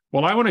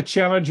 Well, I want to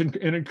challenge and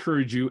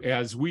encourage you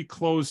as we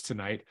close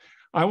tonight.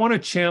 I want to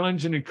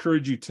challenge and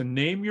encourage you to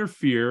name your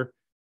fear,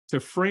 to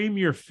frame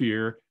your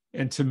fear,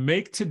 and to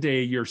make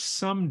today your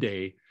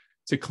someday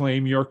to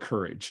claim your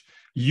courage.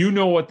 You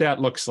know what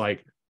that looks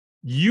like.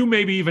 You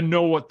maybe even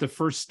know what the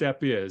first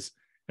step is.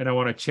 And I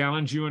want to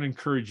challenge you and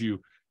encourage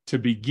you to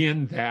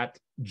begin that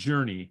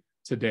journey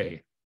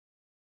today.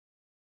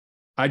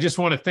 I just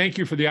want to thank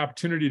you for the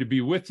opportunity to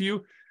be with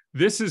you.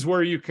 This is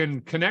where you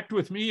can connect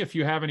with me if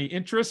you have any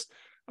interest.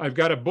 I've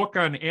got a book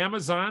on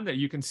Amazon that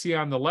you can see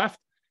on the left.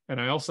 And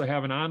I also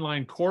have an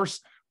online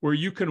course where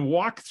you can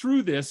walk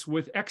through this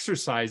with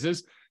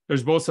exercises.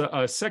 There's both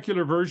a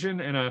secular version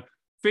and a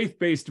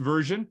faith-based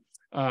version.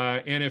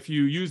 And if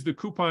you use the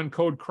coupon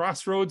code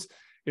Crossroads,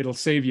 it'll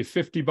save you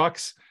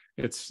 $50.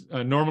 It's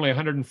normally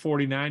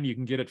 $149. You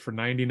can get it for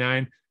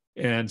 $99.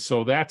 And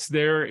so that's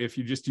there if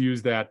you just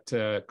use that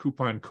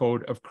coupon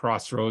code of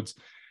Crossroads.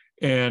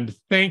 And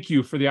thank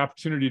you for the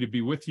opportunity to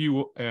be with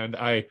you. And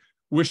I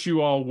wish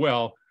you all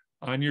well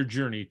on your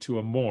journey to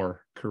a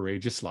more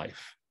courageous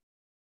life.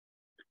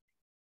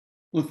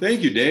 Well,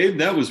 thank you, Dave.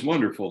 That was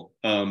wonderful.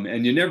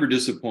 And you never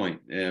disappoint.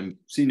 I've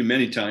seen you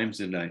many times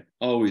and I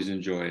always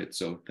enjoy it.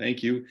 So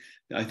thank you.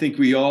 I think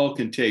we all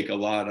can take a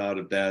lot out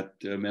of that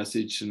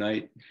message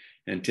tonight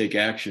and take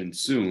action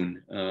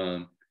soon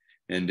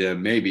and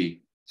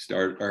maybe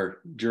start our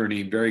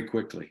journey very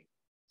quickly.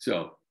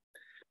 So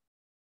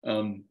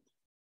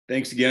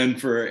thanks again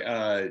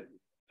for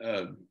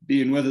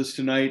being with us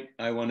tonight.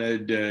 I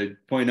wanted to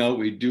point out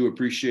we do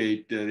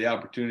appreciate the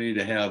opportunity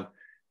to have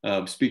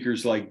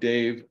speakers like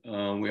Dave.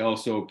 We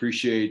also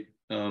appreciate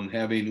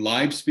having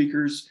live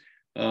speakers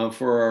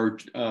for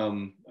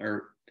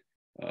our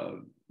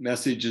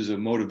messages of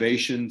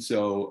motivation.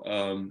 So,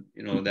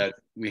 you know, that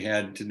we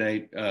had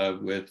tonight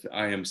with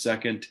I Am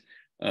Second.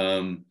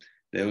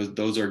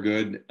 Those are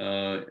good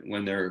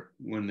when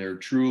they're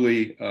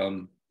truly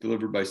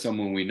delivered by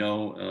someone we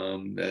know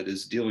that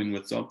is dealing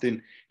with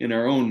something in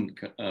our own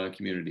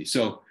community.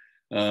 So,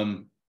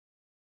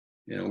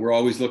 you know, we're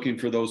always looking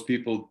for those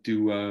people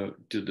to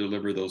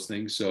deliver those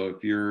things. So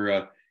if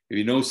you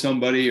know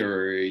somebody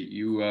or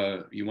you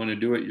want to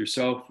do it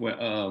yourself,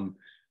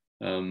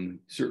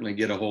 certainly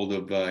get a hold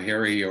of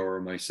Harry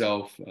or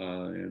myself,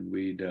 and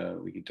we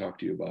can talk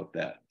to you about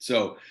that.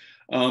 So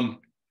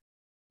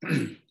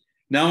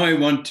now I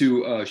want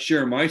to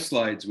share my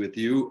slides with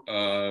you,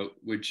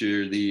 which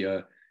are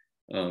the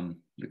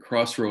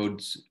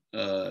Crossroads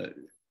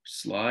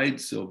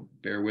slides. So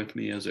bear with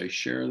me as I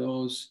share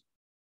those.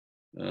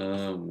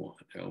 I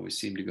always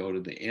seem to go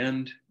to the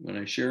end when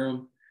I share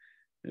them.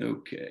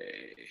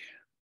 Okay,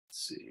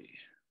 let's see.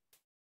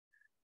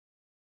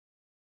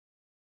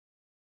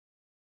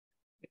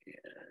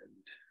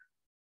 And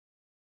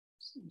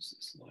this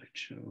is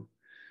the slideshow.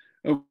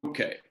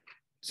 Okay,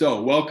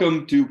 so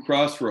welcome to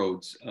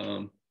Crossroads.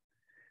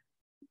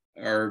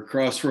 Our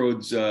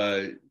Crossroads,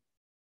 if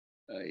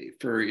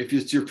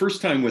it's your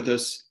first time with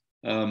us,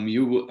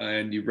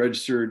 you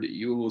registered,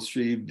 you will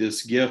receive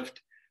this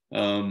gift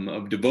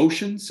of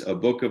devotions, a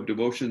book of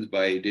devotions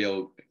by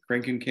Dale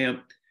Krankenkamp.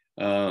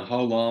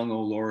 How long,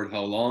 oh Lord,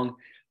 how long?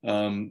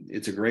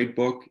 It's a great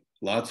book,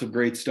 lots of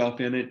great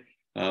stuff in it.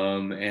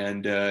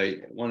 And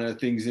one of the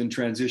things in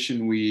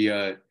transition, we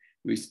have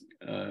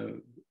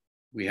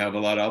a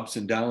lot of ups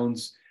and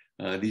downs.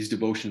 These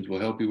devotions will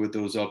help you with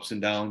those ups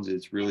and downs.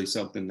 It's really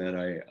something that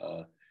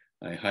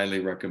I highly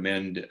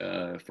recommend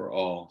for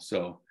all.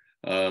 So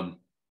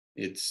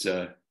it's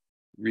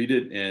read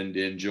it and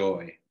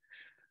enjoy.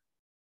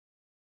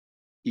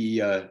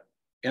 The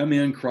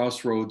MN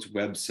Crossroads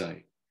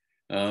website.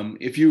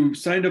 If you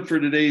signed up for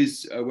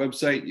today's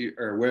website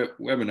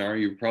webinar,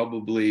 you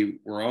probably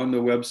were on the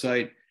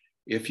website.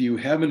 If you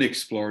haven't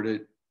explored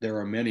it, there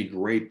are many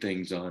great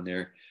things on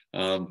there,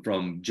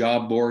 from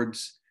job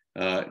boards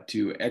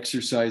to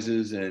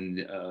exercises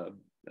and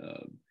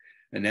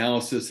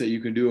analysis that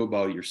you can do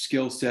about your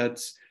skill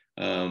sets.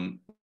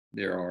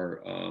 There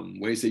are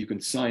ways that you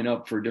can sign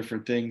up for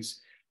different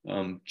things.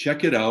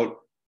 Check it out.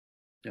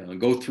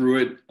 Go through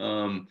it.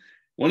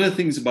 One of the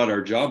things about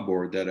our job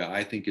board that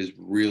I think is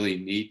really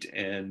neat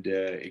and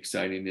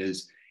exciting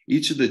is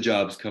each of the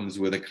jobs comes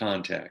with a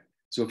contact.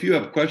 So if you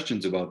have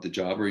questions about the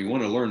job or you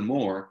want to learn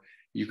more,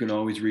 you can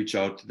always reach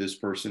out to this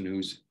person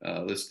who's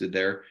listed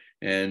there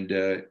and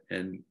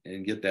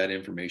get that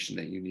information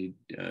that you need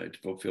to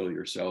fulfill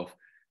your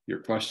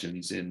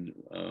questions in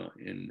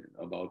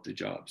about the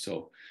job.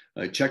 So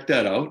check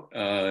that out.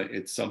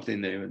 It's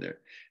something there,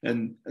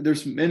 and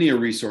there's many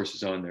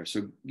resources on there.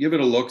 So give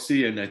it a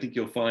look-see, and I think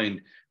you'll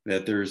find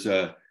that there's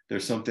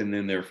something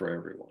in there for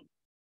everyone.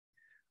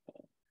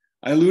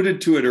 I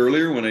alluded to it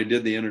earlier when I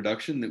did the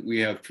introduction that we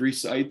have 3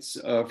 sites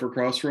for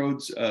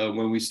Crossroads.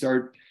 When we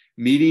start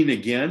meeting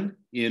again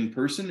in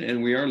person,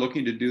 and we are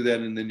looking to do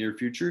that in the near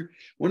future,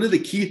 one of the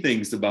key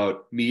things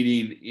about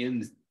meeting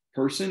in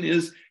person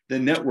is the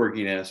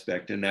networking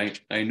aspect. And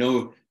I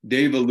know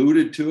Dave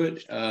alluded to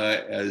it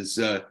as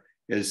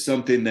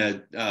something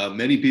that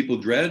many people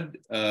dread.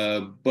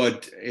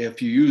 But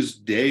if you use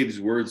Dave's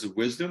words of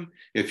wisdom,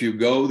 if you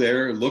go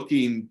there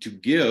looking to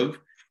give,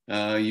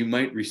 you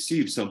might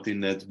receive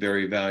something that's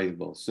very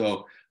valuable.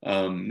 So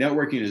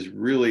networking is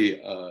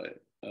really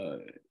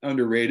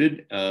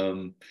underrated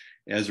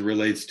as it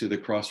relates to the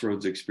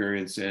Crossroads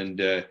experience.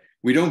 And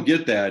we don't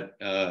get that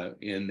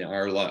in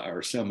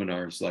our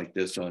seminars like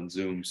this on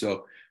Zoom.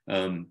 So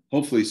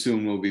hopefully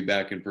soon we'll be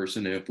back in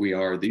person. And if we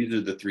are, these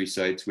are the 3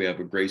 sites. We have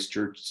a Grace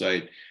Church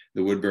site,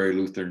 the Woodbury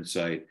Lutheran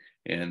site,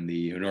 and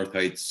the North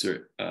Heights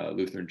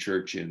Lutheran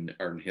Church in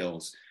Arden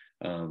Hills,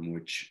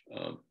 which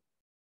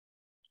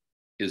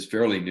is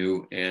fairly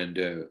new and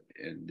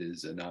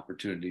is an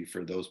opportunity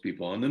for those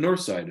people on the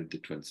north side of the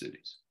Twin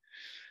Cities.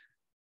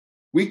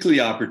 Weekly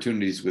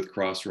opportunities with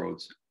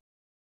Crossroads.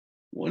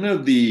 One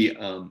of the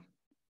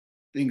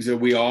things that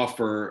we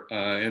offer,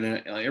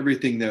 and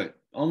everything that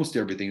almost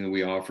everything that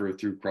we offer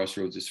through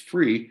Crossroads is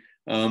free.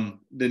 The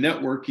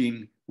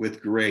networking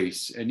with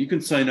grace, and you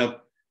can sign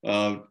up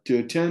to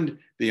attend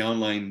the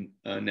online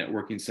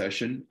networking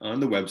session on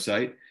the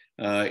website.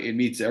 It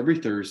meets every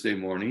Thursday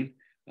morning,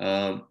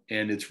 and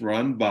it's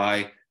run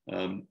by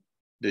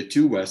the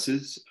two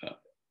Wes's,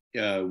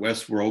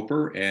 Wes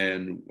Roper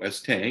and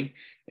Wes Tang,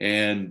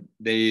 and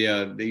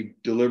they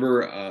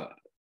deliver a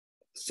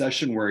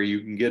session where you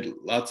can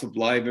get lots of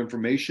live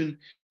information,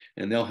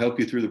 and they'll help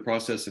you through the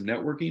process of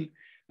networking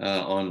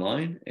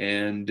online,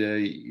 and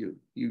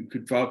you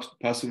could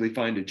possibly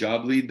find a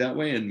job lead that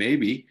way, and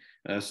maybe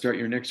start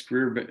your next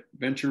career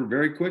venture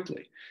very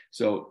quickly.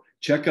 So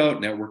check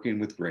out Networking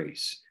with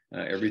Grace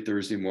every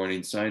Thursday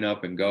morning. Sign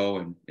up and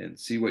go and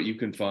see what you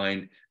can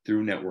find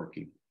through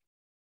networking.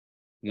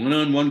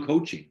 One-on-one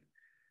coaching.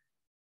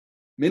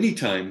 Many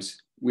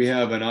times we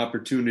have an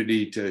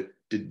opportunity to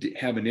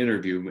have an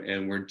interview,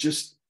 and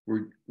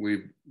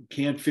we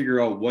can't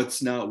figure out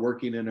what's not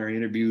working in our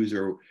interviews,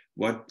 or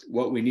what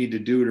we need to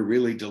do to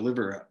really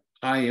deliver a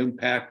high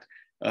impact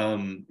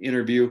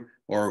interview,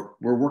 or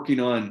we're working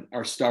on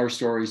our star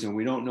stories and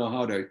we don't know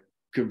how to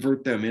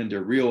convert them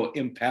into real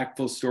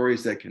impactful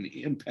stories that can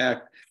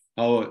impact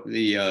how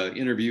the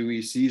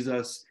interviewee sees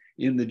us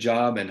in the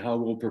job and how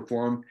we'll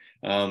perform.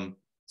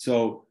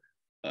 So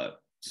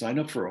sign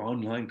up for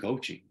online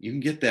coaching. You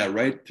can get that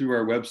right through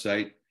our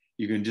website.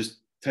 You can just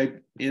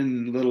type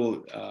in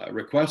little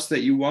requests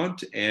that you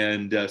want,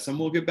 and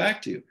someone will get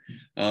back to you.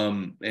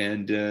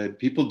 And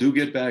people do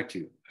get back to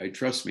you.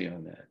 Trust me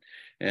on that.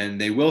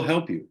 And they will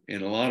help you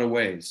in a lot of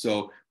ways.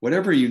 So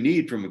whatever you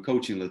need from a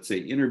coaching, let's say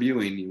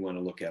interviewing, you want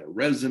to look at a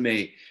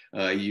resume,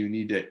 you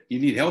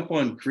need help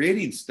on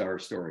creating star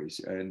stories,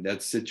 and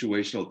that's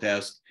situational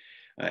task,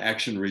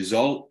 action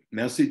result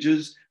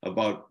messages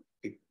about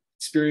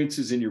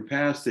experiences in your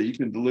past that you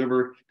can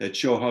deliver that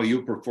show how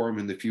you'll perform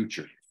in the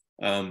future.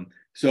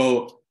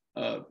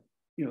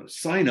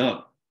 Sign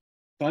up,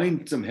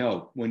 find some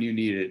help when you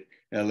need it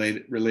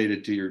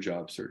related to your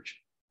job search.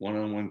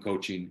 One-on-one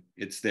coaching,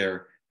 it's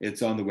there.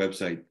 It's on the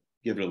website.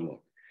 Give it a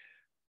look.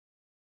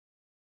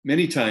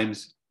 Many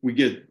times we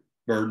get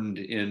burdened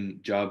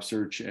in job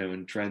search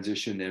and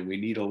transition, and we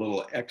need a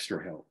little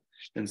extra help.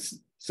 And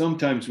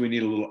sometimes we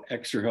need a little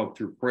extra help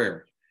through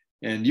prayer.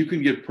 And you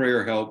can get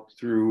prayer help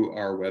through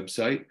our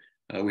website.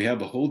 We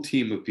have a whole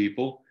team of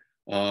people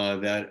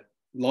that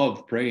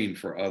love praying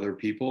for other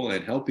people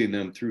and helping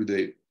them through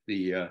the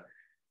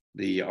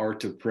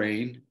art of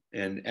praying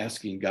and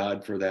asking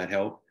God for that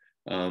help.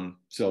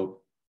 So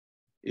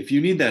if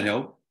you need that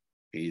help,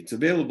 it's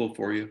available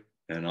for you.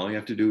 And all you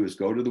have to do is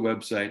go to the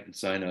website and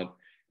sign up,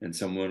 and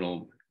someone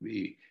will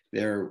be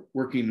there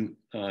working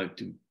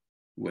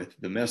with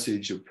the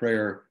message of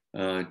prayer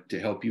to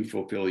help you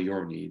fulfill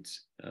your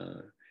needs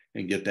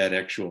and get that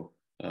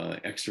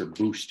extra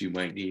boost you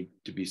might need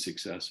to be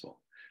successful.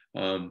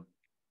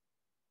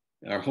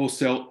 Our whole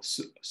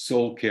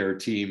soul care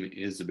team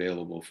is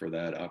available for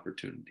that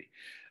opportunity.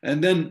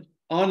 And then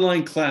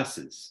online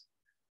classes.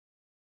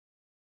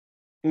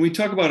 When we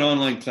talk about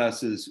online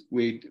classes,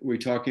 we're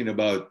talking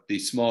about the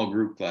small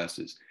group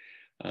classes.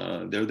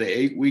 They're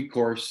the 8-week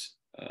course.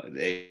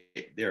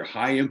 They're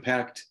high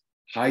impact,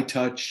 high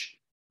touch.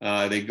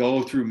 They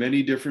go through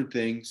many different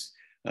things.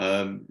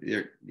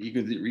 You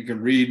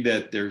can read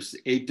that there's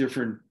 8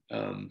 different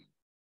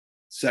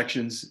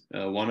sections,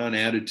 one on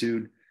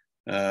attitude.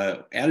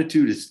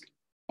 Attitude is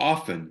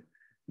often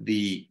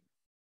the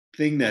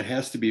thing that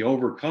has to be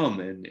overcome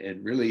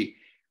and really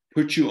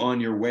put you on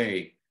your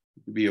way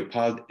to be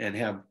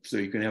so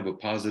you can have a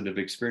positive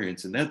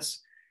experience. And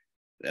that's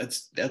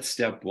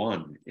step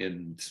one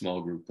in small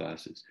group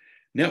classes.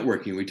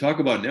 Networking, we talk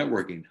about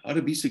networking, how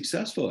to be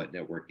successful at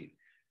networking.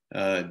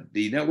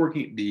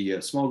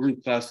 The small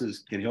group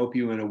classes can help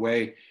you in a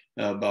way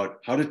about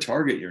how to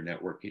target your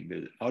networking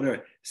visit, how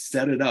to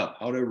set it up,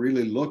 how to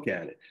really look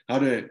at it, how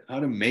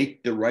to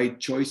make the right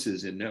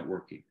choices in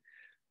networking.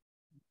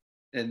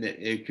 And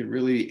it can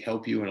really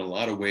help you in a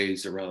lot of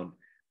ways around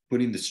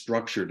putting the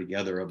structure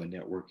together of a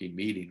networking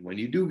meeting when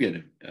you do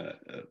get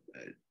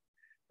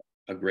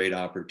a great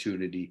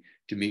opportunity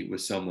to meet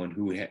with someone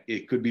who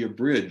it could be a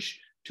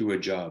bridge to a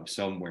job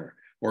somewhere,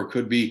 or it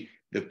could be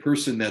the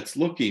person that's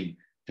looking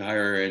to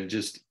hire and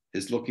just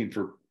is looking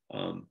for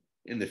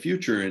in the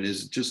future and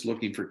is just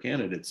looking for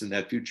candidates, and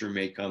that future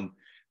may come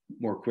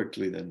more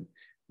quickly than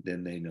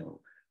they know.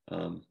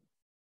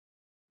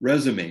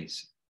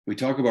 Resumes. We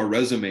talk about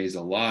resumes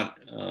a lot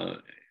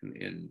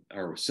in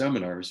our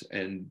seminars,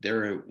 and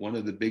they're one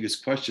of the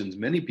biggest questions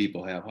many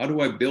people have. How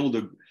do I build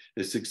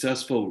a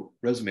successful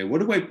resume? What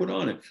do I put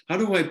on it? How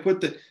do I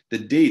put the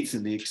dates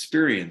and the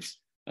experience?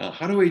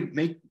 How do I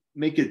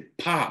make it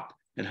pop?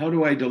 And how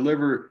do I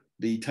deliver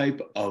the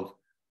type of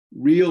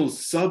real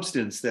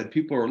substance that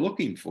people are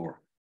looking for?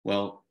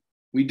 Well,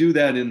 we do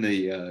that in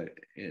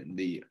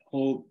the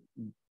whole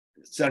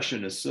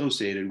session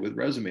associated with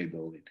resume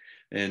building,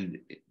 and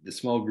the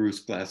small groups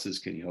classes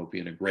can help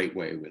you in a great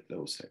way with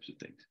those types of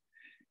things.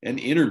 And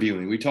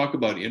interviewing, we talk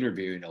about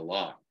interviewing a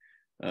lot,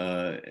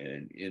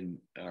 and in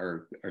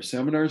our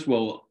seminars.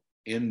 Well,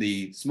 in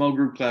the small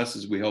group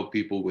classes, we help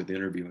people with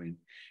interviewing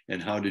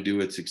and how to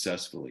do it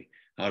successfully,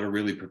 how to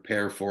really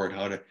prepare for it,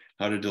 how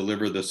to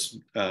deliver the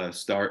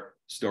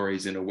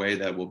stories in a way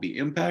that will be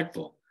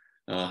impactful,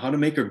 how to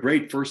make a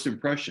great first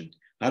impression,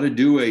 how to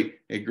do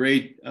a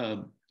great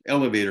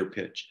elevator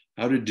pitch,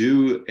 how to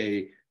do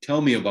a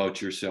tell me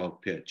about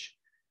yourself pitch.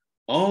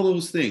 All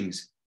those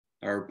things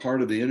are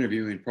part of the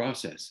interviewing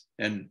process.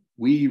 And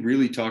we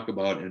really talk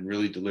about and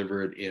really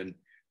deliver it in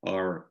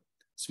our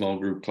small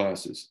group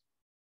classes.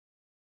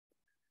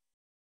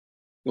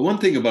 The one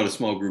thing about a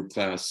small group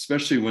class,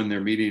 especially when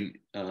they're meeting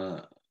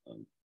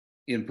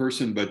in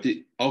person, but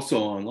also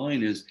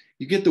online, is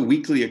you get the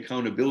weekly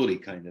accountability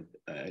kind of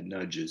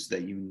nudges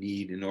that you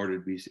need in order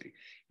to be.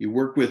 You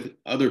work with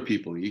other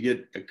people, you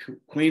get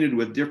acquainted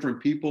with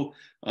different people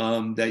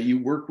that you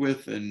work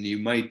with, and you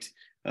might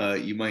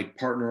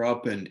partner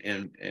up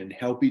and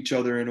help each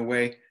other in a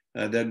way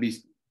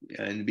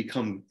and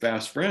become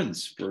fast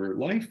friends for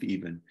life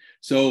even.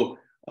 So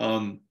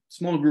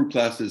small group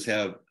classes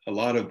have a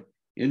lot of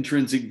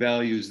intrinsic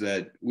values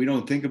that we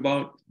don't think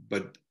about,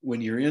 but when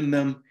you're in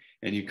them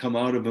and you come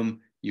out of them,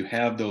 you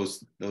have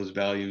those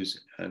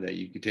values that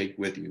you can take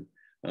with you.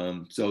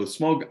 So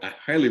I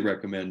highly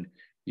recommend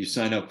you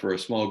sign up for a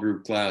small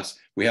group class.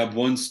 We have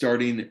one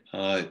starting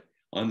on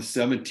the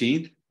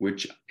 17th,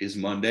 which is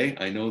Monday.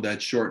 I know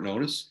that's short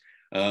notice,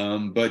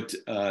 but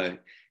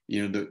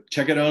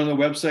check it out on the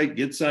website,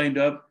 get signed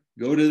up,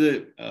 go to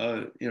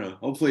the,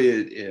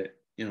 hopefully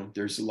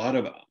there's a lot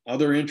of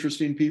other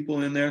interesting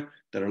people in there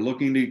that are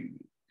looking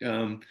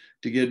to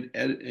get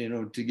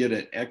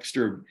an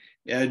extra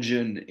edge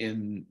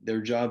in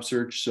their job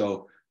search.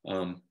 So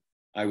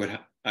I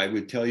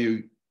would tell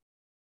you,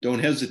 don't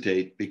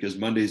hesitate, because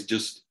Monday's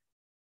just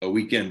a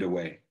weekend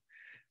away.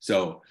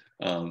 So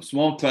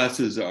small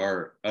classes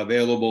are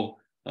available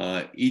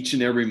each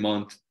and every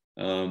month.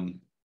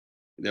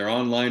 They're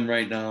online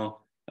right now,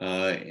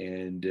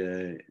 and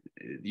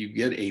you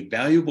get a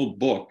valuable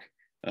book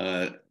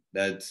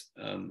that's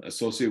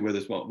associated with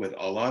as well, with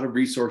a lot of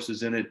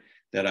resources in it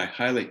that I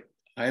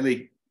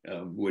highly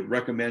would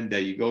recommend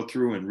that you go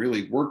through and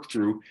really work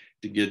through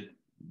to get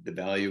the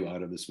value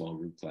out of the small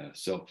group class.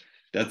 So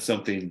that's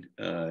something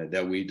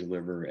that we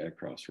deliver at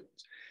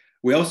Crossroads.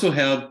 We also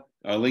have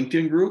a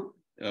LinkedIn group,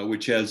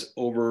 which has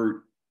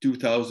over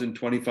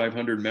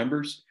 2,500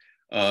 members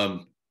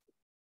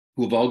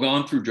who have all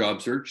gone through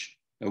job search.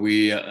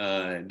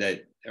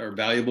 That are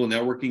valuable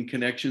networking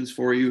connections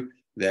for you,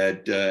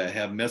 that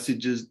have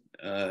messages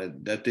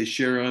that they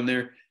share on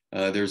there.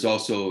 There's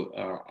also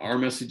our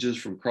messages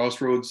from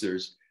Crossroads.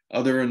 There's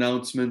other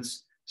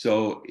announcements.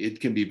 So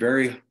it can be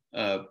very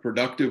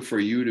productive for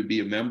you to be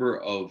a member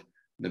of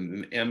the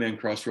MN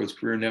Crossroads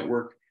Career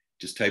Network.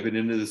 Just type it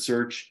into the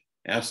search,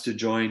 ask to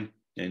join,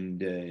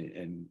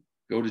 and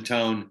go to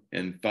town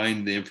and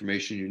find the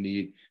information you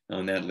need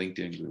on that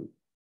LinkedIn group.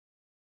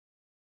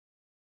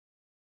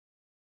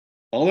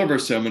 All of our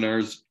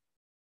seminars,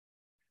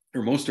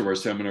 or most of our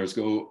seminars,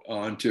 go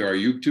onto our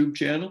YouTube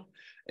channel,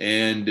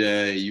 and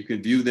you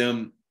can view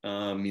them,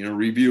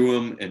 review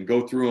them and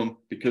go through them,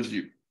 because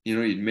you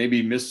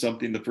maybe missed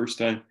something the first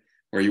time,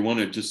 or you want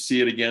to just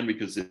see it again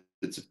because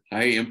it's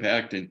high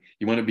impact and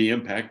you want to be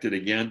impacted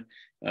again.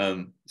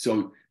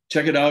 So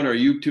check it out, our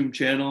YouTube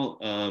channel,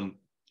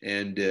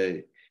 and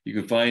you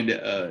can find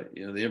the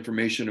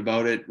information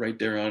about it right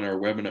there on our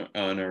webinar,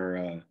 on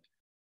our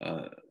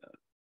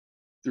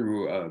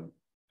through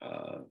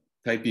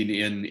typing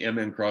in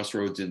MN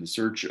Crossroads in the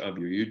search of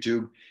your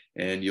YouTube,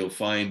 and you'll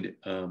find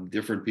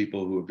different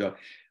people who have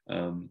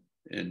done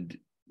and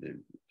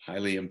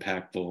highly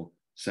impactful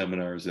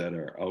seminars that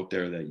are out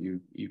there that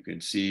you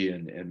can see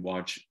and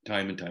watch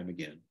time and time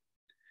again.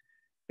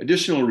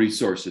 Additional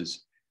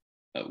resources.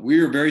 We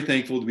are very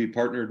thankful to be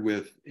partnered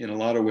with, in a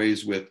lot of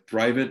ways, with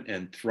𝙤𝙤𝙪𝙧,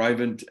 and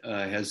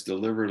𝙤𝙤𝙪𝙧 has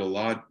delivered a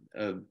lot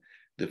of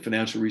the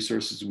financial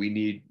resources we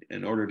need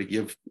in order to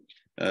give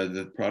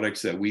the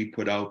products that we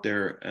put out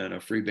there on a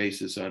free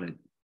basis, on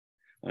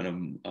a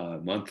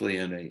monthly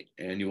and an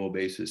annual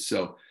basis.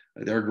 So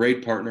they're a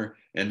great partner,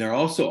 and they're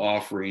also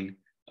offering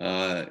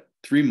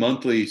 3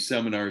 monthly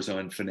seminars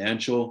on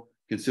financial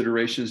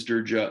considerations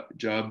during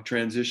job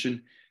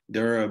transition.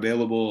 They're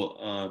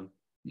available.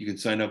 You can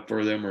sign up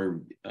for them or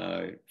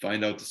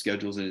find out the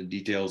schedules and the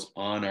details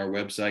on our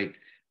website.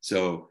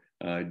 So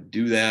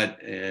do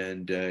that.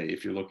 And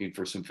if you're looking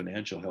for some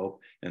financial help,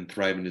 and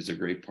𝙤𝙤𝙪𝙧 is a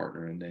great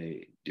partner, and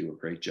they do a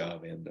great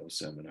job in those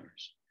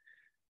seminars.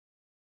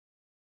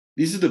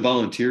 These are the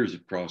volunteers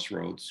at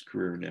Crossroads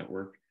Career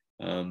Network.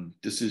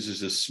 This is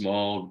just a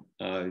small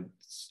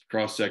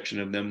cross section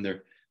of them.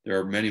 There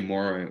are many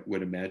more, I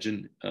would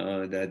imagine,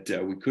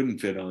 that we couldn't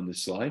fit on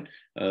this slide.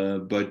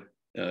 But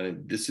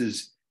this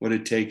is what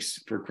it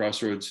takes for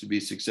Crossroads to be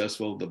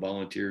successful, the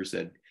volunteers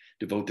that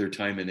devote their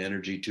time and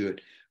energy to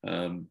it.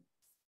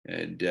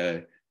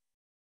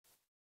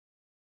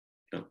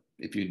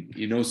 If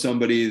you know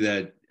somebody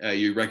that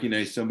you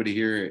recognize somebody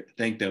here,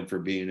 thank them for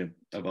being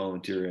a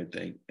volunteer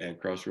at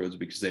Crossroads,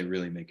 because they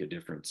really make a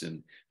difference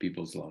in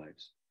people's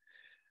lives.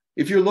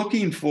 If you're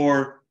looking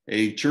for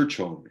a church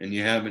home and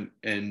you haven't,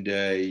 and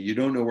you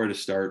don't know where to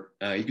start,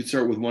 you can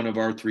start with one of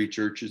our 3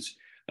 churches,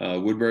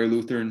 Woodbury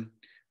Lutheran,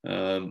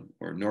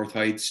 or North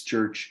Heights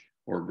Church,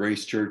 or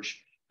Grace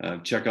Church.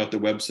 Check out the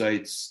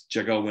websites,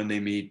 check out when they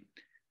meet,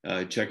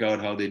 check out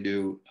how they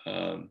do,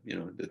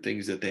 the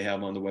things that they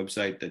have on the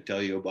website that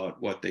tell you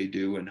about what they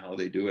do and how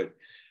they do it.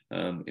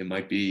 It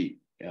might be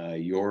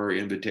your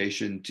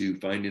invitation to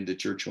finding the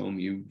church home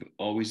you've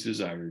always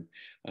desired.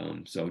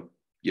 So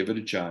give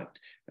it a shot.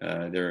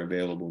 They're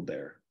available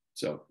there.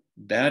 So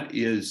that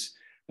is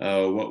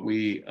what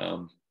we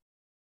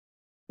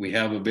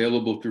have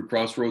available through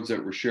Crossroads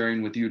that we're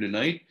sharing with you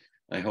tonight.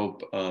 I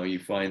hope you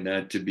find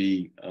that to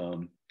be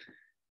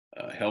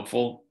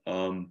helpful.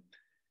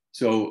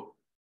 So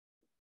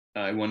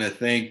I want to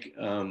thank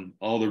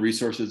all the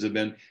resources have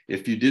been.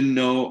 If you didn't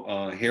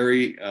know,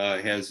 Harry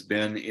has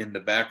been in the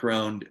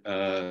background,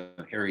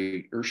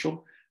 𝘾𝙪𝙧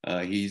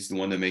𝙅𝙤𝙗. He's the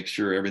one that makes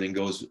sure everything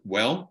goes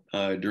well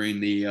during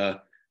the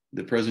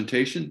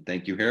presentation.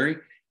 Thank you, Harry.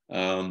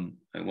 I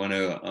want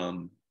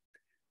to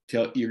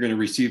you're going to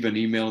receive an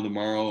email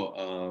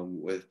tomorrow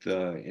with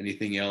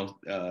anything else,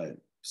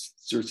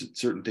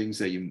 certain things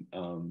that you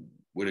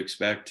would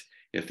expect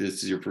if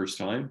this is your first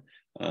time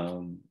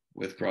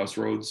with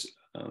Crossroads.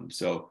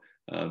 So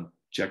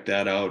check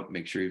that out.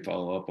 Make sure you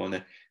follow up on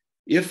that.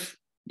 If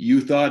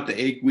you thought the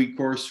 8-week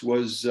course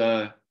was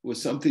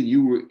something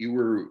you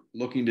were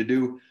looking to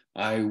do,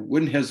 I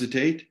wouldn't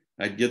hesitate.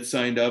 I'd get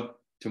signed up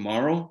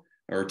tomorrow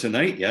or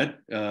tonight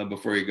yet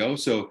before you go.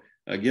 So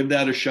give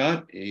that a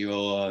shot.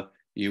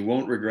 You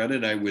won't regret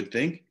it, I would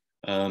think.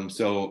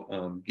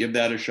 So give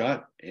that a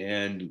shot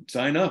and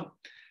sign up.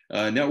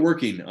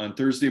 Networking on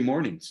Thursday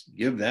mornings,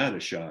 give that a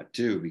shot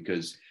too,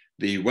 because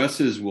the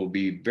Wesses will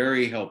be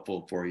very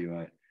helpful for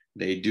you.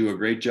 They do a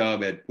great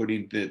job at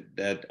putting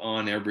that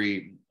on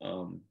every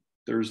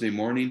Thursday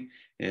morning,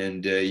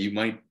 and you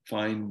might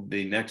find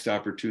the next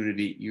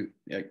opportunity.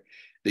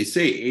 They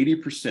say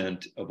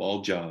 80% of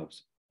all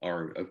jobs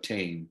are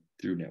obtained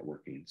through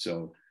networking.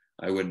 So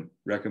I would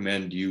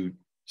recommend you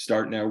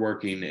start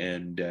networking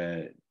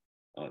and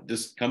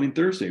this coming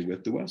Thursday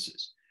with the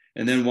Wesses.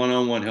 And then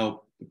one-on-one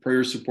help, the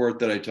prayer support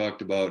that I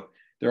talked about,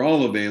 they're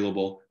all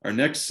available. Our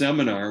next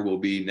seminar will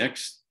be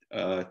next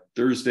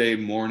Thursday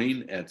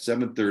morning at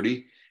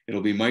 7:30.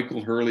 It'll be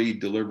Michael Hurley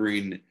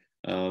delivering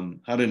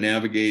how to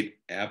navigate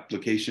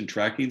application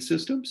tracking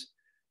systems.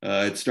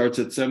 It starts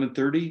at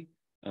 7:30.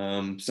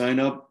 Sign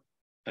up.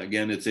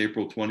 Again, it's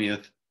April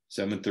 20th,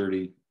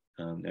 7:30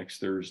 next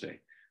Thursday.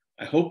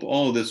 I hope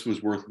all of this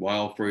was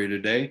worthwhile for you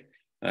today.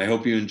 I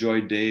hope you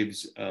enjoyed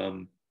Dave's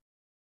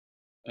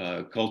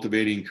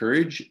Cultivating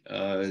Courage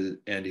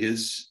and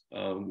his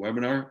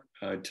webinar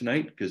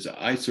tonight, because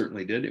I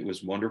certainly did. It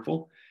was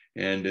wonderful.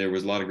 And there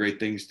was a lot of great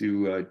things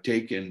to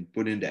take and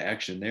put into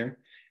action there.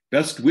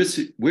 Best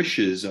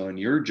wishes on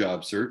your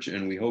job search,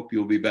 and we hope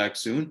you'll be back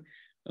soon.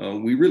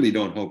 We really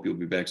don't hope you'll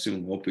be back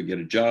soon. We hope you get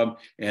a job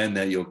and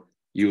that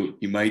you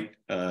might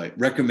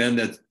recommend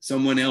that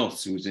someone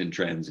else who's in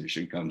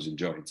transition comes and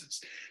joins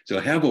us. So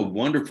have a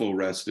wonderful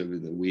rest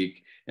of the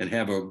week and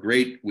have a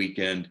great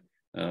weekend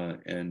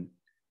and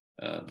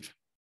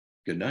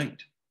good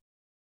night.